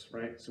volts,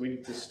 right? So we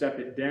need to step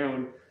it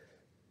down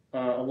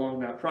along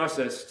that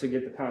process to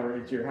get the power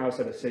into your house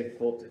at a safe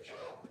voltage,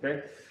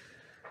 okay?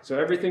 So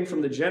everything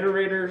from the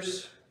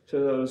generators to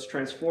those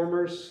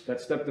transformers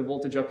that step the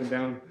voltage up and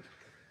down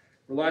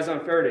relies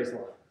on Faraday's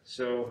law.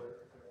 So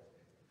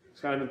it's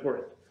kind of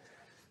important.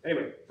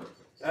 Anyway,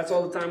 that's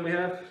all the time we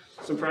have.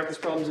 Some practice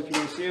problems if you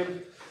want to see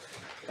them.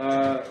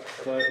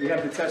 But we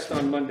have the test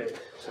on Monday,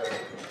 so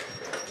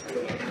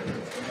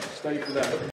study for that.